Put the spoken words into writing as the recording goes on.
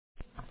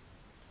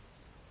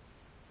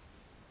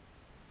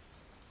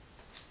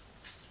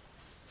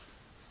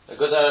A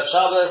good Erev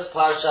Shabbos,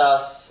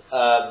 Parshas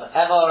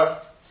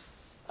Emor,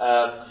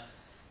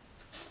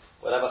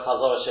 whatever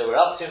Chazor we're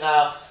up to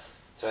now,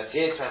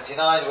 28,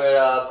 29,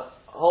 we're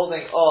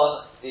holding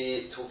on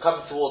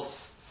coming towards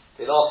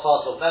the last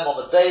part of Mem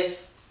on the base.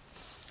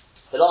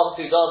 The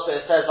last two dots where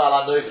it says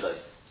Vala Novelos.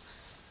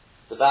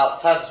 It's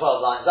about 10,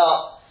 12 lines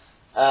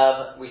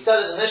up. We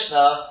said in the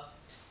Mishnah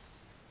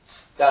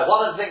that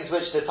one of the things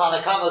which the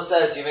Tanna Kama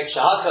says you make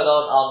Shahakal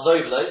on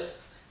Novelos,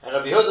 and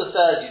Rabbi Yehuda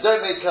says you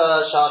don't make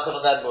Shahakal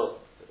on them,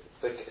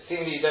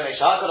 seemingly you don't make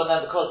Shahakal on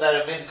them because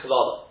they're a min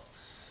kolala.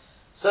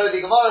 So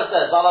the Gemara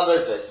says, Vala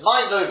Novelos,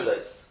 my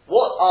Novelos,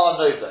 what are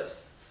Novelos?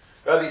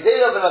 Rabbi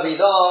Zera and Rabbi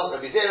Ilah,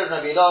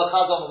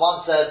 Chazon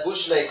one said,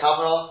 Bushle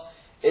Kamra,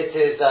 it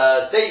is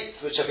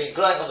dates which have been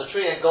growing on the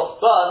tree and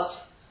got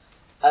burnt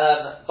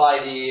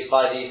by the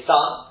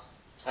sun,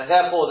 and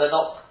therefore they're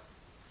not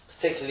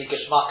particularly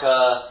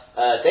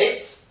Geshmaka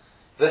dates.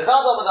 The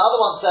Chazon and the other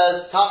one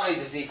says, Tamri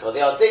Dezika,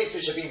 they are dates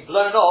which have been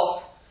blown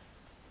off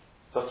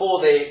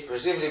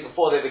presumably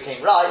before they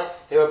became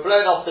ripe, they were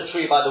blown off the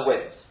tree by the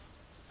wind.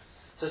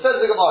 So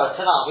says the Gemara,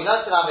 Tanam, we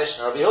learned in our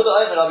Mishnah, Rabbi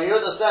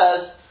Yehuda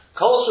says,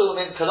 Kol shu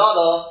min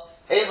kolala,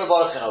 ein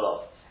mevarchin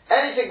olav.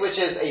 Anything which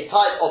is a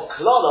type of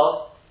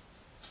kolala,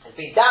 has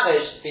been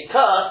damaged, it's been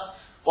cursed,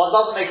 one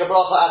doesn't make a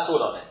bracha at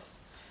all on it.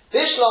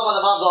 Tishlam and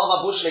amanda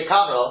oma bushle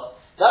kamra,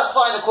 that's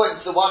fine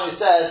according to the one who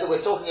says that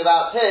we're talking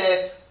about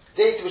here,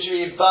 dates which have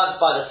been burnt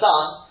by the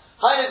sun.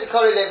 I can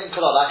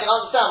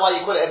understand why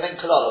you call it a min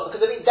kolala,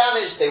 because they've been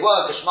damaged, they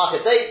were geshmaka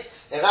dates,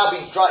 they've now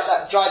been dried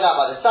out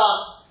by the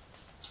sun.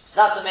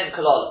 That's a min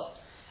kolala.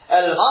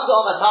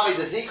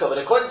 But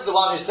according to the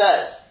one who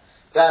says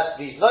that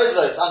these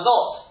novelos are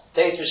not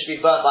dates which have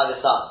been burnt by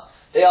the sun,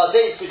 they are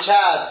dates which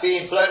have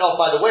been blown off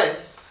by the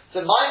wind.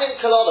 So my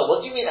min kolala,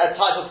 what do you mean a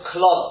type of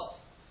kolala?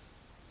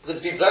 Because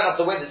it's been blown off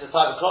the wind, it's a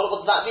type of kolala.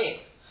 What does that mean?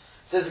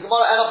 Says the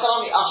Gemara,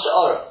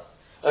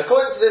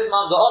 according to this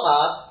man the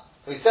Omar,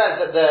 who says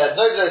that the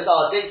novelos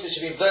are dates which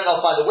have been blown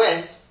off by the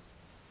wind,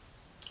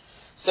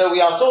 so we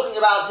are talking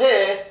about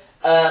here,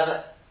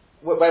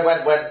 when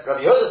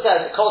Rabbi Yehuda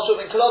says Kol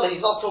Shum in Kolala, he's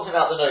not talking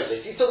about the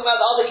novelos. He's talking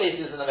about the other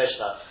cases in the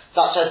Mishnah,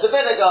 such as the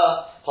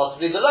vinegar,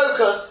 possibly the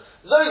locust.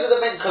 Those are the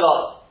min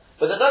Kolala.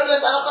 But the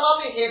novelos and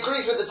Achanami, he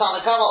agrees with the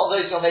Tanna Kama on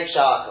those who will make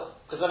Shahakal,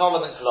 because they're not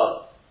the min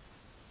Kolala.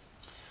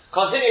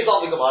 Continues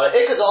on the Gemara.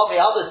 Ikadam, the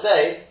others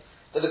say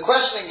that the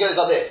questioning goes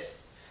like this.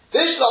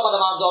 It's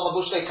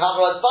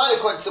fine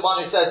according to the one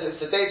who says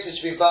it's the dates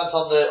which have been burnt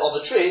on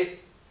the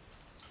tree.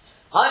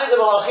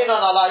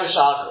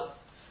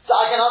 So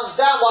I can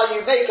understand why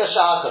you make a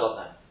shahakal on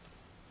them.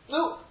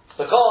 No,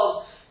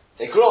 because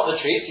they grew on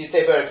the trees, you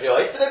say very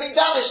priori, but they've been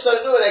damaged,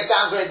 so no, they're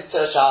downgraded to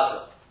a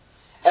shahakal.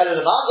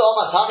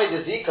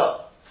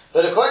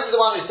 But according to the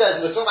one who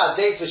says we're talking about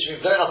dates which have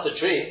been blown off the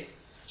tree,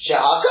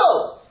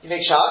 shahakal, you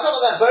make shahakal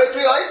on them very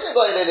priori.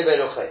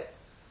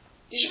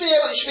 You should be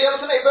able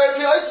to make very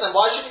priori on them.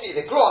 Why shouldn't you?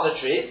 They grew on the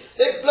tree,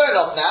 they've blown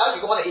off now,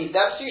 you want to eat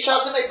them, so you should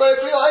have to make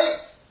very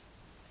priori.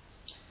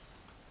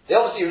 They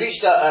obviously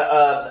reached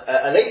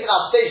a late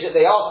enough stage that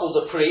they are called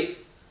a pri.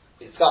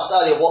 We discussed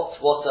earlier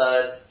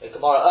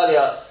Gemara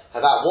earlier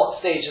about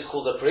what stage is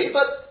called a pri,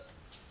 but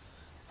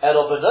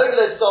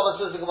Novelos, Thomas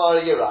says the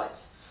Gemara, you're right.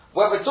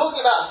 When we're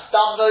talking about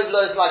stam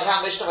novelos like how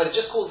Mishnah, where it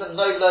just calls them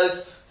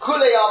novelos,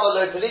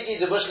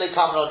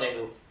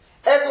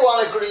 everyone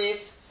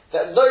agrees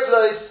that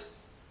novelos,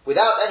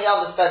 without any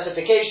other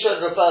specification,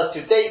 refers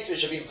to dates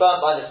which have been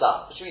burnt by the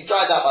sun, which have been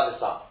dried out by the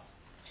sun.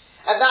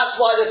 And that's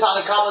why the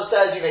Tanna Kama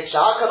says you make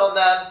shahakal on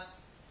them,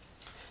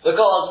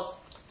 because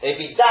they've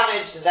been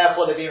damaged and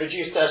therefore they've been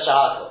reduced to a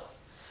shahakal.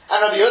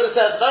 And Rabbi Yehuda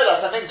says, no,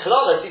 that's a min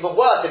kolala, it's even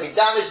worse, they've been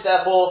damaged,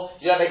 therefore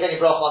you don't make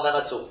any bracha on them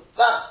at all.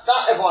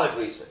 That everyone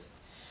agrees with.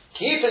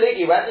 Ki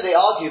Peligi, when do they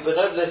argue for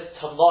novelos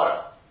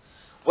tomorrow?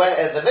 When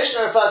the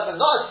Mishnah refers to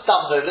not as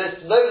stam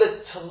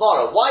novelos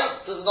tomorrow.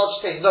 Why does it not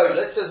just say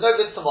novelos? It says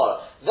novelos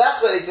tomorrow. That's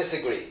where they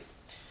disagree.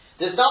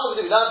 There's numbers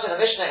that we learned in the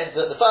Mishnah,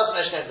 the first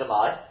Mishnah in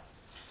Demai.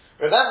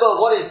 Remember,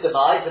 what is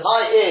Demai?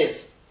 Demai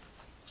is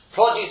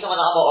produce of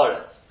an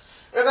Ha'oretz.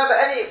 Remember,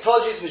 any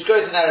produce which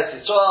grows in Eretz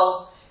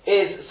Yisrael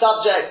is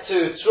subject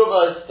to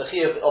Trumos, the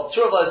Chiyuv of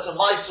Trumos, and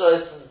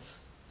Maestros, and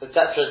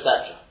etc.,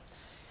 etc.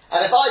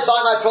 And if I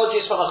buy my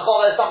produce from a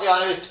cholah, something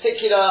I know is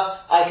particular,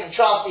 I can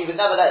trust he would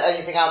never let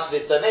anything out of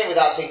his domain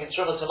without taking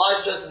Trumos and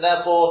Maestros, and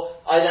therefore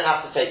I don't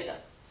have to take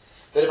them.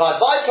 But if I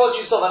buy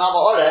produce of an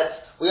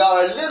Ha'oretz, we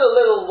are a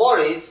little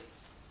worried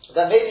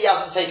that maybe he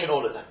hasn't taken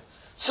all of them.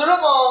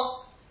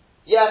 Trumah,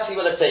 yes, he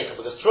will have taken,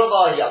 because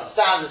Trumah, he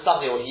understands it's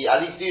something, or he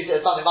at least views it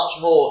as something much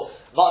more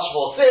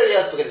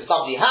serious, because if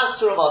somebody has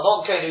Trumah,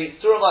 non-kohen who eats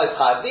Trumah, is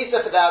chayav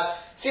lisa for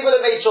that, so he will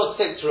have made sure to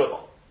take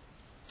Trumah.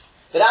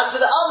 But as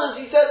for the others,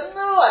 he says,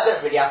 no, I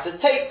don't really have to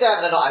take them,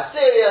 they're not as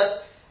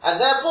serious,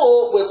 and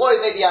therefore, we're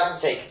worried maybe he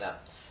hasn't taken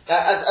them. Now,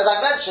 as I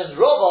mentioned,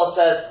 Rava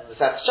says,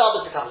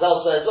 Shabbos comes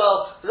elsewhere as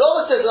well,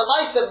 Rava says,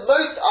 Lamaisa,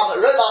 most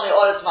Rov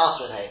Oretz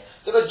Masrin Hay,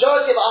 the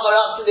majority of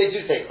Amaratzim, they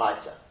do take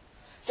Maisa.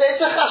 So it's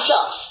a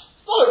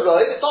chashash. It's not a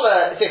road, it's not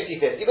a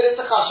 50-50, but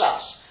it's a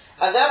chashash.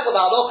 And therefore the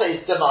halacha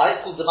is demai,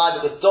 it's called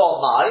demai because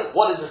domai,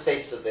 what is the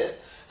status of this?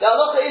 The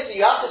halacha is that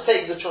you have to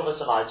take the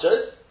trumas and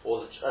maitros,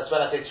 or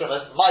when I say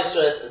trumas,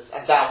 maitros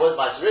and downwards,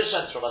 maitros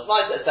rishon, trumas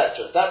maitros,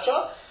 etc.,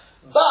 etc.,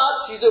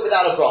 but you do it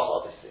without a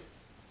bracha, obviously.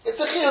 It's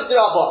a chiyuv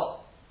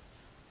d'rabbanan.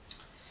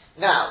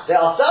 Now, there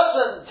are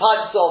certain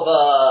types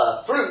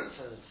of fruits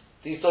and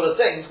these sort of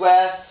things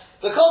where,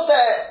 because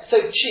they're so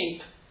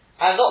cheap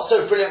and not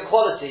so brilliant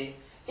quality,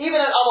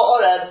 even an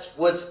Amoret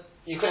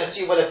you can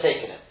assume would have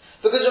taken it.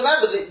 Because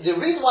remember, the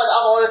reason why the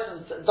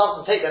Amoret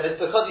doesn't take them is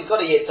because he's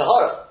got a Yetzer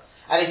Hara.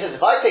 And he says,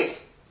 if I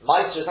take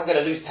Maestros, I'm going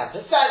to lose 10%,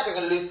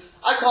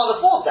 I can't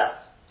afford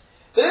that.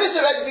 But if it's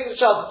already things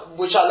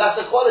which are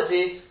lesser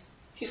quality,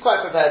 he's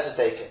quite prepared to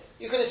take it.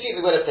 You can assume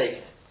he would have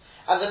taken it.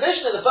 And the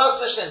Mishnah, the first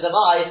Mishnah in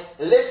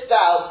Demai, lists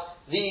out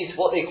these,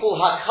 what they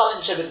call Hakalin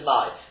Shabbat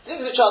Mai.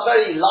 Things which are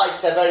very light,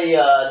 they're very,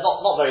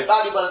 not very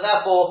valuable, and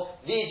therefore,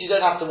 these you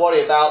don't have to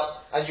worry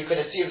about, and you can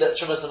assume that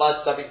Shumas and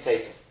Maitis have been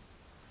taken.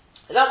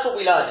 And that's what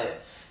we learn here.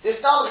 This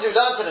now we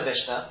learn from the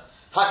Mishnah,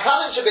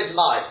 Hakalin Shabbat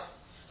Mai.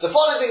 The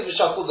following things which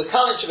are called the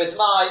Kalin Shabbat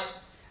Mai,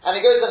 and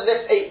it goes and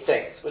lists 8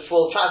 things, which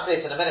we'll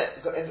translate in a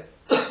minute,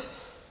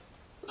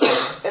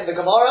 in the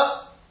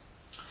Gemara.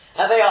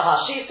 And they are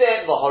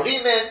Hashisin,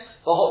 V'horimin,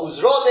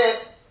 V'ha'uzrodin,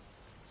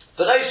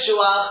 B'noi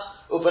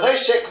Shuach,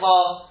 U'b'noi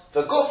Shikma,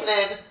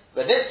 V'gufnin,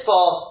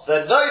 V'nitzpah,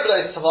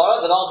 V'noiblos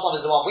tomorrow, the last one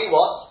is the one we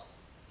want.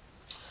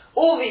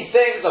 All these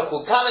things are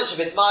called Kalin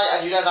Shabbat Mai,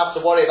 and you don't have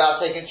to worry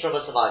about taking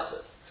Trumas and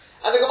Maitis.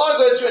 And the Gemara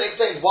goes through and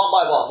explains one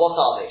by one, what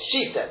are they?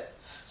 Shisin.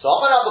 So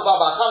Amar Rabba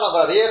Baba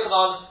Chana Rabbi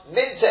Yechanan,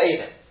 Min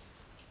Te'enim.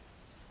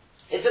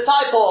 It's a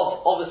type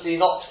of,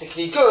 obviously not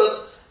particularly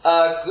good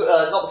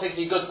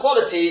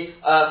quality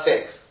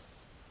figs.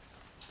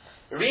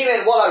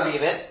 Rimin, what are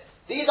rimin?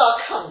 These are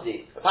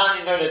kandi,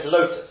 apparently known as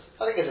lotus.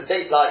 I think it's a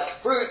date-like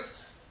fruit,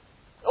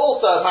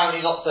 also apparently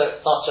not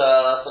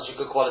such a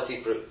good quality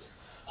fruit.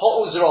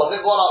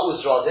 Ha'uzrodin, what are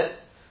uzrodin?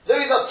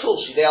 Those are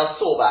tulshi, they are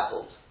sore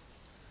apples.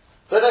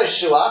 B'noi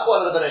shuach,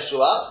 what are the b'noi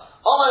shuach?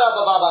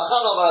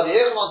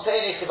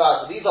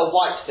 These are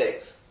white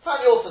figs.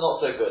 Apparently also not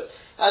so good.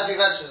 As we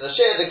mentioned in the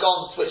share, the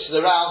Gon switches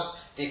around.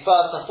 The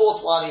first and fourth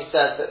one, he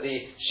says that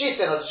the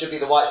shitin should be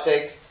the white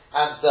fig.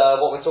 And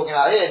what we're talking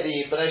about here,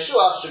 the B'nai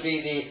Shuach should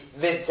be the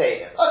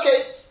Mintainim. Okay.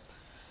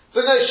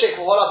 B'nai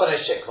Shikma, what are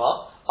B'nai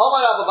Shikma?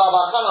 Omar Abba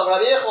Baba Chana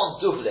Rabbi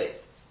Yechon Duvle.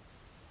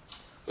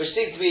 Which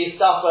seems to be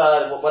stuff,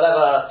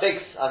 whatever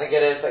figs, I think it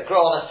is, that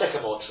grow on a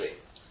sycamore tree.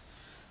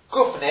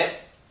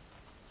 Gufnin.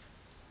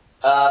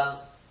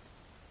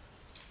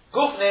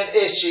 Gufnin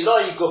is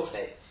Shiloi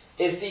Gufnin.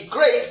 Is the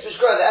grapes which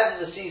grow at the end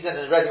of the season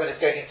and ready when it's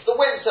going into the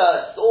winter,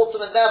 it's the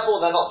autumn, and therefore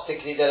they don't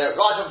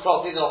ripen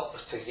properly, they're not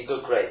particularly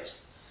good grapes.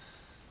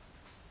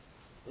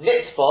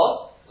 Nitzpah,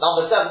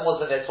 number 7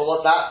 was the Nitzpah,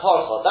 what's that?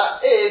 Parcha. That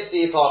is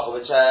the Parcha,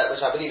 which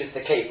I believe is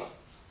the Kefa.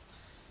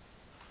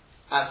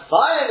 And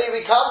finally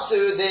we come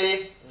to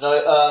the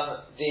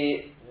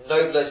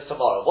Nobles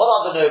tomorrow. What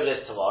are the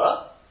Nobles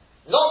tomorrow?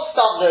 Not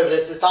Stam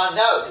Nobles this time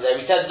now, today.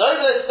 We said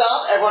Nobles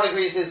Stam, everyone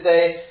agrees is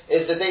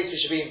the dates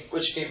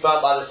which have been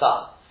burnt by the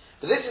sun.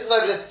 But this is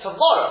Nobles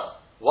tomorrow.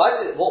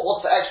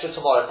 What's the extra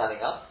tomorrow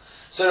telling us?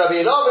 So Rabbi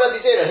Elon, Rabbi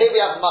Zera, here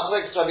we have the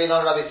Machlekes, Rabbi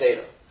Elon, Rabbi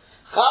Zera.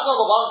 Chazal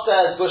the one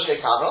says Bushle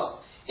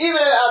Kamra.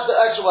 Even if it adds the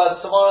extra word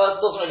tomorrow,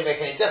 it doesn't really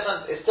make any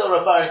difference. It's still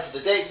referring to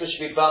the dates which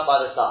should be burnt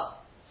by the sun.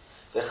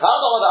 The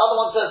Chazal, the other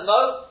one says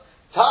no.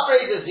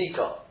 Tamrei de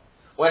Zika.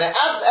 When it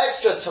adds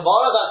extra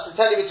tomorrow, that's to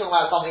tell you we're talking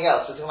about something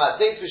else. We're talking about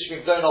dates which should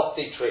be blown off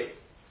the tree.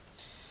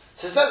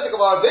 So it says the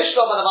Gemara,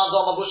 Bishlam and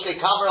Amandom Bushle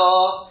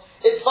Kamra.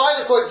 It's fine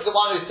according to the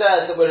one who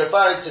says that we're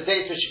referring to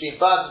dates which should be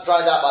burnt and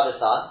dried out by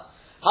the sun.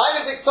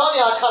 Hainu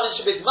Victoria Kalin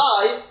Shabbat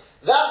Mai.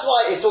 That's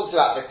why it talks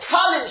about the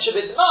Kalin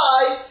Shabbat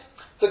Mai,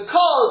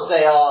 because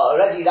they are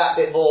already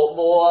that bit more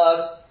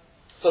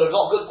sort of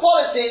not good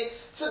quality.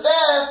 So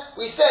there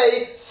we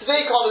say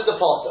Sveikon is the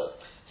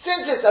potter.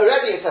 Since it's a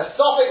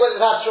suffix when it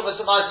has Trumas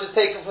and Maitis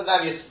taken from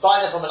them, you buy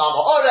them from an Amma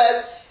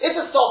Orez, it's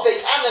a suffix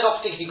and they're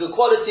not particularly good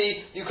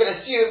quality, you can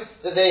assume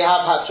that they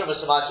have had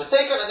Trumas and Maitis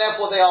taken and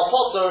therefore they are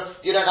potter,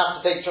 you don't have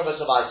to take Trumas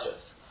and Maitis.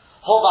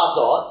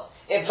 Hovadon,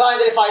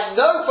 implying that if I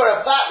know for a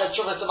fact that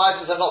Trumas and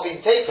Maitis have not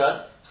been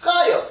taken,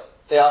 Chayav.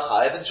 They are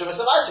higher than Trumas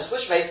and Maitis,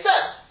 which makes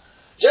sense.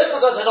 Just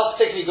because they're not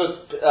particularly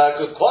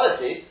good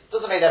quality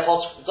doesn't mean they're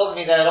not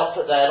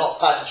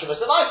higher than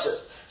Trumas and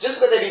Maitis. Just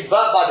because they've been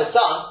burnt by the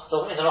sun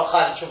doesn't mean they're not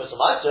higher than Trumas and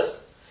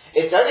Maitis.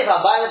 It's only if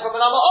I'm buying them from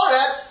an Amma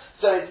Oret.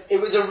 So it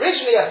was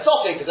originally a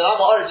suffix because an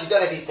Amma Oret you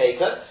don't know if he's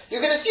taken.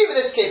 You can assume in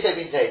this case they've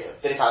been taken.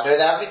 But if I know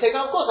they haven't been taken,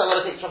 of course I've got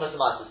to take Trumas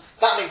and Maitis.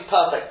 That makes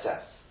perfect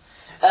sense.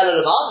 But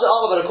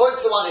according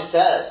to the one who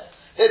says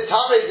that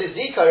Tamrei de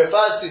Zika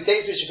refers to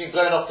dates which have been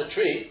blown off the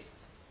tree.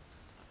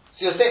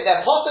 So you're saying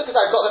they're potter because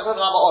I got them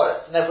from an Amma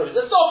Oret. And therefore it's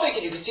a suffix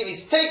and you can see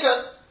he's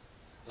taken.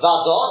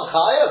 Vadon,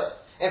 Chayav.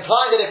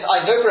 Implying that if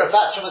I know for a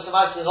fact Trumas and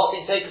Maitis have not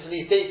been taken from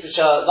these dates which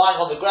are lying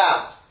on the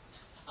ground,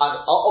 I'm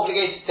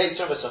obligated to take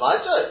Trumas and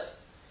Maitis.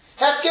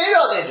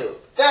 Hefkera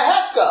Ninu. They're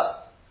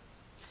Hefka.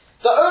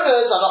 The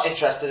owners are not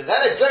interested in them.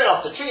 They're blown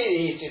off the tree.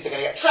 He thinks they're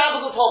going to get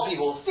trampled upon.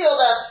 People will steal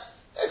them.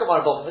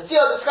 Gemara Bava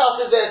Metzia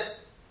discusses this.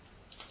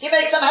 He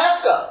makes them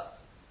hefka.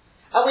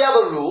 And we have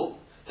a rule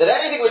that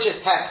anything which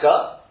is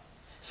hefka,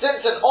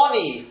 since an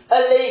Oni, a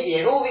Levi,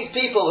 and all these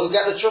people who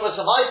get the Trumas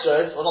and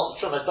Maestros, or not the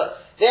Trumas,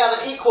 but they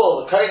have an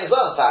equal, the Kohen as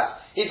well in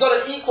fact, he's got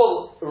an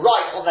equal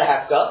right on the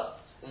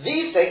hefka.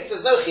 These things,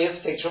 there's no chiyuv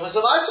to take Trumas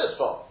and Maestros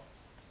from.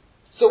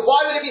 So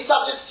why would it be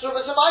subject to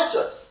Trumas and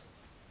Maestros?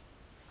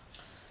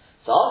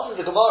 So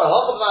answers the Gemara,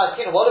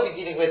 what are we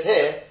dealing with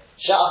here?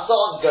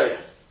 Sha'asan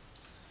Goyen.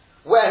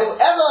 Where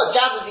whoever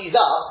gathers these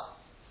up,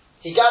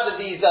 he gathers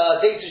these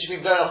dates which have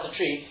been blown off the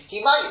tree,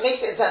 he might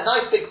make it into a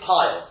nice big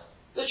pile.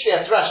 Literally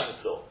a threshing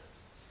floor.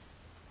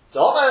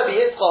 So Omar Rabbi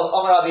Yitzchak,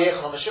 Omar Rabbi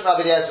Yechon, Mishum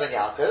Rabbi Eliezer ben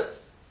Yaakov,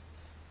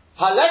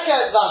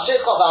 Haleket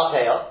v'ashechah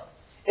v'alpeah.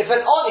 If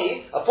an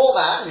Oni, a poor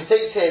man, who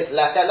takes his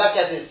leket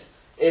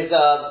is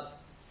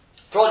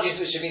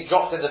produce which have been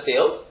dropped in the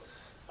field,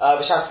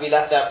 which has to be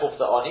left there for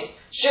the Oni.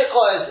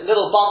 Shechah is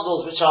little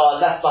bundles which are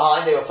left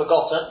behind, they were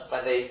forgotten.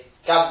 When they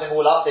gathered them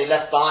all up, they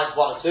left behind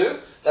one or two.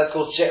 That's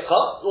called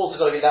shechah, also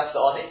got to be left for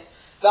the Oni.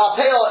 The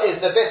alpeah is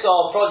the bit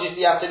of produce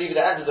you have to leave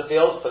at the end of the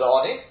field for the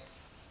Oni.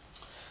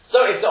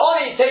 So if the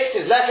Oni takes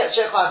his leket,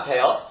 shechah and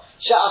peah,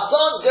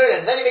 sha'asan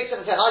goyen, then he makes them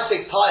into a nice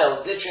big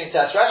pile, literally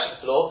into a threshing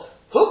floor,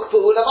 hukpu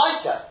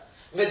ulamaita.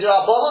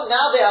 Midrabanon,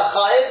 now they are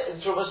chayiv in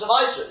trumas and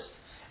maestros.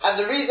 And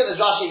the reason, as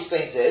Rashi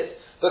explains, is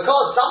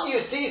because somebody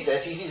who sees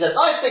this, he sees a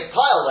nice big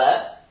pile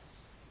there,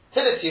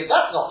 till assume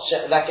that's not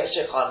leket,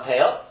 shechah and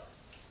peah.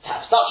 To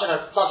have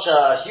such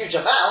a huge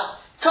amount,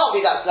 can't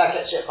be that's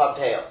leket, shechah and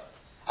peah.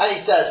 And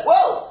he says,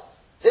 well,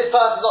 this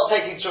person's not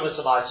taking trumas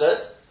and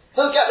maestros,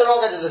 he'll get the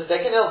wrong end of the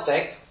stick and he'll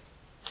think,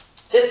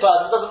 this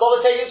person doesn't bother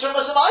taking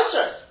Trumas and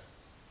Maestros.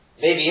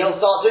 Maybe he'll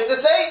start doing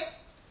the same.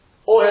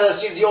 Or he'll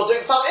assume that you're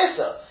doing some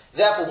Issa.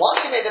 Therefore,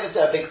 once you make them into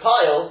a big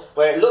pile,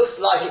 where it looks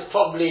a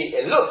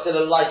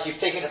little like you've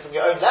taken it from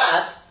your own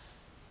land,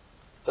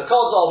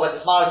 because of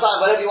when it's Marasayim,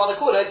 whatever you want to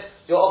call it,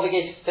 you're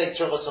obligated to take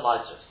Trumas and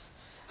Maestros.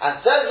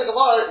 And says the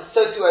Gemara,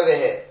 so too over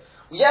here.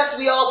 Yes,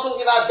 we are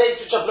talking about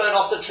dates which are blown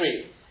off the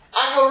tree.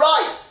 And you're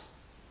right.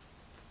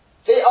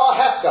 They are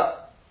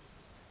hefka.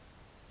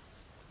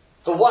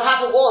 But what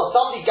happened was,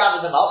 somebody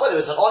gathered them up, whether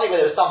it was an Oni,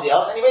 whether it was somebody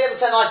else, and he made them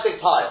into a nice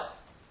big pile.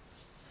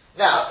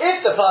 Now,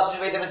 if the person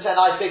who made them into a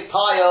nice big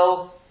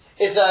pile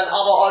is an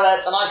Amor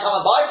Oret, and I come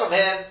and buy from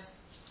him,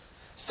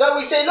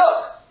 so we say,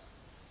 look,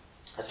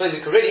 I suppose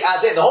we could really add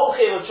in, the whole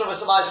chiyuv of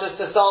Trumas and Maestros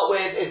to start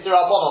with is the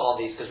Rabbanon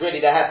on these, because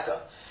really they're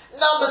hefka.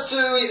 Number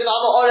two, he's an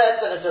Amor Oret,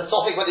 and it's a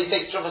topic whether he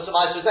takes Trumas and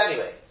Maestros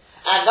anyway.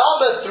 And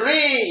number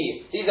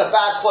three, these are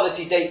bad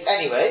quality dates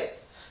anyway,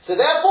 so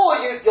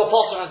therefore you're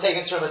possible in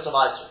taking Trumas and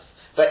Maestros.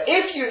 But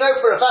if you know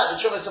for a fact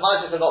that Trumas and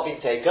Maestros have not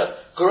been taken,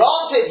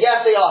 granted,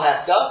 yes, they are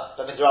hefka,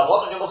 but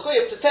midrabanon you're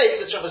mechuyev to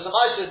take the Trumas and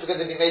Maestros because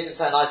they've been made into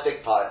a nice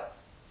big pile.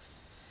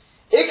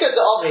 Ikad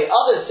the Omri,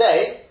 others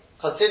say,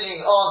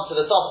 continuing on to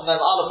the top of Mem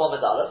Aleph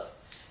Omid Aleph,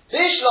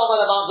 Bishlom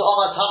Alaman to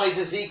Omar Tamei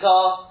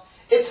Zika.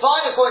 It's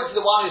fine according to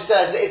the one who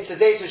says that it's the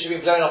dates which have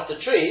been blown off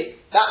the tree.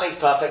 That makes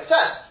perfect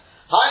sense.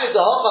 Hainu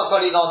Dehoma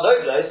Kolinon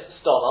Noglos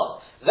Stoma.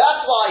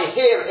 That's why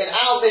here in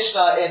our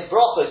Mishnah in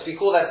Brachos we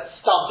call them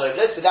stam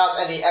noglis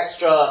without any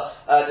extra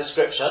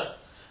description.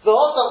 The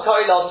Hotam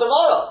Karilal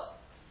tomorrow.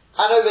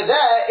 And over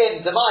there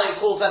in Demai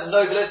it calls them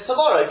noglis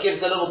tomorrow. It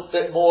gives a little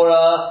bit more,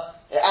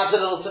 it adds a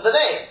little to the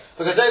name.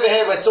 Because over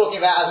here we're talking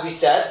about, as we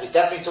said, we're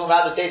definitely talking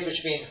about the dates which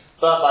have been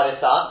burnt by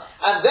the sun.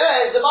 And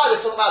there in Demai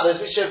we're talking about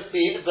those which have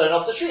been blown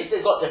off the tree. So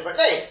they've got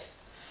different names.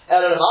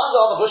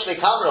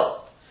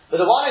 But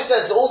the one who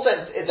says also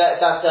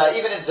that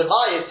even in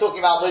Zemai is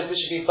talking about those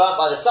which have been burnt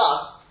by the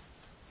sun,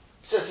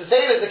 so it's the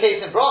same as the case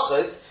in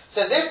Brachos,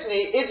 so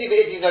Nifni, Izzy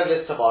v'Izzy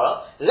Noglis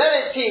tomorrow, let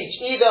it teach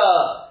either,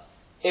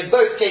 in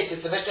both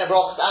cases, the Mishnah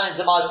Brachos and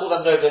in Zemai call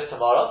them Noglis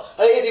tomorrow,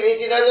 or Izzy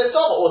v'Izzy Noglis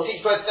tomorrow, or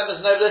teach both of them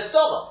as Noglis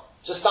tomorrow.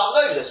 Just some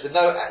Noglis with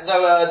no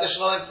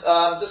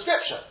additional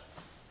description.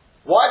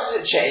 Why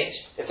does it change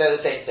if they're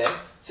the same thing?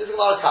 This is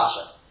Gemara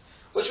Kasha.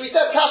 Which we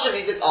said Kasha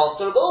means it's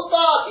answerable,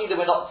 but either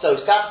we're not so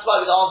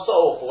satisfied with the answer,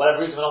 or for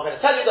whatever reason we're not going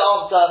to tell you the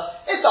answer,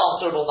 it's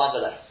answerable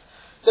nonetheless.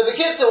 So the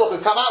kids, what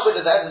we've come out with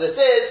at the end of this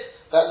is,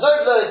 that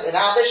Noglos in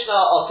our Mishnah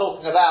are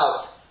talking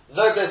about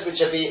Noglos which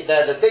have been,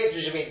 they're the dates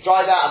which have been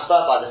dried out and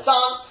burnt by the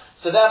sun,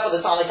 so therefore the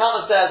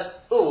Tanakama says,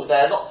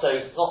 they're not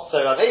so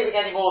amazing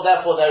anymore,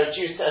 therefore they're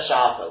reduced to a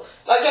shahatel.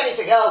 Like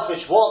anything else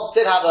which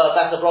did have a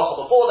better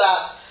bracha before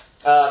that,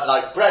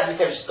 like bread we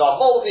said which has gone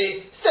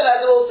mouldy, still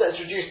edible, so it's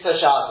reduced to a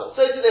shahatel.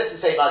 So to this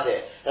the same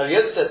idea. Now the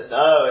other says,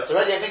 no, it's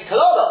already a min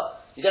kalola.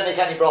 You don't make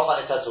any bracha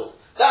on it at all.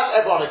 That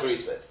everyone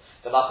agrees with.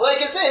 The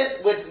machlokes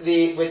is with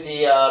the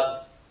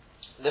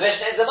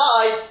Mishnah in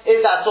Zemai, is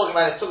that talking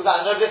about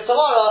Noglis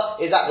tomorrow,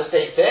 is that the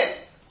same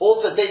thing?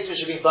 Also dates which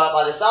have been burnt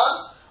by the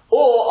sun?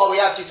 Or are we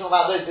actually talking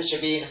about those which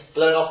have been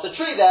blown off the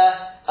tree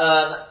there,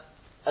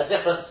 a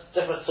different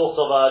sort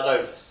of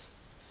Noglis?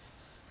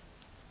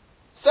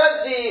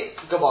 Says the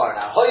Gemara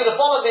now, we said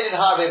in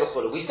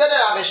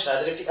our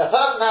Mishnah that if a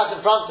person has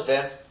in front of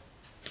him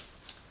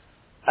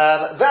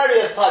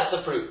various types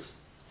of fruit.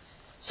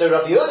 So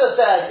Rabbi Yehuda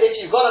says, if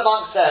you've got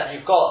amongst them,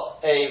 you've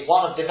got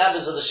one of the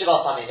members of the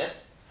Shivas Haminim,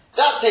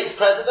 that takes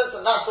precedence,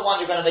 and that's the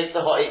one you're going to make the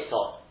ha'etz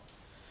on.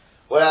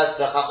 Whereas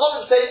the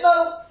Chachamim say,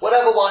 no,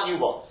 whatever one you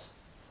want.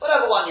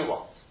 Whatever one you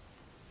want.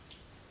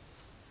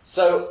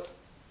 So,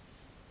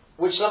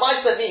 which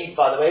Lamaisa means,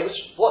 by the way,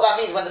 what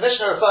that means when the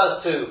Mishnah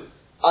refers to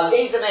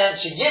Al-Ezemeh and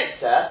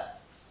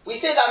Sheyirtzeh, we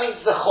say that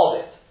means the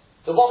Choviv,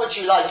 the one which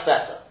you like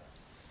better.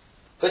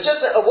 But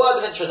just a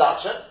word of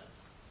introduction,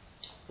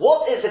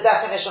 what is the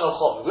definition of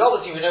Choviv?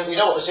 We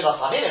know what the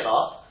Shivas Haminim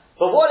are,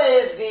 but what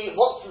does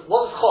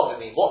Choviv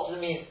mean? What does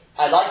it mean?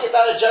 I like it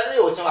better generally,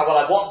 or we're talking about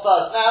what I want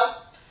first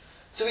now?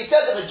 So we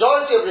said the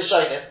majority of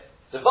Rishonim,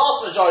 the vast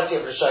majority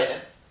of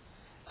Rishonim,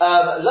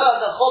 learn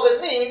that Choviv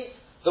means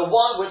the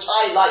one which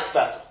I like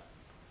better.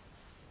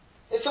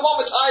 It's the one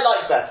which I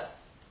like better.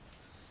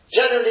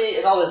 Generally,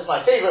 in other words,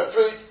 my favourite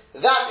fruit,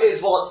 that is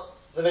what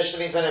the Mishnah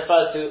means when it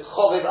refers to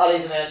Choviv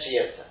Al-Ezemeh and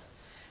Sheyirtzeh.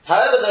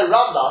 However, the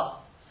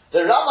Rambam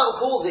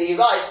calls it, he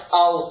writes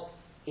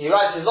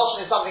his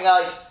Lashon is something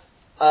like,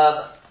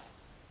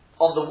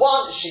 on the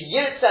one,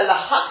 Sheyirtzeh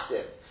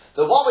Lahaktim,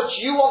 the one which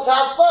you want to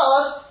have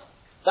first,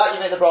 that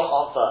you make the bracha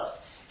on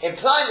first.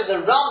 Implying that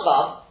the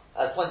Rambam,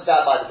 as pointed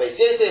out by the Beis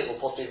Yosef,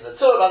 or possibly in the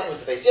Torah, but I think it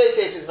was the Beis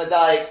Yosef, is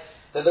Madaik,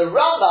 that the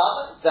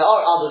Rambam, there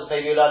are others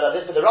maybe who learn like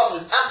this, but the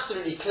Rambam is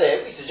absolutely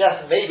clear. We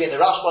suggest maybe in the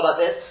Rashba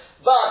like this,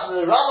 but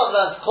the Rambam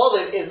learns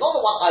Choviv is not the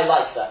one I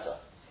like better.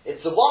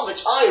 It's the one which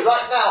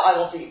right now, I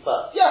want to eat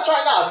first. Yes,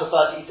 right now I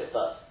prefer to eat it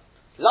first.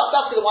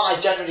 That's the one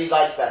I generally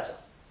like better.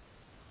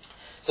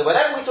 So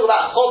whenever we talk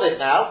about Choviv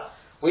now,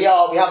 we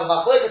have a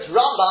Machlokes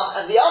Rambam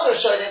and the other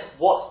showing him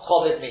what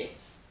Choviv means.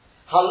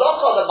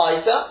 Halacha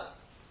l'maita,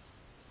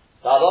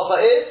 the halacha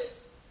is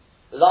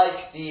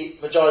like the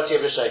majority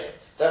of Rishonim.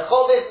 The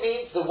Choviv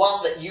means the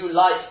one that you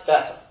like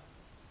better.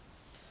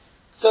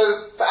 So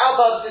for our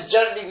purposes,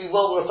 generally we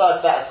will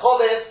refer to that as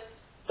Choviv,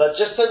 but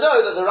just to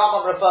know that the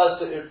Rambam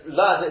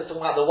learns it's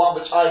talking about the one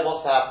which I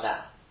want to have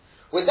now.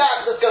 With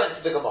that, let's go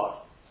into the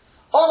Gemara.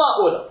 Omar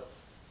Ula,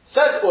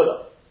 says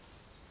Ula,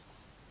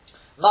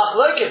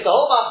 Machlokes, the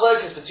whole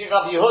Machlokes between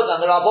Rabbi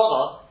Yehuda and the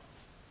Rabbanon,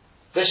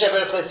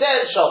 V'shever Chesed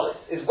and Shabbos,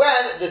 is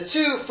when the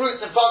two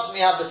fruits in front of me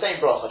have the same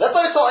bracha. They're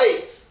both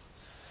ha'etz.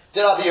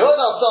 The Rabbi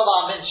Yehuda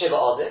Sova Min Shiva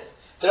Odit.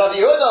 The Rabbi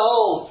Yehuda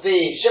holds the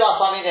Shivas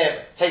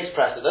Haminim takes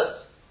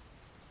precedence.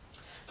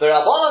 The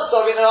Rabbanon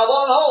Sova, the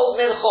Rabbanon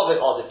holds Min Choviv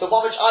Odit. The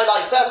one which I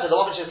like better, the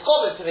one which is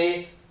Choviv to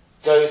me,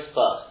 goes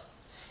first.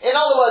 In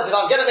other words, if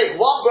I'm going to make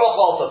one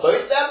bracha for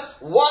both of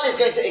them, one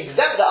is going to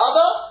exempt the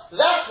other,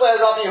 that's where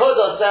Rabbi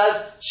Yehuda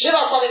says,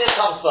 Shivas Haminim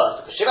comes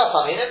first. Because Shivas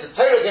Haminim, the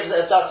Torah gives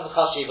it a certain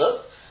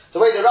chashivas. The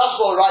way the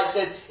Rashba writes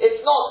it,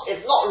 it's not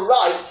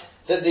right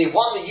that the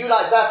one that you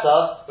like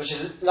better, which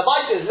is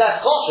Lamaita is less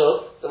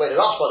kosher, the way the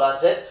Rashba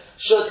learns it,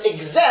 should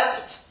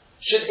exempt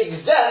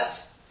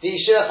the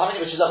Shivas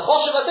Haminim, which is a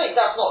choshev thing.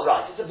 That's not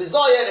right. It's a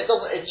bizarre and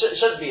it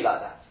shouldn't be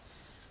like that.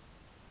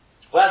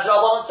 Whereas the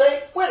Rabbanan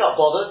say, we're not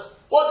bothered.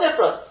 What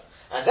difference?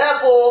 And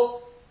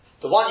therefore,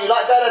 the one you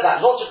like better, that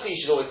logically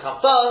should always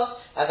come first,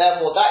 and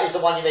therefore that is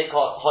the one you make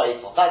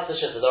ha'etz on. That's the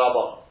shit of the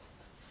Rabbanan.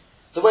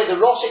 The way the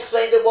Rosh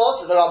explained it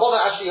was that the Rabbanan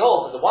actually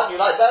holds that the one you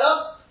like better,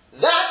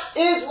 that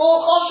is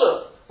more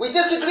kosher. We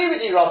disagree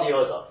with you, Rabbi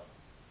Yehuda.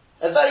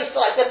 A very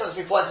slight difference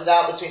we pointed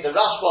out between the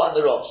Rashba and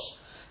the Rosh.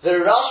 The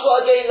Rashba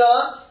again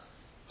learned,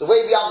 the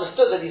way we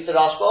understood at least the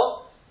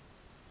Rashba,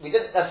 we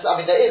didn't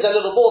necessarily, there is a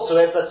little more to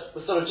it, but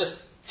we're sort of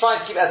just trying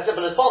to keep it as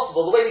simple as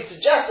possible. The way we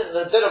suggested in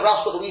the bit of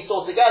Rashba that we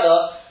saw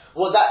together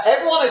was that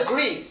everyone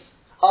agrees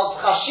of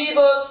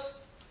Chashivas,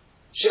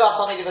 Shivas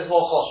Haminim is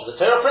more kosher. The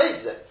Torah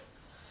praises it.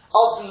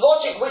 Of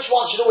logic, which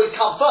one should always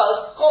come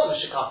first? Choviv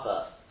should come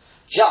first.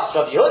 Just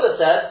Rabbi Yehuda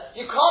says,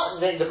 you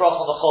can't make the bracha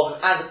on the Choviv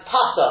and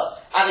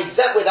pasta and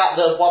exempt without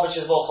the one which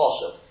is more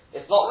kosher.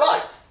 It's not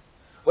right.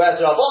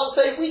 Whereas the Rabbanan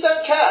say, we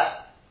don't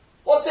care.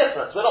 What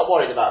difference? We're not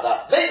worried about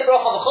that. Make the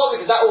bracha on the Choviv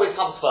because that always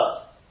comes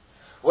first.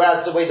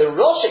 Whereas the way the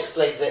Rosh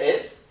explains it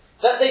is,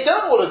 that they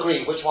don't all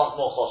agree which one's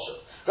more kosher.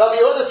 Rabbi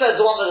Yehuda says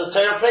the one that the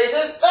Torah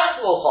praises, that's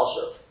more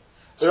kosher.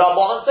 The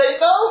Rabbanan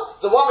say, no,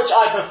 the one which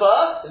I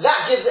prefer, that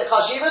gives it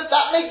chashivas,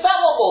 that makes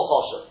that one more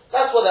kosher.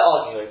 That's what they're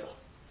arguing over.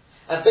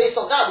 And based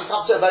on that, we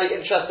come to a very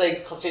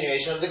interesting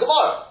continuation of the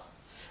Gemara.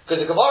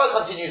 Because the Gemara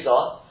continues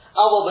on,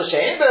 Avol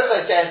b'shein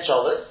b'rechoseh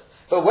Shabbos,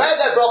 but where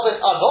their brachos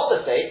are not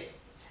the same,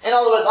 in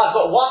other words, I've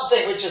got one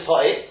thing which is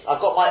ha'etz,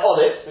 I've got my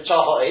olives, which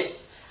are ha'etz,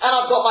 and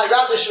I've got my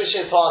radish which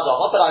is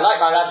ha'adama, but I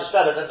like my radish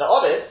better than the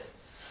olives.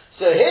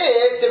 So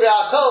here,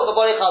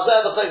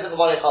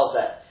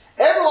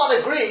 everyone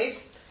agrees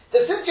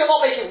that since you're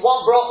not making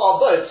one bracha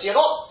on both, so you're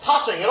not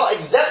pattering, you're not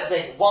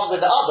exempting one with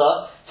the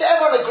other, so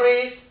everyone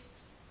agrees,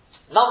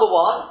 number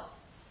one,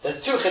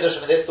 there's two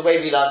chiddushim in this, the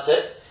way we learnt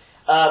it,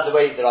 the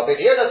way the Rabbi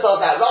Yehuda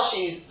tells out,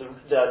 Rashi,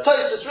 the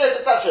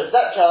Tosfos, etc.,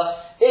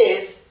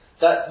 is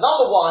that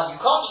number one, you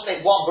can't just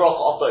make one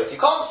bracha on both. You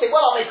can't say,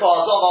 well, I'll make a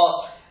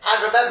hazama, and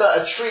remember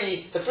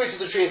the fruit of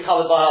the tree is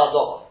covered by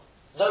hazama.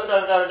 No.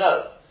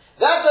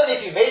 That's only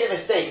if you made a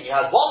mistake and you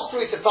had one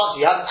fruit in front of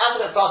you, you had an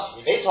apple in front of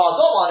you, you made a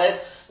hazama on it,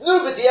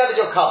 no, but the end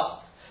you're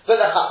covered. But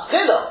the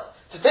chatchila,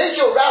 to take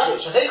your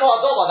radish and make a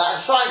hadom on that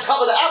and try and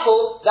cover the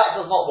apple, that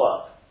does not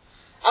work.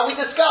 And we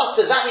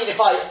discussed, does that mean if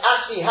I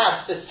actually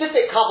have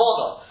specific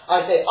kavanah,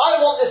 I say,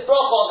 I want this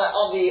bracha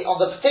on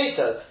the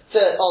potato,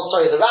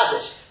 the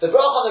radish, the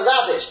bracha on the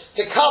radish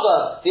to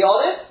cover the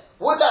olive,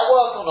 would that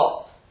work or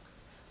not?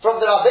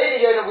 From the Rabbeinu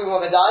Yonah we were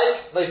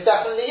medayik, most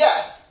definitely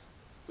yes.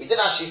 We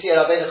didn't actually see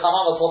a Rabbeinu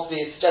Chananel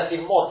possibly suggest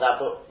even more than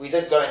that, but we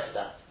didn't go into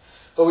that.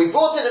 But we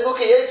brought in a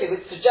Mukha Yosef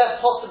which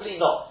suggests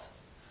possibly not.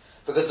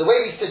 Because the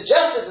way we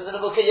suggested in the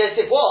Mukha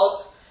Yosef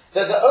was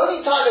that the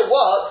only time it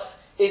works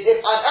is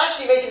if I'm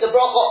actually making the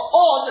bracha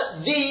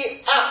on the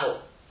apple.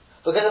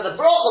 Because in the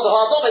bracha, the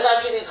hadom is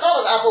actually in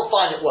Chal, apple,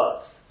 fine, it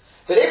works.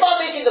 But if I'm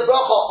making the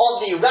bracha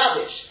on the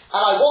radish,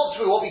 and I want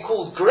through what we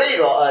called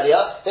greira earlier,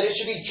 that it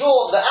should be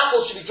drawn, the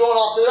apple should be drawn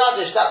after the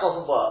radish, that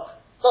doesn't work.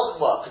 It doesn't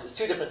work, because it's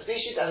two different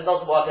species, and it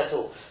doesn't work at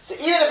all. So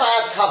even if I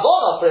had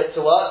kavanah for it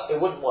to work, it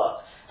wouldn't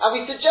work. And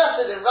we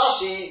suggested in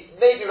Rashi,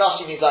 maybe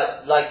Rashi means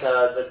like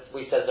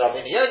we said the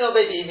Rabbeinu Yonah,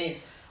 maybe he means,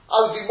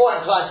 I would be more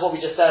inclined to what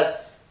we just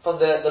said, from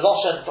the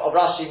Loshen of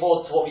Rashi,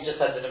 more to what we just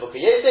said in the Mukha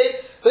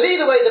Yosef. But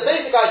either way, the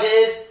basic idea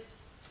is,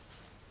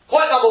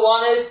 point number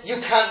one is,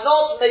 you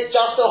cannot make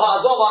Jasto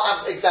Ha'azoma and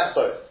exempt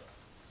both.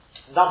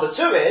 Number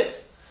two is,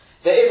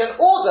 there is an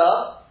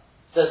order,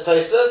 says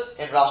Tosfos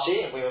in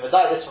Rashi, and we will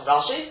medite this from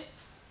Rashi,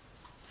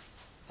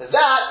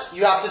 that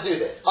you have to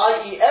do this.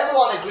 I.e.,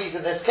 everyone agrees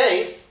in this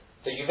case,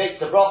 that you make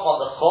the bracha on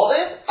the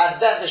Choviv, and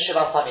then the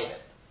Shivat Haminim.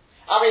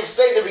 And we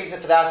explain the reason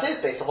for that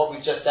is, based on what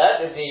we've just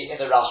said in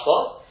the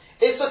Rashba,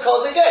 it's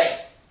because,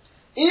 again,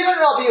 even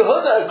Rabbi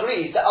Yehuda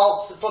agrees that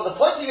from the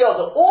point of view of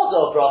the order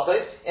of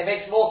brachos, it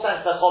makes more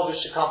sense that Choviv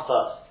should come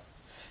first.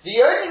 The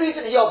only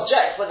reason he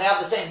objects when they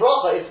have the same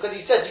bracha is because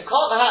he says you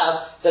can't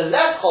have the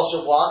less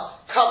choshev one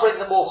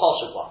covering the more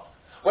choshev one.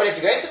 Well, if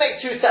you're going to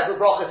make two separate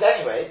brachas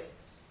anyway,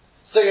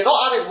 so you're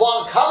not having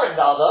one covering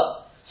the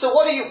other, so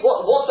what's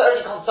the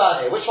only concern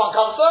here? Which one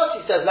comes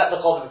first? He says let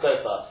the Choviv go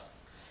first.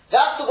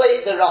 That's the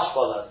way the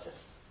Rashba learns it.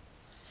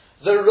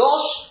 The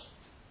Rosh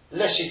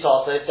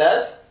Leshitato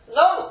says,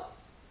 no.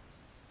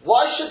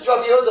 Why should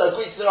Rabbi Yehuda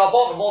agree to the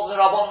Rabbanon more than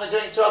the Rabbanon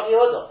agreeing to Rabbi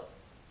Yehuda?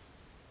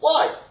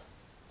 Why?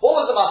 What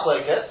was the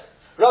machloket?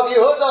 Rabbi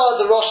Yehuda,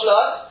 the Rosh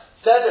learned,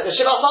 said that the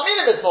Shivat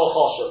Haminim is more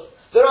choshev.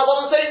 The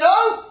Rabbanon say, no!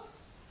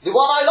 The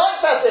one I like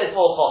better is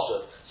more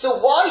choshev.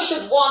 So why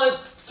should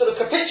one sort of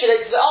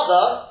capitulate to the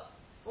other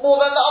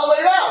more than the other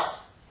way around?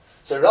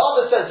 So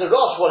rather says the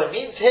Rosh, what it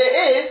means here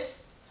is,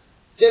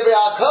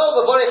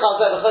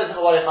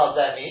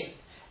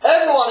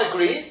 everyone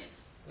agrees,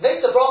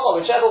 make the bracha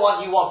whichever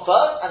one you want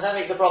first, and then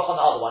make the bracha on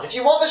the other one. If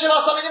you want the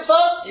Shivat Haminim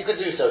first, you can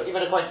do so,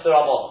 even according to the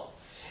Rabbanon.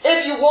 If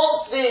you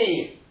want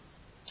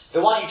the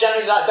one you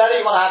generally like better,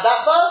 you want to have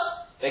that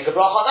first, make a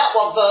bracha on that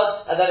one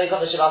first, and then make on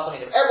the Shivat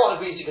Haminim. Everyone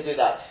agrees you can do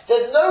that.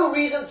 There's no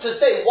reason to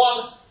say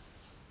one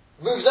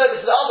moves over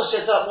to the other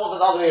Shittah more than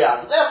the other way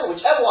around. Therefore,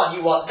 whichever one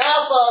you want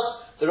now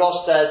first, the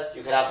Rosh says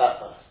you can have that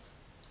first.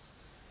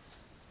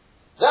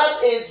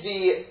 That is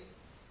the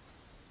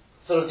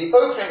sort of the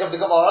opening of the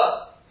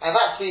Gemara, and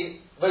that's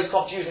the most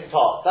confusing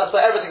part. That's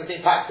where everything's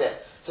been packed in.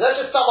 So let's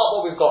just sum up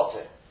what we've got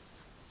here.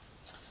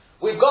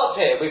 We've got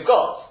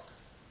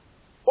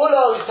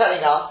Ulo is telling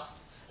us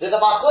that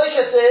the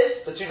machlokas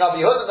is between Rabbi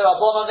Yehuda and the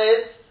Rabbanon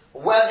is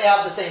when they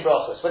have the same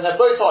brachos, when they're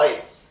both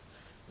ta'im.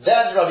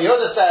 Then Rabbi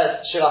Yehuda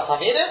says Shivat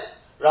Haminim,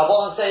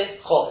 Rabbanon say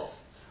Choviv.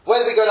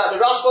 Whether we go like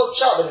the Rashba's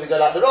Pshat, whether we go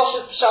like the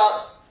Rosh's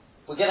Pshat,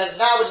 we're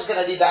just going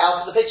to leave that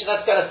out of the picture.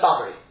 Let's get a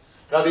summary.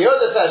 Rabbi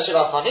Yehuda says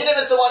Shivat Haminim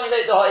is the one you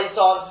make the ha'is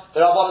on,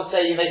 the Rabbanon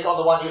say you make it on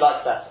the one you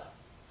like better.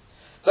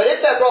 But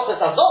if their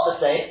brachos are not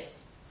the same,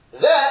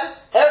 then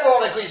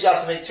everyone agrees you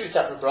have to make two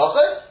separate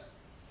brachos.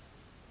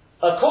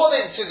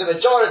 According to the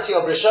majority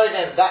of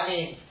Rishonim, that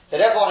means that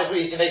everyone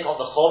agrees you make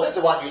on the Choviv,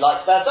 the one you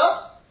like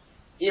better.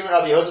 Even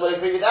Rabbi Yehuda will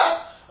agree with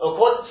that.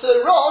 According to the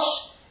Rosh,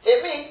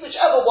 it means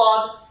whichever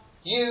one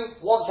you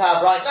want to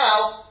have right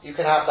now, you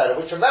can have better.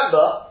 Which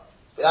remember,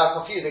 without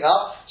confusing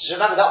us, just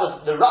remember that was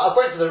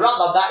according to the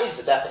Rambam, that is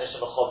the definition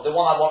of a Choviv, the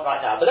one I want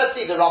right now. But let's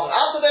leave the Rambam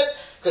out of it,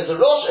 because the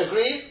Rosh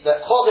agrees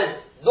that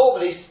Choviv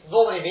normally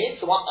means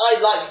the one I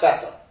like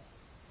better.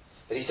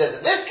 But he says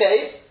in this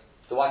case,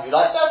 the one you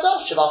like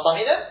better, Shivat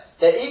Haminim,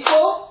 they're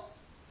equal.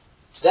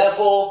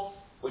 Therefore,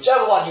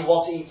 whichever one you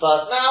want to eat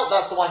first now,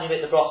 that's the one you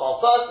make the bracha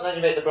on first, and then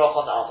you make the bracha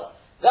on the other.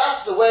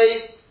 That's the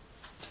way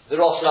the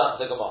Rosh learns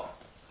the Gemara.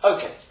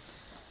 Okay.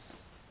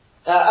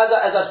 As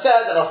I've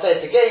said, and I'll say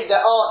it again,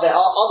 there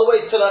are other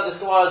ways to learn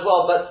this Gemara as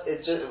well, but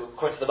it's just,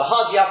 according to the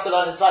Bahag, you have to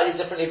learn it slightly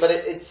differently, but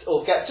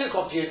it'll get too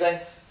confusing.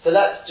 So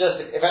let's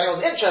just, if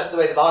anyone's interested in the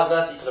way the Bahag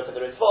learns, you can look at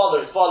the Ritva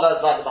learns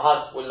like the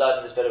Bahag will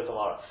learn in this bit of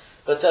Gemara.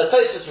 But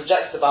Tosfos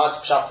rejects the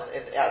Bahag Pshat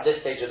at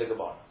this stage of the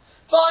Gemara.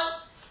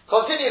 Fine.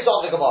 Continues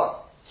on the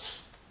Gemara.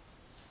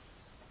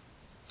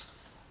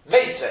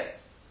 Meitre.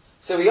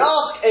 So we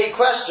ask a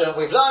question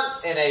we've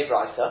learned in a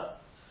Brisa.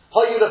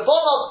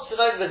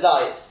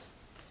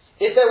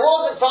 If there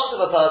was in front of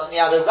a person, he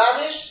had a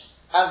radish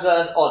and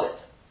an olive.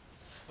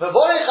 So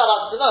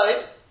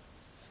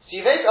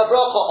you make a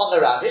bracha on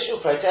the radish,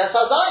 u'proteas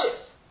hazayis.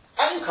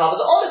 and you cover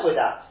the olive with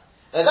that.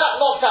 Now that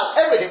knocks out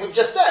everything we've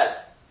just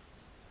said.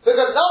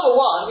 Because number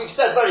one, we've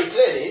said very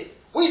clearly,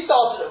 we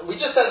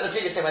just said in the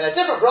previous thing, when there are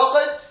different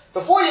brachos,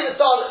 before you even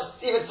start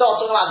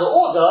talking about the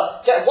order,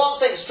 get one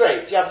thing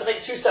straight. You have to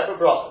make two separate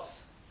brachos.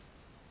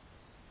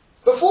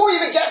 Before we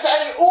even get to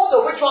any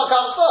order, which one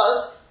comes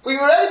first,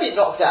 we've already been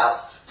knocked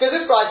out. Because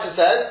this writer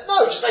says,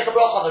 no, just make a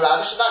bracha on the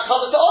radish and that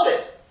covers the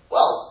olive.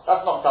 Well,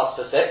 that's knocked us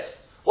to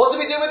 6. What do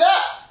we do with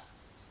that?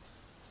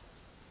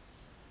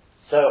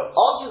 So,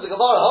 answers the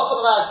Gemara,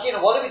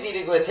 what are we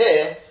dealing with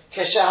here?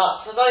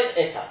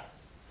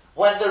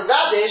 When the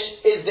radish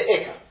is the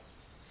ikka.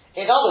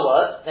 In other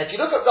words, now if you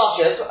look at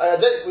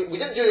Rashi,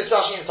 we didn't do this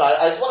Rashi inside,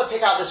 I just want to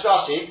pick out this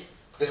Rashi,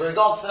 because when we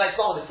go on to the next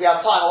one, if we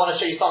have time, I want to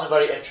show you something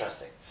very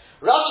interesting.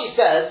 Rashi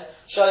says,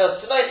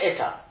 Shayotznoin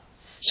ikka.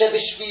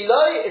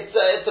 Shebishviloi, it's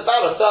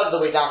about a third of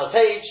the way down the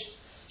page.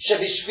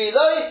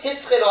 Shebishviloi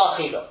hitzchelo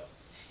achilo.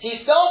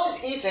 He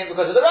started eating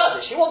because of the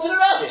radish. He wanted a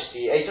radish.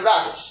 He ate a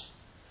radish.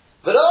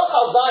 And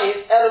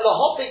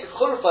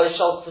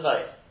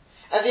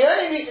the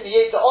only reason he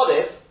ate the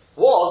olive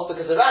was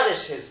because the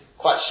radish is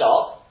quite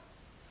sharp,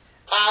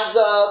 and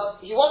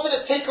he wanted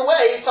to take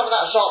away some of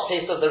that sharp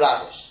taste of the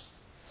radish.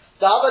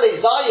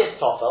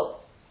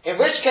 In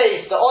which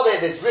case the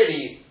olive is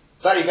really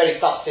very, very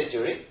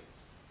subsidiary.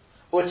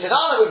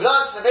 Utanana, we've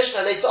learned in the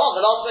Mishnah later on,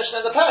 the last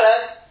Mishnah in the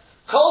Perek,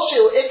 Kol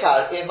Shil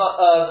Ikar,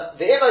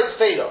 the Imot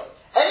Felo.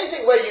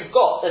 Anything where you've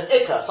got an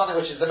Ikar, something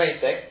which is the main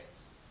thing,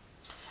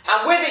 and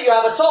with it you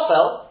have a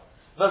Tofel,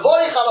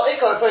 Mavorich Alo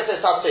Ikar,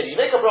 you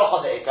make a brach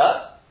on the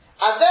Ikar,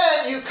 and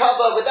then you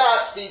cover with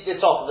that the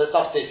Tofel, the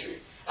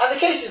subsidiary. And the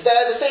case is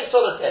there, the same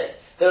sort of thing.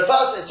 The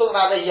person is talking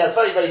about that he has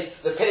very, very,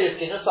 the Peiros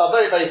Kinus are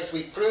very, very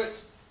sweet fruit,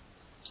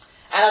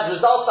 and as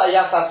a result, you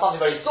have to have something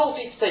very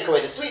salty to take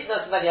away the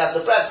sweetness, and then you have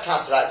the bread to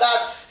counteract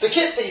that. The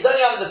kitzah, he's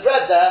only having the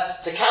bread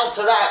there to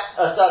counteract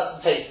a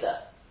certain taste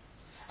there.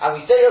 And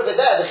we say over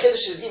there, the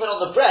chiddush is even on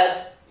the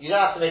bread, you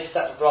don't have to make a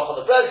separate brach on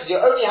the bread, because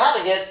you're only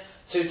having it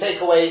to take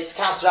away, to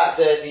counteract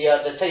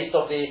the taste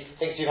of the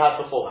things you've had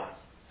beforehand.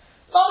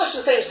 Not much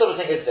the same sort of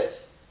thing as this.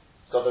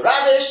 It's got the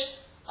radish,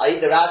 I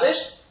eat the radish,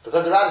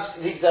 because the radish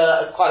leaves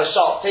quite a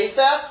sharp taste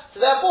there,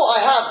 so therefore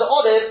I have the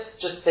olive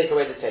just to take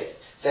away the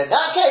taste. So in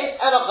that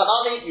case, Enach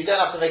Hanami, you don't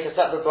have to make a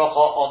separate bracha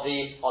on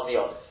the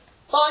olive.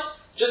 Fine,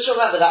 just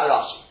remember that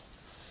Rashi.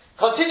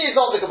 Continues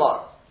on the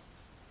Gemara.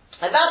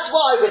 And that's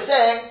why we're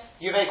saying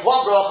you make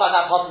one bracha and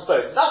that passes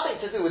both.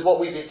 Nothing to do with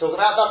what we've been talking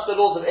about, that's the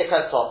laws of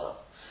Ikar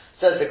Tata.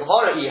 Says the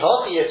Gemara,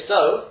 Ihochi, if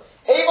so,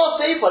 Amos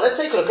Sefer, let's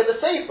take a look at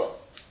the Sefer.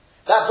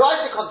 That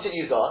Brisa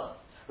continues on.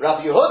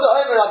 Rabbi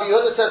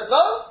Yehuda says,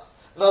 no,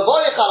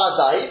 Mavorich al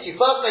Hazayis, you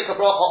first make a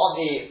bracha on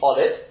the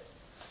olive.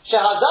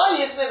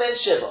 Shehazayis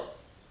mimin shiva.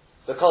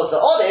 Because the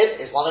olive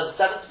is one of the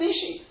 7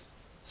 species.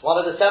 It's one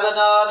of the 7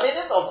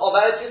 minim of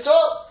Eretz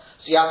Yisrael.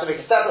 So you have to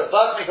make a separate,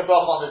 first make a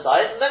bracha on the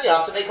zayis, and then you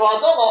have to make a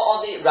hazama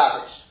on the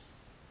radish.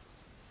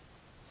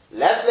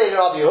 Let's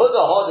later Rabbi Yehuda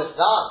hold this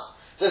down.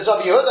 Does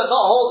Rabbi Yehuda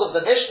not hold of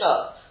the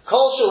Mishnah?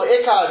 Kol shu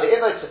ikar the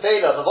imot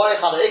tefela,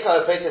 mavorich al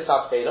ikar peites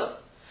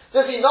tefela.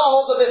 Does he not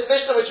hold of this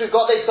Mishnah which we've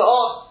got later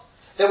on?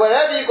 That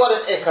wherever you've got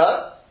an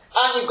ikar,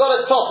 and you've got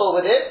a tofel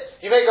with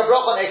it, you make a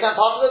bracha on ikar and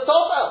part of the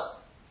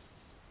tofel.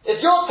 If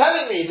you're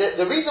telling me that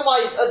the reason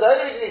why, the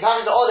only reason he's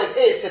having the olive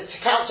is to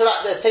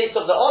counteract the taste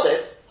of the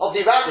olive, of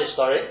the radish,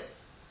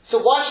 so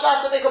why should I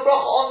have to make a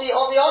bracha on the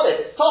olive?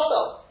 It's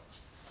tofel.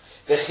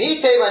 The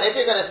chite, when if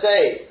you're going to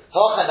say,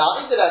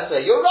 hachanami, did I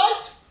say, you're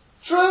right,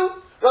 true.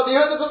 Rabbi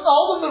Yehuda doesn't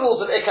hold of the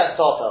rules of ikar and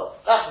tofel.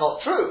 That's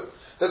not true.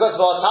 Because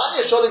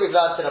V'atanya, surely we've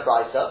learned in a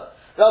brisa,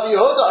 Rabbi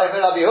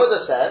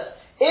Yehuda says,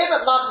 if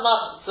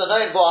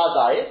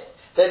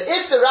then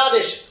if the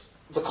radish,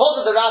 because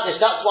of the radish,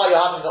 that's why you're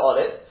having the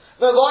olive,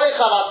 then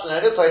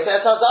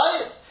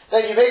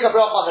you make a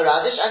bracha on the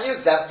radish and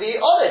you exempt the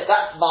olive.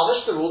 That's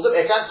mamish the rules of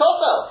ikar and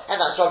tofel, and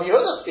that's Rabbi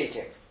Yehuda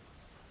speaking.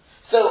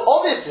 So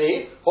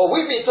obviously, what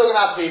we've been talking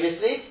about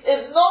previously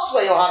is not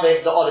where you're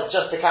having the olive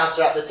just to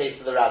counteract the taste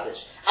of the radish.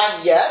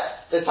 And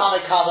yet, the Tanna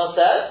Kama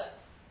says,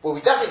 well,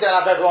 we definitely don't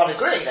have everyone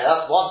agreeing there.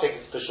 That's one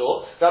thing for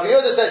sure. Rabbi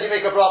Yehuda says you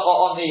make a bracha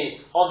on the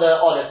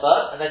olive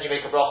first, and then you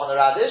make a bracha on the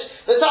radish.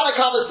 The Tanna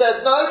Kama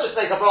says no, just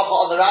make a bracha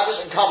on the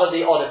radish and cover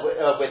the olive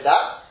with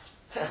that.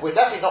 We're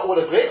definitely not all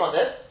agreeing on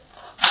this.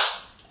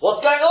 What's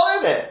going on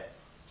over here?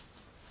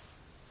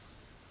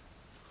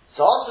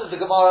 So answers the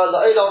Gemara,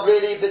 La'olam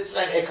really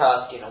bitznein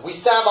ikar askina.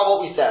 We stand by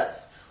what we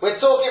said. We're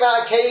talking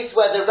about a case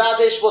where the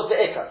radish was the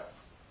ikar.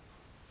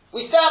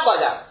 We stand by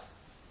that.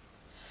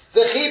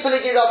 The chi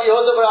peligi Rabbi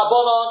Yehuda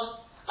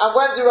v'Rabbanon, and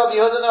when do Rabbi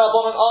Yehuda and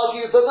Rabbanon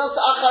argue? But most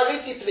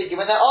achariti peligi,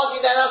 when they're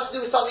arguing, that has to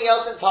do with something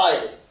else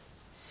entirely.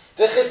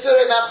 The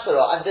chisure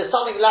machzera, and there's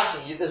something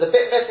lacking. There's a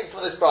bit missing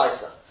from this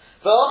brisa.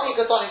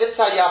 This is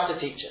how you have to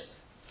teach it.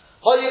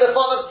 So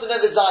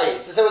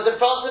there was in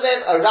front of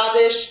him a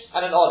radish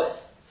and an olive.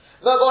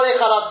 So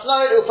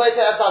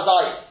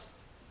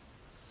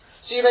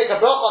you make a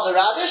brach on the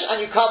radish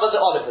and you cover the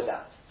olive with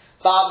that.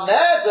 Now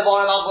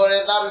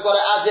we've got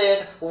to add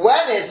in,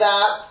 when is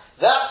that?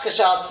 That's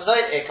kashat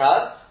tanoit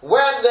ikar.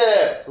 when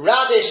the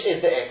radish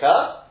is the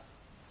ikar,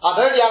 I'm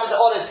only having the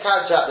olive's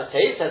character at the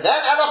taste, and then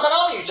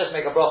Erochanami, you just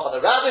make a broch on the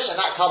radish, and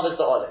that covers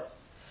the olive.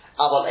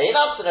 Aval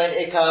Einam Tanoin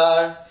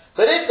ikar,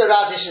 but if the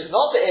radish is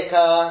not the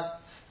ikar,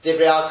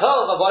 Divrei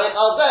Al-Kol, Mavarich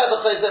Al-Zeh,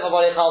 V'chayzeh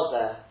Mavarich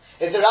Al-Zeh.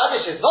 If the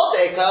radish is not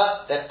the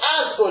ikar, then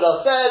as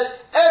Ula said,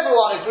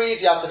 everyone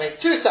agrees you have to make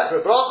two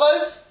separate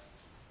brachos.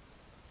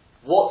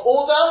 What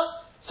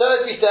order? So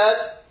as we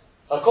said,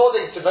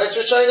 according to most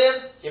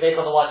Rishonim, you make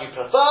on the one you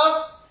prefer,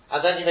 and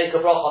then you make a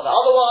brach on the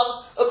other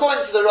one.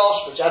 According to the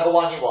Rosh, whichever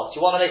one you want.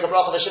 You want to make a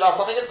brach on the Shilah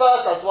coming in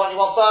first, that's the one you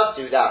want first,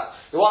 do that.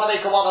 You want to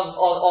make a one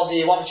on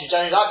the one which you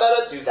generally like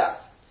better, do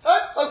that.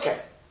 Right? Okay.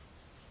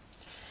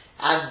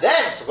 And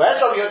then, so where's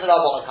Rabbi Yehuda and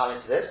Rabbanan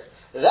come into this?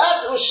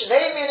 That's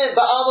Ushnei Minin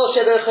Ba'amol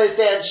Sheber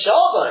Chosei and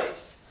Shabbos,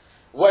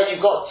 where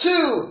you've got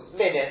 2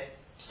 minin,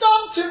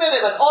 some 2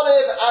 minin, an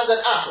olive and an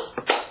apple.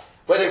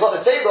 When they've got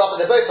the same brach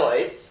and they're both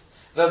olives,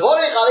 so the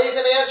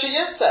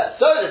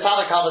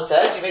Tanakhama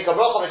says you make a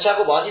brach on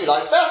whichever one you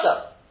like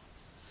better.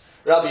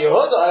 Rabbi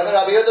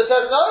Yehuda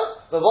says no.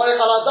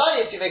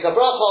 You make a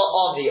brach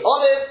on the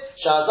olive,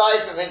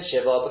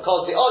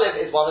 because the olive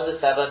is one of the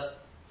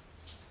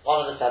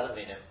 7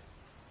 minim.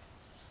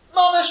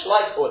 Mamish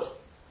like wood.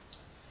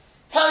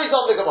 Carries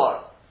on the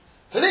Gemara.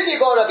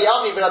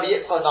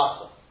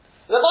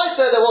 The Mai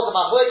said there was a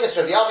machlokes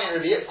Rabbi Ami and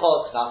Rabbi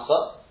Yitzchak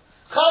Nasa.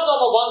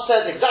 Chazama one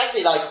says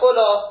exactly like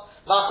Ula.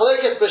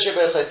 Machlokes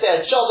b'Sheber Chosei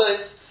and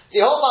Shabbos. The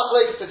whole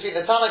machlokes between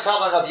the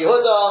Tanakhama and Rabbi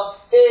Yehuda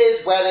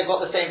is where they've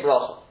got the same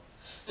bracha.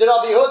 The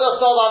Rabbi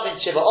Yehuda Salam in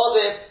Shiva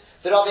Olive.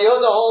 The Rabbi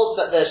Yehuda holds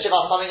that the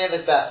Shiva Saminim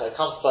is better. It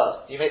comes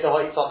first. You make the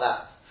hoitz on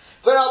that.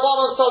 But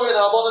Rabbanon Sorry and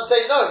Rabbanon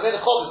say no. Make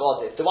the Chov is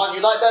Olive. The one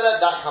you like better,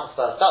 that comes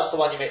first. That's the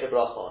one you make the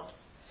bracha on.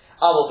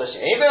 Avol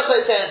b'Sheber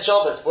Chosei and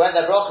Shabbos. When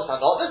their brachas are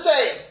not the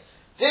same.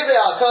 Divrei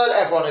Al-Kol,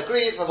 everyone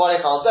agrees.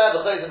 Mavarich Al-Zeh,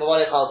 v'chayzeh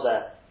Mavarich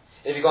Al-Zeh.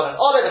 If you've got an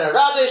olive and a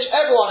radish,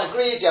 everyone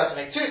agrees you have to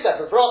make 2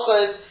 separate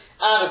brachas,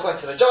 and according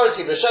to the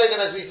majority of Rishonim,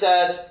 as we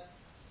said,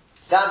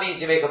 that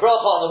means you make a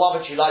bracha on the one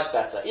which you like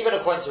better, even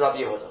according to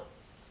Rabbi Yehuda.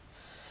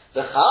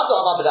 The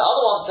Chazama, but the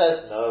other one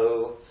says,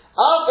 no.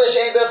 Also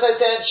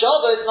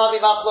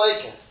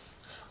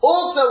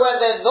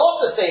when they're not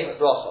the same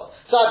bracha.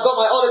 So I've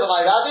got my olive and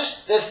my radish,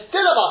 there's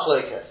still a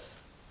machlokes.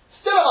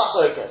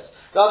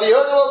 Rabbi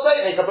Yehuda will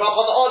say, make a bracha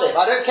on the olive.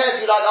 I don't care if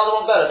you like the other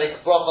one better, make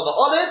a bracha on the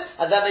olive,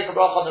 and then make a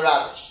bracha on the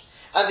radish.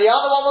 And the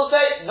other one will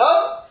say,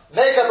 no,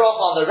 make a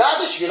bracha on the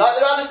radish. If you like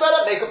the radish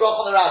better, make a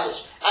bracha on the radish.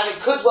 And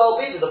it could well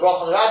be that the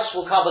bracha on the radish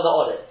will cover the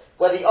olive.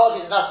 Whether he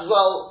argues in that as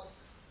well,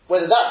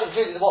 whether that's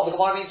included in what the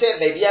Gemara means here,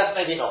 maybe yes,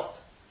 maybe not.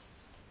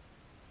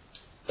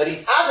 But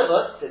he's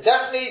adamant that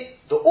definitely,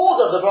 the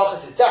order of the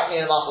brachas is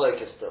definitely in the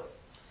machlokes still.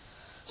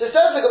 So it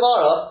says the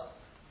Gemara,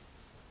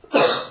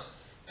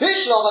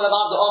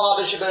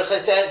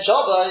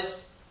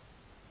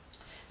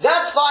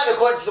 that's fine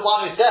according to the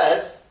one who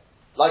says,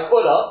 like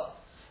Ula,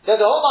 that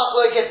the whole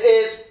machlokes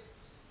is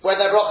when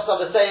their brachas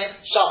are the same,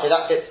 shafi,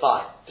 that fits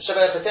fine. The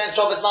Sheber Chosei and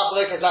Shabbos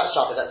machlokes, that's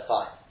shafi, that's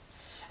fine.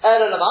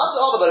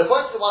 But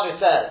according to the one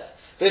who says,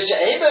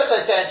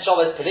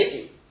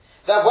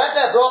 that when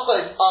their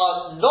brachas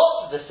are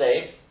not the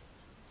same,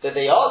 that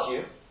they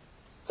argue,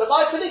 but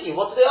my Peliki,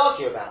 what do they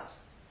argue about?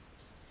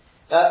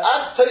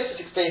 As Tosfos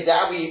explained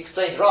that, we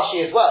explained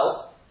Rashi as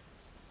well,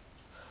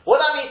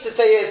 what that means to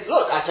say is,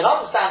 look, I can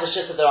understand the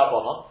shit of the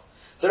Rabbanon.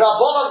 The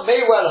Rabbanon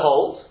may well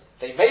hold,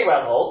 that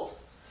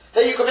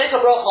you can make a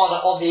bracha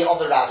on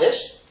the radish,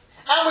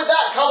 and with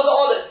that cover the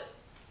olive.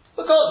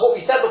 Because what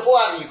we said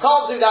before, you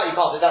can't do that.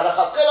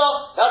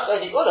 That's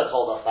only Ula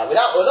told us that.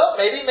 Without Ula,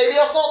 maybe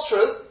that's not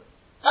true.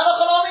 And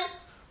Achanami,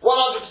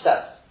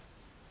 100%.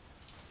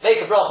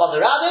 Make a bracha on the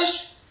radish,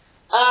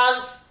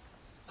 and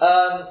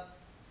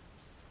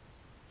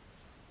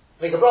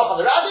make a bracha on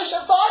the radish,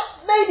 and fine.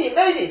 Maybe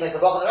make a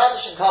bracha on the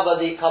radish and cover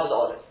the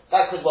olive.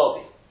 That could well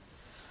be.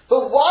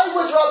 But why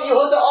would Rabbi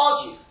Yehuda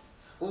argue?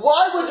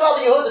 Why would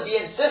Rabbi Yehuda be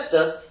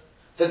insistent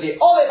that the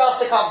olive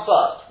has to come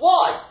first?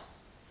 Why?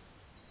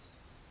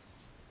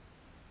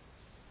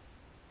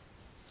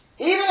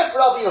 Even if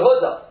Rabbi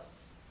Yehuda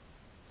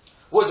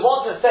would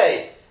want to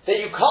say that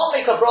you can't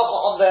make a bracha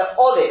on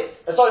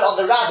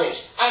the radish,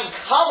 and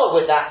cover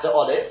with that the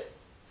olive,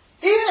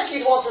 even if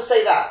you'd want to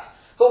say that,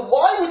 but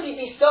why would he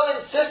be so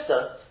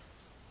insistent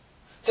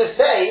to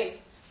say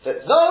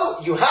that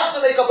no, you have to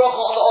make a bracha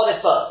on the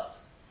olive first?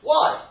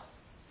 Why?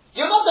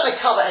 You're not going to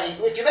cover any.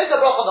 If you make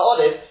a bracha on the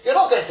olive, you're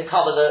not going to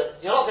cover the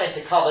radish. You're not going to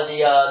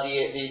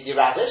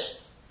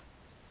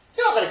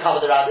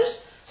cover the radish.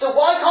 So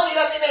why can't you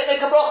let me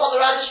make a bracha on the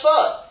radish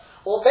first?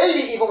 Or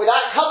maybe even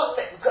without cover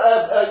both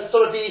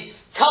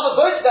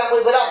of them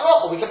without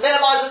bracha. We can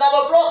minimize the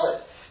number of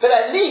brachas. But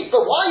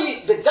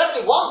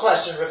definitely one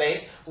question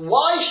remains: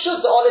 why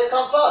should the olive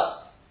come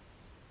first?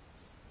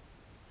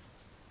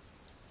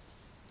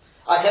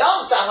 I can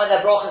understand when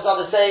their brachas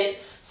are the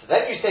same. So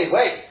then you say,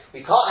 wait.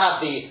 We can't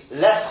have the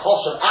less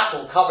chosh of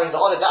apple covering the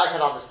olive. That I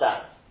can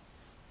understand.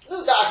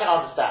 You're going to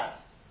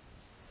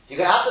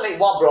have to make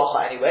one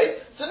bracha anyway.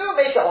 So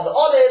make it on the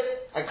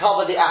olive and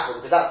cover the apple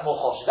because that's more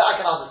chosh. That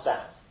I can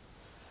understand.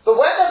 But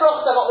when the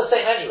brachas are not the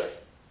same anyway.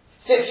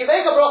 So if you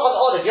make a bracha on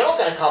the olive, you're not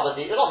going to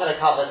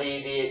cover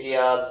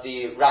the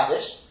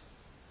radish.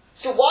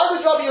 So why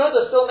would Rabbi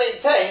Yehuda still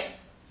maintain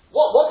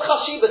what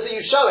chashivas are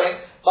you showing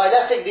by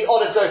letting the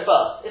olive go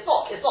first? It's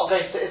not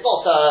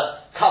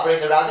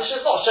covering the radish.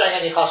 It's not showing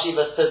any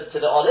chashivas to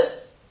the olive.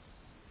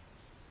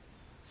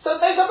 So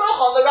make a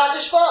bracha on the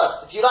radish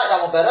first. If you like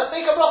that one better,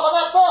 make a bracha on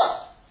that first.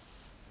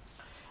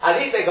 At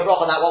least make a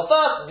bracha on that one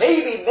first.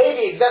 Maybe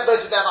exempt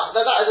both of them.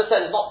 That, as I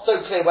said, is not so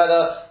clear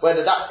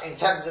whether that's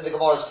intended in the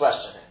Gemara's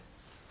question.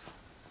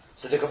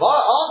 So the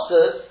Gemara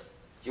answers,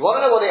 you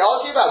want to know what they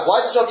argue about?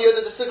 Why does Rabbi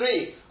Yehuda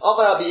disagree?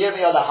 Omar Rabbi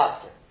Yirmiyah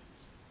lahaktim.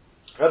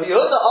 Rabbi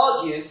Yehuda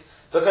argues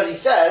because he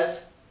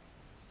says,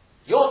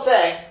 you're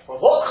saying, well,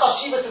 what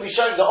chashivas are we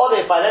showing the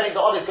olive by letting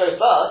the olive go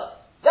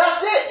first? That's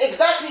it,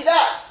 exactly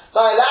that.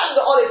 By allowing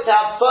the olive to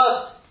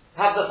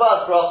have the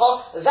first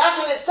bracha,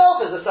 that in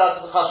itself is a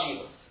certain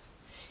chashivas.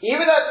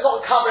 Even though it's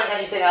not covering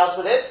anything else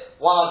with it,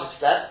 100%,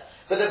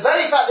 but the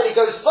very fact that it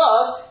goes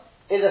first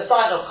is a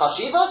sign of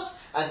chashivas,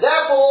 and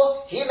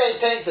therefore, he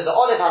maintains that the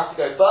olive has to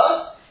go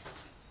first,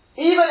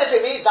 even if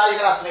it means now you're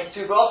going to have to make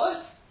two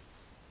brachas.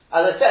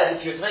 As I said,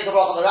 if you were to make a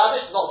bracha on the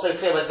radish, it's not so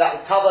clear whether that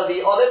would cover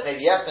the olive,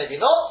 maybe yes, maybe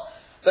not,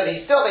 but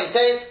he still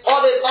maintains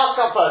olive must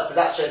come first,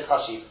 because that shows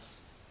chashivas.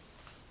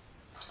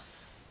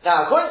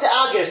 Now, according to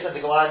Agis and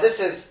the Gemara,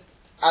 this is,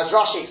 as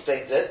Rashi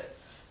explains it,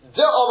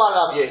 De Omar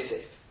Rav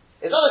Yosef.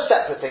 It's not a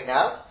separate thing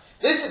now.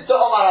 This is De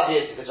Omar Rav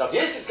Yosef, because Rav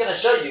Yosef is going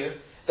to show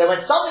you that when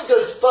something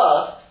goes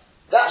first,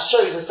 that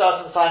shows a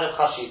certain sign of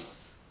chashivas.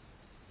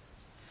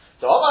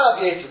 So Omar Rav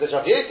Yosef, because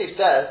Rav Yosef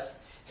says,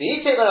 the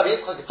Yitzchak Rav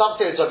Yitzchak, some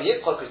say it's Rav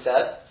Yitzchak who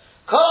said,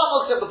 Kol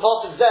muksim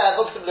b'posuk zeh,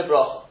 muksim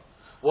lebracha.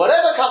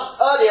 Whatever comes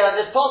earlier in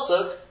this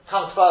posuk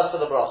comes first for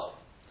the bracha.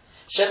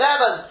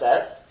 Sheneman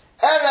says,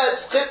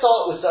 Eretz chita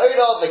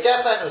u'sa'ira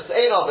v'gefen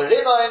u'sa'ira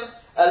v'rimoin,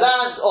 a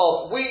land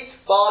of wheat,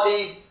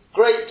 barley,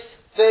 grapes,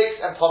 figs,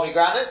 and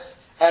pomegranates.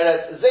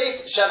 Eretz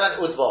zeit,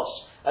 shemen udvosh,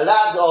 a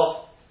land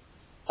of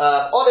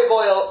olive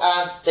oil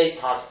and date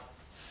honey.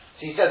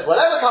 So he says,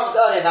 whatever comes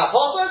early in that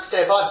pasuk, so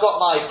if I've got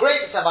my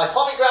grapes and my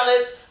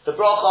pomegranates, the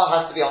bracha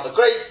has to be on the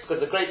grapes, because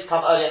the grapes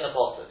come early in the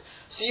pasuk.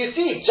 So you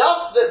see,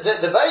 just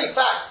the very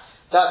fact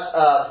that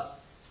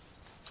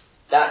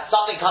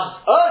something comes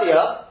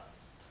earlier,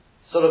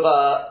 sort of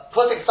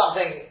putting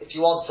something, if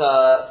you want,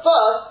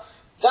 first,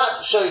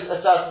 that shows a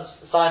certain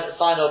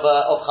sign of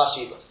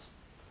chashivas.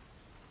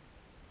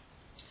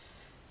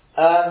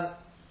 And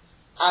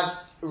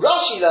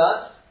Rashi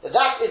learns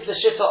that is the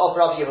shitta of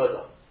Rabbi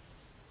Yehuda.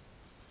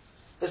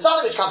 There's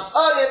something which comes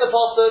earlier in the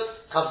pasuk,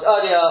 comes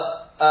earlier,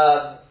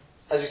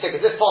 as we say,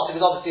 because this pasuk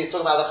is obviously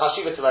talking about the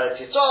chashivah to Eretz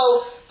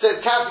Yisrael, so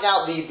it's counting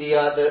out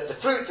the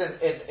fruits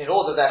in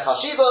order of their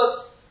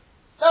chashivah.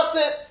 That's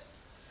it.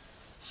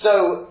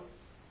 So,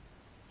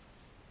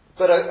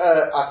 but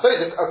I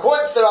suppose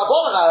according to the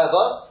Rabbanan,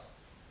 however,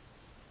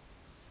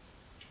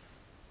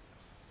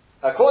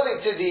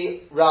 according to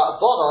the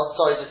Rabbanan,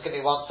 sorry, just give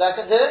me 1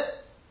 second here.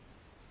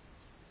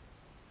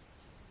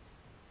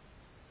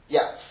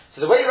 Yeah. So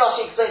the way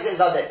Rashi explains it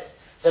is like this.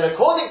 That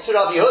according to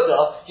Rabbi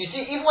Yehuda, you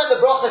see, even when the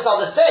brachas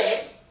are the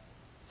same,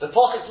 the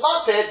pocket's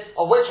mounted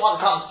on which one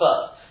comes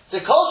first. So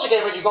Kol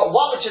Shekei, when you've got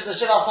one which is the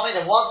Shilas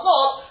Haminim and one's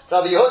not,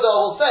 Rabbi Yehuda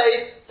will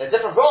say, they're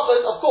different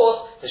brachas, of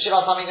course, the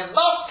Shilas Haminim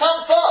must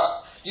come first.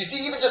 You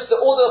see, even just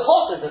the order of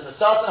pockets, there's a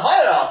certain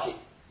hierarchy.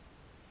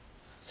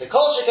 So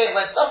Kol Shekei,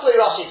 that's the way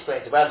Rashi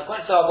explains it, whereas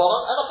according to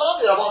Rabbanan, and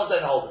the Rabbanan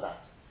don't hold with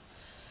that.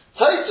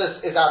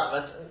 Tosfos is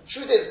adamant, and the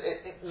truth is,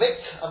 it makes,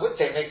 I wouldn't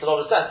say it makes a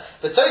lot of sense,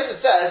 but Tosfos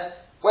says,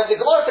 when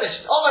the Gemara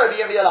finishes, Omar Rabbi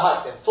Yirmiyah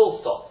lahaktim,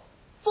 full stop.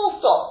 Full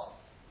stop.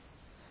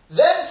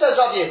 Then says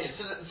Rabbi Yosef,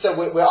 so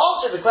we're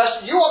answering the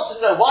question, you want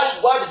to know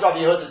why does Rabbi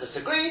Yehuda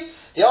disagree?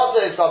 The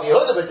answer is Rabbi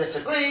Yehuda would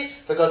disagree,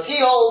 because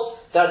he holds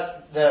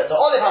that the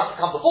olive has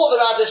to come before the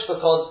radish,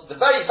 because the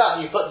very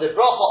fact that you put the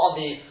bracha on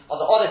the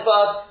olive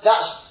first,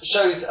 that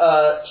shows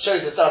a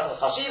certain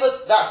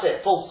chashivas, that's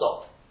it, full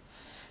stop.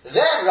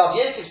 Then Rabbi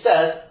Yosef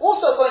says,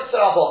 also according to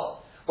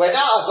Rabbanan, where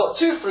now I've got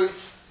two fruits,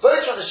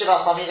 both from the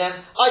Shilas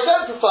Haminim, I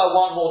don't prefer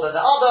one more than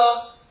the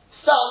other.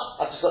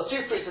 I've just got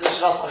two fruits of the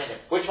Shilas Haminim.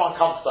 Which one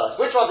comes first?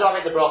 Which one do I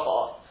make the bracha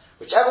on?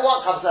 Whichever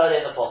one comes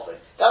earlier in the pasuk.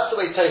 That's the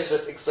way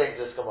Tosfos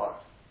explains this Gemara.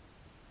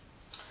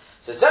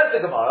 So says the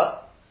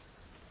Gemara,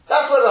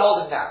 that's what we're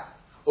holding now.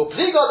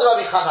 Upliga de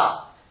Rabbi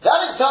Chanan.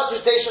 That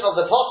interpretation of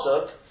the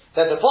pasuk,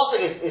 that the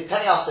pasuk is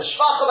telling us the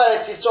Shvach of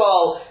Eretz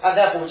Yisrael, and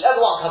therefore whichever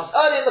one comes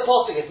early in the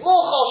pasuk is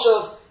more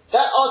choshev,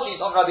 that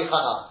argues on Rabbi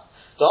Chanan.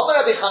 So on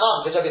Rabbi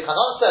Chanan, because Rabbi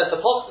Chanan says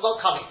the pasuk is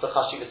not coming for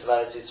chashivas of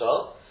Eretz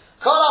Yisrael.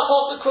 Kala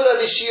pasuk kula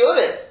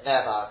lishiurim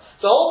ne'emar.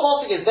 The whole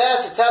pasuk is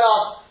there to tell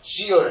us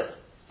shiurim,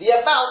 the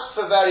amounts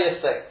for various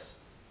things.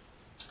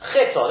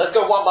 Chita, let's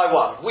go one by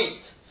one.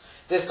 Wheat.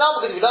 This now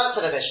because we learned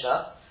in the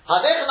Mishnah,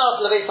 hanechnas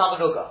leveis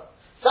hamenuga.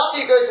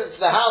 Somebody goes into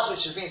the house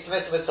which has been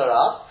submitted with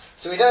Torah.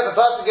 So we know if a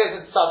person goes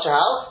into such a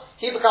house,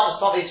 he becomes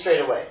Tomei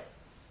straight away.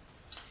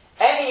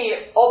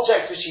 any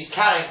object which he's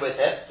carrying with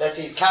him, let's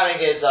say he's carrying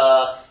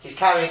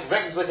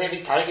rings with him,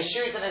 he's carrying his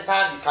shoes in his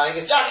hand, he's carrying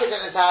his jacket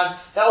in his hand,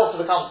 that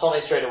also becomes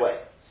Tomei straight away.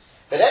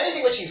 But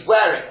anything which he's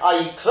wearing,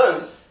 i.e.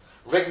 clothes,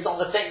 rings on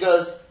the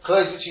fingers,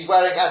 clothes which he's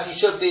wearing as he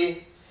should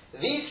be,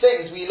 these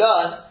things we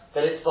learn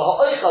that it's for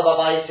ha'oichel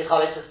babayis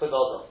tichaletzes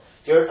begodol.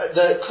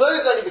 The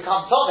clothes only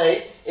become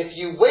Tomei if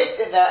you wait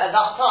in there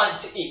enough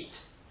time to eat.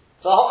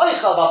 So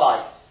ha'oichel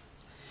babayis.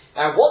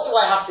 Now what do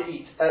I have to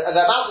eat?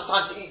 The amount of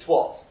time to eat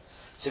what?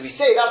 So we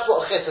say that's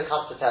what Chisa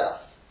comes to tell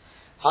us.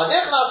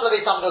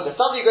 Somebody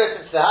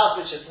goes into the house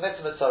which is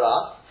mitzvah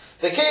Torah.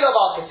 The Caleb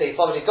Al-Kasei, he's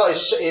got his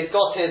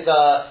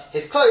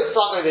clothes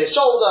slung over his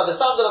shoulder, the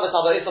sandal of a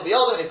Tava Isel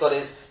B'Yodom, he's got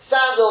his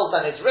sandals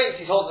and his rings,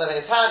 he's holding them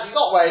in his hand, he's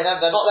not wearing them,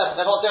 they're not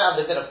don't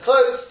have the din of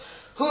clothes.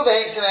 Who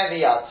behaves to them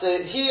yard? So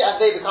he and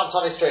they become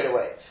Tomei straight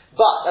away.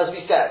 But, as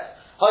we said,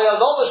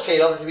 Hayalomosh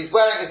Caleb, if he's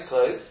wearing his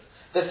clothes,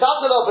 the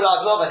sandal of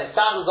B'Raglov and his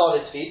sandals are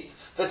on his feet,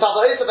 the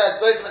Tava Isel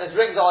B'Yodom and his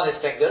rings are on his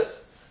fingers.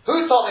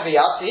 Who's Tomei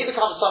Miyad? So he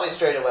becomes Tomei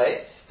straight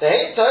away. The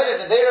Hein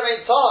Torim, and they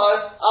remain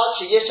Tahor,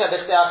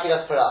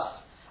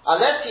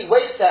 unless he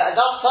waits there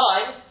enough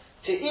time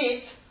to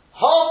eat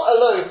half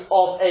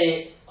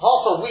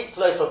a wheat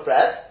loaf of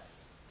bread,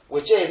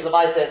 which is,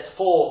 Lamai says, 8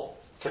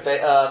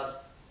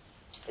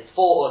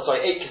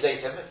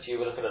 kezetim, if you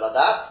look at it like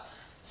that,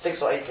 6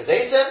 or 8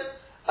 kezetim,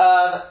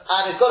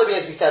 and it's got to be,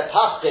 as we said,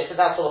 paschit, and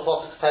that's all the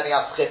process depending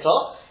on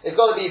schito. It's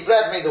got to be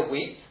bread made of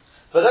wheat.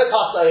 But no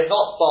pasta,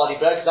 not barley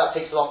bread, because that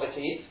takes longer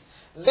to eat.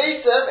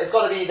 Later, it's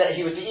got to be that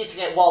he would be eating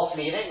it whilst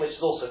leaning, which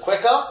is also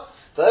quicker.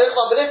 So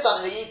but this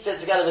time he eats it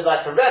together with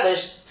like a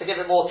relish to give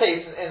it more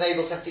taste and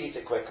enables him to eat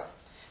it quicker.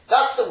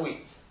 That's the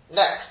wheat.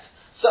 Next,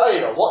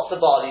 Sa'ira, what's the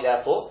barley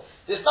therefore?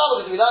 This time,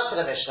 because we learned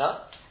in the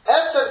Mishnah,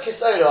 Eftem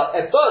Kisa'ira,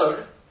 a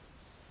bone,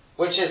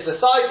 which is the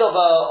size of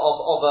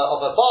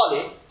a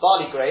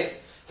barley grain,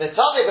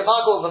 V'tameh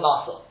b'mago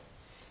b'masel.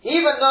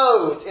 Even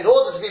though, in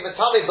order to be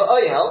V'tameh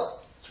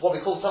b'oyel, what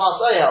we call Tamas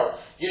Oyel,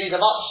 you need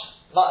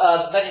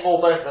many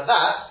more bones than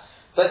that.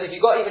 But if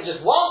you've got even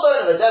just one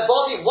bone of a dead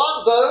body,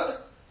 one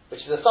bone, which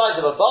is the size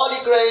of a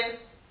barley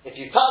grain, if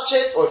you touch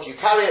it, or if you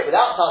carry it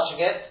without touching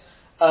it,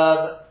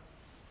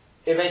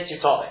 it makes you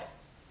Tomei.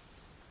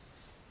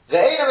 The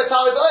Ein of a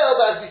Tamas Oyel,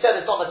 but as we said,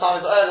 it's not a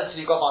Tamas Oyel until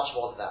you've got much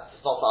more than that. It's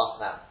not for us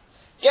now.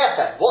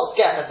 Geffen. What's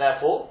Geffen,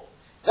 therefore?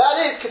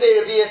 That is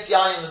Kedei Revius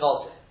Yayin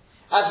Menozeh.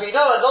 As we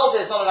know, a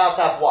Nozeh is not allowed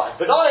to have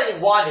wine. But not only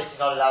wine is he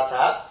not allowed to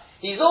have,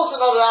 he's also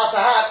not allowed to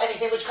have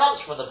anything which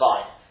comes from the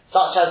vine,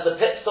 such as the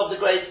pips of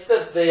the grapes, the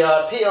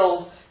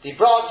peels, the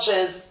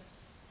branches.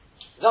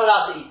 He's not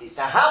allowed to eat these.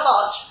 Now, how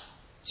much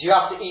do you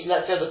have to eat,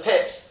 let's say, the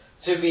pips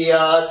to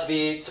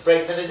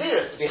break the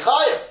Naziris, to be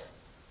chayav?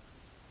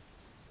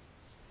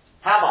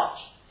 How much?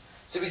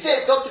 So we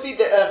say it's got to be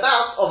the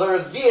amount of a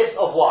revius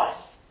of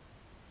wine.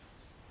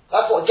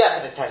 That's what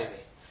Geffen is telling me.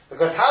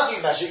 Because how do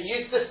you measure it?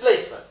 You use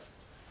displacement.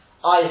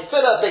 I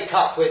fill a big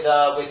cup with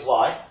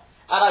wine,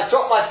 and I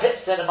drop my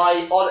pips in and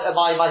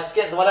my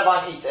skins and whatever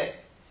I'm eating,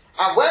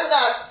 and when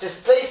that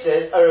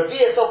displaces a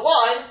revius of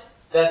wine,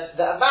 then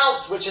the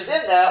amount which is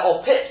in there,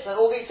 of pips and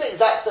all these things,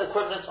 that's the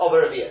equivalent of a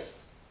revius.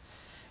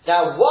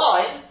 Now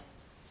wine,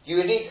 you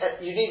need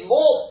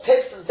more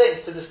pips and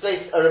things to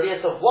displace a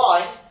revius of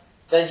wine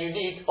than you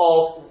need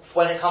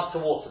when it comes to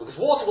water, because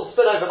water will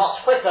spill over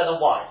much quicker than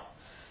wine.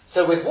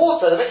 So with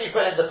water, the minute you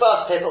put in the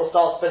first pip, it will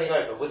start spilling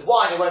over. With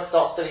wine, it won't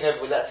start spilling over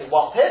with, let's say,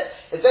 one pip.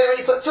 It's then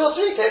when you put 2 or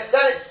 3 pips,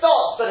 then it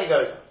starts spilling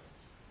over.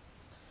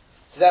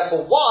 So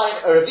therefore,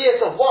 a revius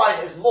of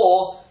wine is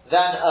more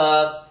than,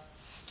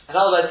 in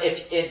other words,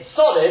 if in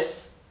solids,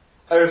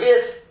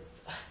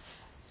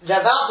 the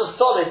amount of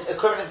solids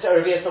equivalent to a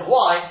revius of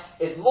wine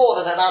is more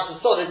than the amount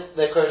of solids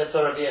the equivalent to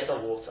a revius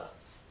of water.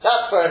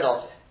 That's for a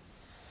nozeh.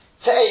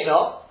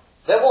 Te'ena,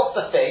 then what's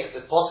the fig?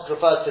 The Pasuk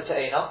refers to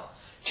Te'ena.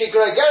 That's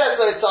when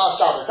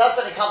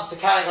it comes to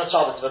carrying on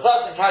Shabbos. If a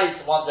person carries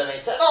from one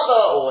domain to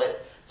another, or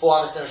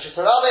 400 Rosh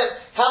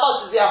Hashanah, how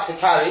much does he have to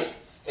carry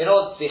in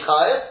order to be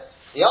chayav?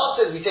 The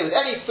answer is, we say, with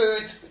any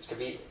food, which could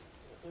be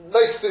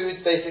most foods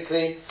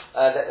basically,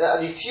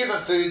 at least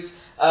human foods,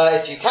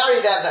 if you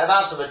carry them the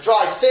amount of a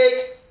dried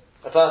fig,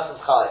 a person's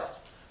chayav.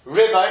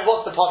 Rimon,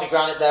 what's the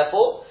pomegranate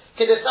therefore?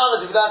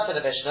 Kiddushnan, as we've learned in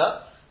the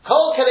Mishnah,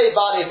 kol kalei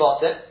bali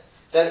botin,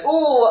 then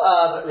all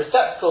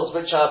receptacles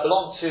which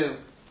belong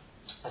to,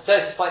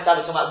 Tosfos points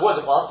out, we're talking about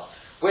wooden ones,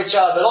 which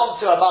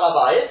belong to a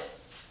balabayit,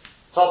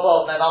 top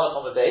of Memalach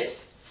on the base.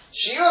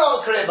 Shiur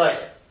on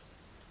Kriyamonim.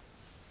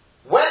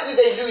 When do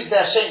they lose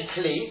their Shem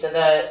Kli, then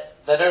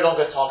they're no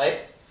longer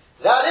Tomei?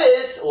 That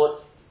is,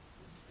 or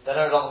they're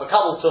no longer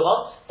Makabel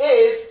Tumah,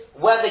 is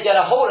when they get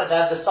a hole in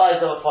them the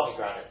size of a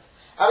pomegranate.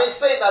 I mean,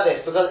 explain like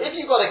this, because if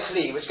you've got a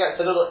Kli which gets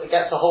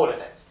a hole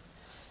in it,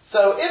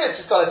 so if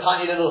it's just got a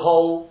tiny little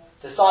hole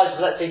the size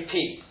of, let's say,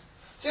 peas,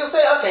 so you'll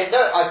say, okay,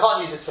 no, I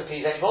can't use this for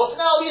peas anymore, so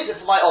now I'll use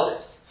it for my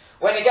olives.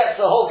 When the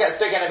hole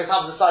gets big and it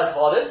becomes the size of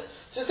olives,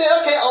 so you say,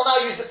 okay, I'll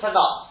now use it for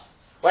nuts.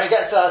 When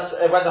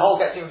the hole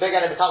gets even bigger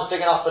and it becomes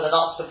big enough for the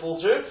nuts to fall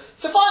through,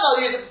 so fine,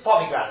 I'll use it for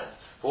pomegranates.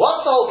 But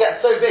once the hole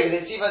gets so big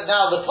that it's even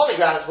now the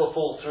pomegranates will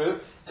fall through,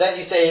 then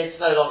you say it's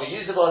no longer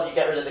usable and you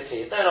get rid of the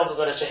kli. It's no longer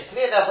going to change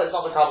kli, and therefore it's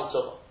not Makabel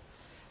Tumah.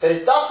 But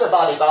it's dafka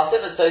bali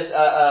batim, as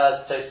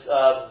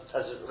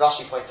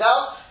Rashi points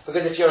out,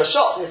 because if you're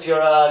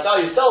a guy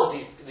who sells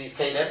these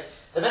kelim,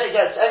 the minute it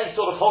gets any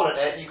sort of hole in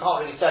it, you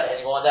can't really sell it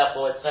anymore, and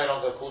therefore it's no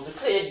longer called a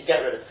kli, and you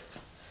get rid of it.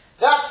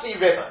 That's the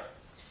river.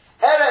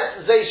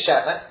 Eretz Zeh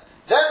Shemen.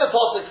 Then the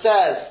pasuk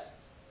says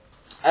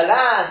a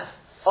land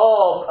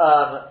of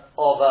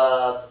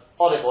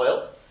olive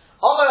oil.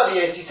 Amar Rabbi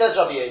Yossi, says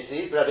Rabbi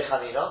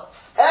Chanina,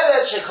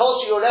 Eretz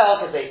Shekol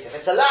Shiureha Kazeitim.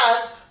 It's a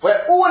land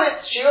where all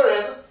its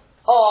shiurim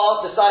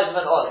are the size of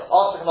an olive.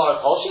 Ask the Gemara,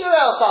 Kol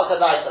Shiureha Sal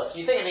Kazaitos.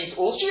 You think it means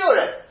all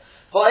shiurim?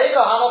 What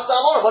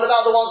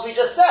about the ones we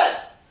just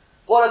said?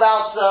 What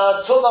about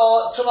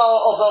tumah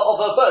of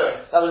a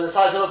bone that was the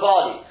size of a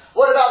barley?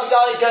 What about the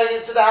guy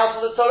going into the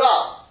house of the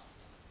Torah,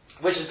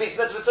 which is being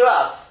mitzvah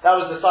Torah? That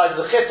was the size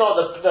of the chitor,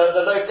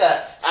 the loaf there,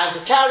 and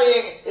the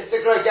carrying is the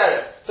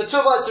gregarim. For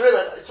tumah,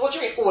 it's what do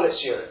you mean all its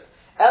shiurim?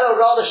 Elo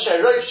rather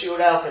sherov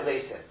shiurei al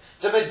kazesim.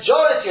 The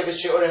majority of his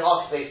shiurim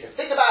are kazesim.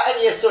 Think about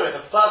any yisurim.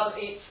 If a person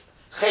eats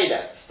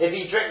chelem, if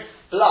he drinks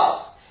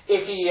blood,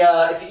 if he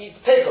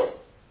eats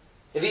pickle,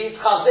 if he eats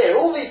chazir,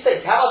 all these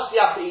things, how much do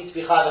you have to eat to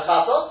be chai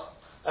v'chatos?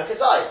 A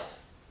kazayis.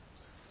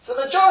 So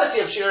the majority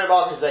of shiurim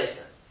are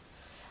kazesim.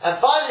 And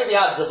finally we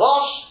have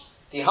Zavash,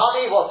 the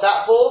honey, what's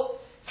that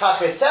for? The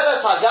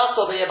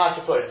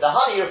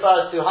honey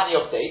refers to honey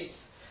of dates.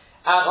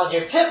 And on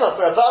Yom Kippur,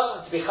 for a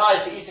person to be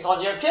chayav for eating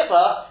on Yom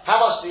Kippur,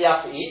 how much do you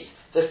have to eat?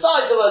 The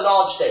size of a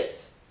large date.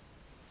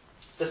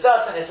 So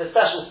certain, it's a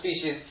special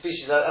species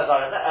as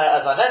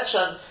I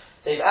mentioned.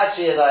 They've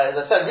actually, as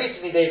I said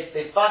recently,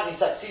 they've finally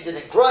succeeded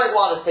in growing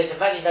one. It's taken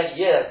many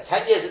years,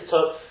 10 years it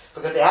took,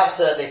 because they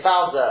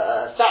found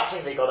a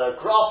sapling, they got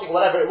a grafting,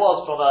 whatever it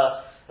was, from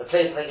a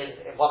place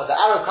in one of the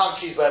Arab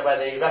countries where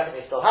they reckon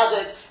they still have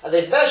it, and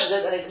they've measured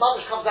it, and it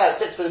mamish comes out,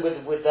 it fits with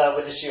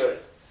the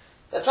shiurim.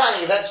 They're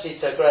planning eventually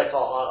to grow it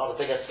on a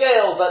bigger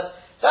scale, but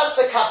that's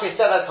the Kapri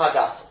Sevet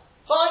Hagasul.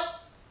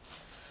 Fine.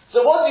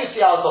 So what do you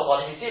see out of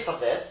on? You see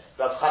from this,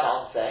 Rav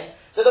Chanan saying,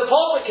 that the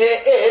pasuk here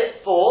is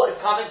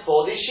coming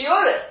for the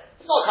shiurim.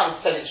 It's not coming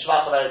to tell you the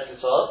Shvach of Eretz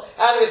Yisrael,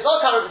 and if it's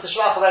not coming with the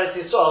Shvach of Eretz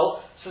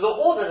Yisrael, so the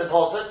order in the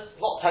pasuk,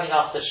 not telling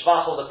us the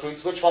Shvach or the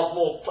fruits, which one's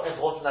more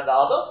important than the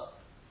other.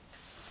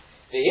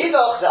 The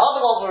other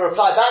one will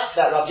reply back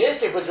to that. Rabbi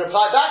Yosef would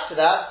reply back to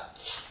that.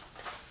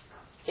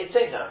 He'd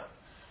say no.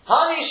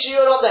 Hani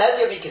shiur on the head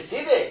of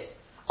Mikasivi.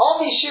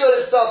 Only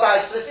shiur is spelled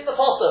very explicitly in the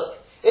pasuk.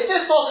 If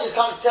this pasuk is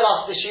coming to tell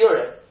us the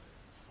shiurim,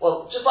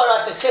 well, just like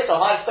I said chita,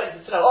 I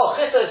expected to know.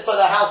 Chita is for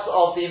the house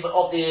of the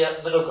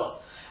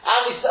menucha,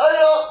 and we say,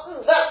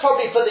 that's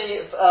probably for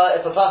the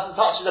if a person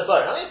touches a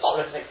bone. I mean, it's not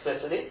written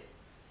explicitly.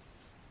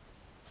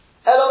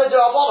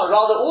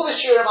 Rather, all the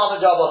shiurim are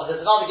midrabanan.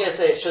 There's another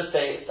Gita it should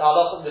say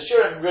the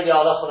shiurim really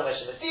are halachah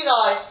l'mishim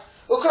Sinai.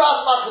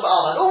 Ukras machzor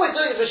b'aman. All we're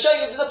doing is we're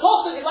showing you that the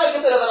pasuk is like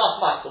a bit of an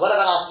asmachta,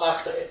 whatever an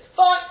asmachta is.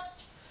 Fine.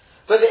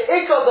 But the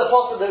ikka of the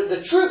pasuk,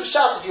 the true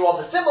pshat, if you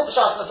want, the simple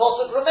pshat in the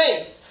pasuk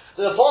remains.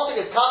 So the pasuk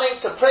is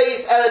coming to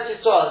praise Eretz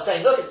Yisrael,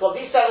 saying, look, it's got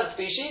these 7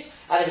 species,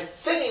 and if it's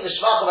singing the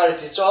shvach of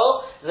Eretz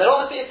Yisrael, then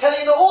obviously it's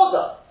telling you the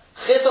order.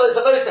 Chito is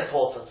the most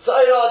important.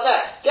 Soira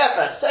next,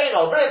 Geffen,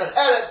 Seino, Riven,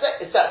 Eretz,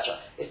 etc.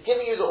 It's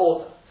giving you the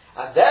order.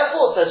 And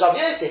therefore, says Rabbi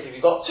Yosef, if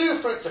you've got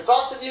 2 fruits in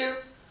front of you,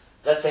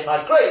 let's say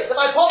my grapes and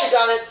my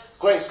pomegranates,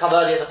 grapes come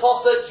early in the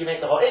pasuk, you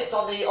make the ha'itz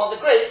on the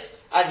grapes,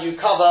 and you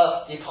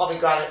cover the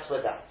pomegranates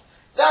with that.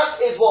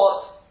 That's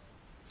what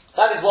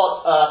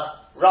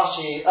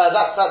Rashi,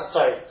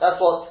 that's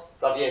what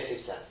Rabbi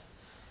Yosef says.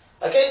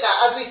 Okay, now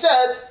as we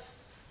said,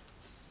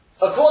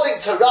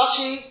 according to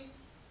Rashi,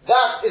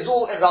 that is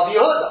all in Rabbi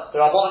Yehuda. The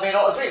Rabbanon may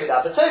not agree with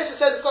that, but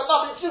Tosfos says it's got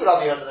nothing to do with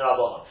Rabbi Yehuda and the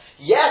Rabbanon.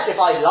 Yes, if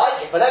I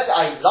like it, but let's say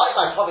I like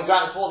my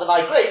pomegranates more than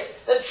my grapes,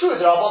 then true,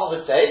 the Rabbanon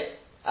would say,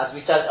 as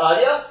we said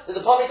earlier, that the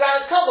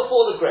pomegranates come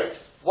before the grapes,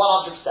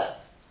 100%.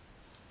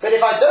 But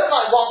if I don't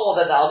like one more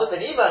than the other,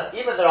 then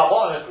even the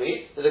Rabbanon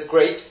agrees that the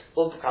grapes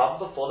will come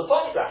before the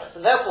pomegranates.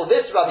 And therefore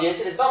this Rabbi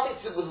Yosef has nothing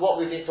to do with what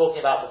we've been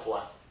talking about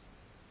before.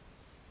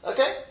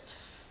 Okay?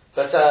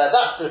 But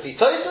that's the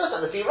Tosfos,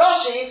 and the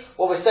Rashi,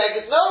 what we're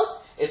saying is no,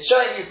 it's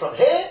showing you from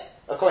here,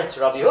 according to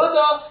Rabbi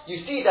Yehuda,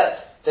 you see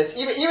that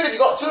even if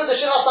you've got 2 of the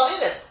Shivas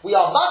Aminim, we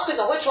are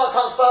makpid on which one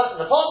comes first in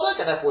the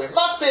pasuk, and therefore we're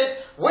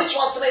makpid which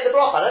one to make the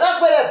bracha. And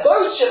that's where they're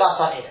both Shivas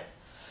Aminim.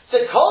 So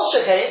Kol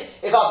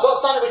Shekain, if I've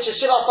got something which is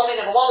Shivas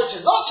Aminim and one which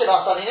is not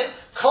Shivas Aminim,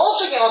 Kol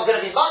Shekain I'm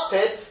going to be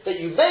makpid that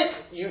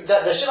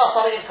that the Shivas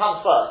Aminim comes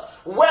first.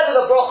 Whether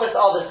the brachas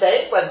are the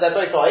same, whether they're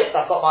both right,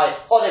 I've got my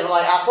olive and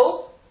my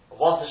apple,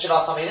 one's the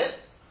Shivas Aminim,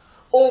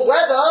 or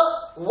whether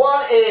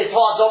one is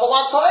Ha'adom and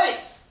one's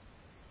Ha'etz.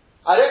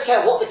 I don't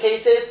care what the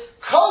case is.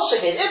 Kol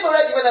Shekain, if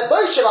already when they're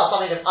both Shivas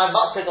Aminim, I'm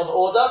makpid on the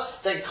order,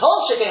 then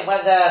Kol Shekain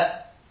when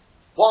they're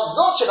one's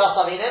not Shivas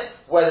Aminim,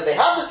 whether they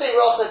have the same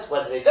brachas,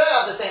 whether they don't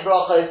have the same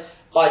brachas,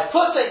 by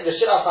putting the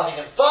Shivas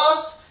Aminim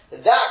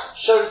first, that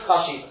shows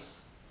Chashivas.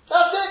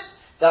 That's it.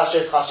 That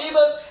shows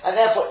Chashivas, and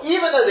therefore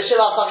even though the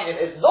Shivas Aminim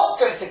is not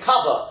going to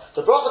cover,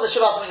 the bracha of the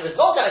Shivas Aminim is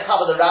not going to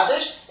cover the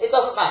radish, it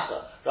doesn't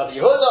matter. Rabbi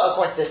Yehuda,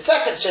 according to the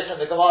second shit in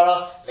the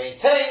Gemara,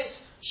 maintains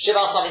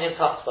Shivas Aminim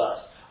comes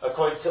first.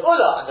 According to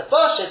Ula and the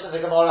first shit in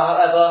the Gemara,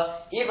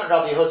 however, even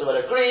Rabbi Yehuda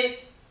will agree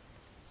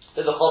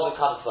that the Chovim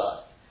comes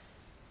first.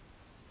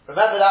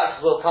 Remember that,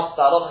 because we'll come to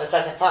the halacha in the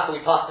second tackle,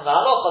 we passed in the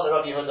halacha that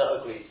Rabbi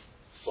Yehuda agrees.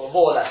 Or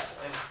more or less,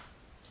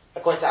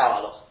 according to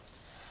our halacha.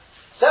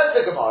 Says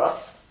the Gemara,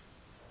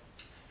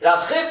 Rav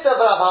Chisda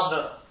v'Rav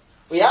Hamnuna.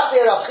 We have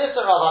here Rav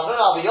Chisda and Rav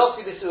Hamnuna, Rabbi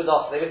Yossi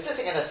b'Su'udah. They were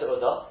sitting in a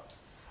Su'udah.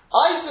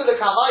 Aisu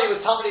l'kamayu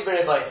with Tamli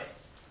b'Ribayim.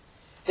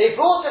 They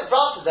brought in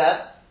front of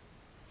them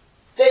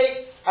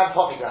dates and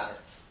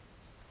pomegranates.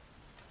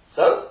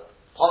 So,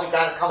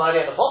 pomegranates come early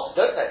in the pot,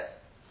 don't they?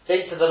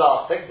 Dates are the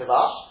last thing,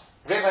 Devash.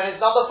 Rimayim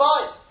is number 5.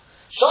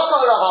 Shaka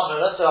Rav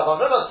Hamnuna, so Rav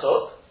Hamnuna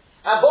took,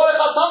 and Borech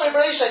HaTamri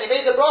B'Risha, and he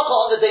made the bracha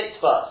on the dates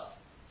first.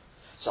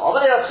 So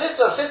Amalei Rav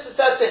Chisda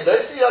said to him,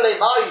 you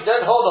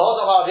don't hold the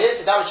Hodom Rav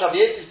Yitzchak, that which Rav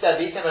Yitzchak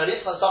said, V'yitim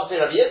Elisman, some say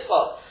Rav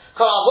Yitzchak.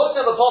 Kol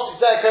HaMuktim, the Pasuk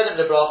there, Kodim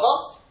the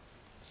bracha.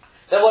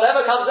 Then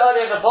whatever comes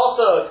earlier in the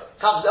Pasuk,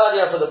 comes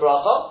earlier for the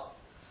bracha.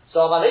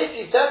 So Amalei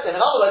said to him,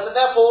 in other words, and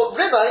therefore,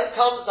 Rimayim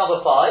comes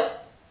number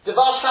 5,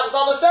 Devash comes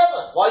number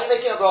 7. Why are you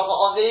making a bracha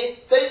on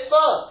the dates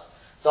first?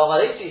 So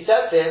Amalei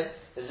said to him,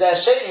 Zeh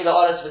Sheni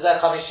La'aretz,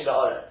 V'zeh Chamishi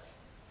La'aretz.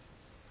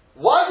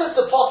 Why does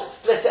the Pasuk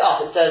split it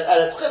up? It says,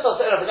 Eretz Chitos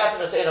Eretz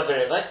V'Gatim Se'ena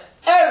V'Rimay.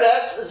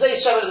 Eretz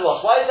Zeh Shevet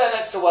L'Rosh. Why is there an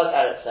extra word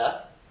Eretz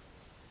there?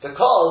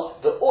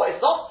 Because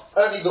it's not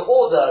only the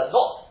order,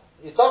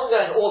 it doesn't go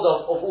in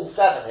order of all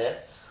 7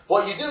 here.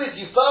 What you do is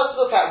you first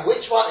look at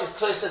which one is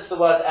closest to the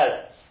word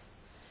Eretz.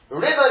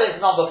 Rimon is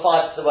number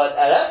 5 to the word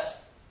Eretz.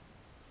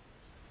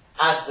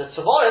 And the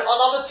Tamarim are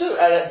number 2.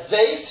 Eretz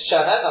Zeh,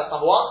 Shevet, that's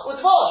number 1.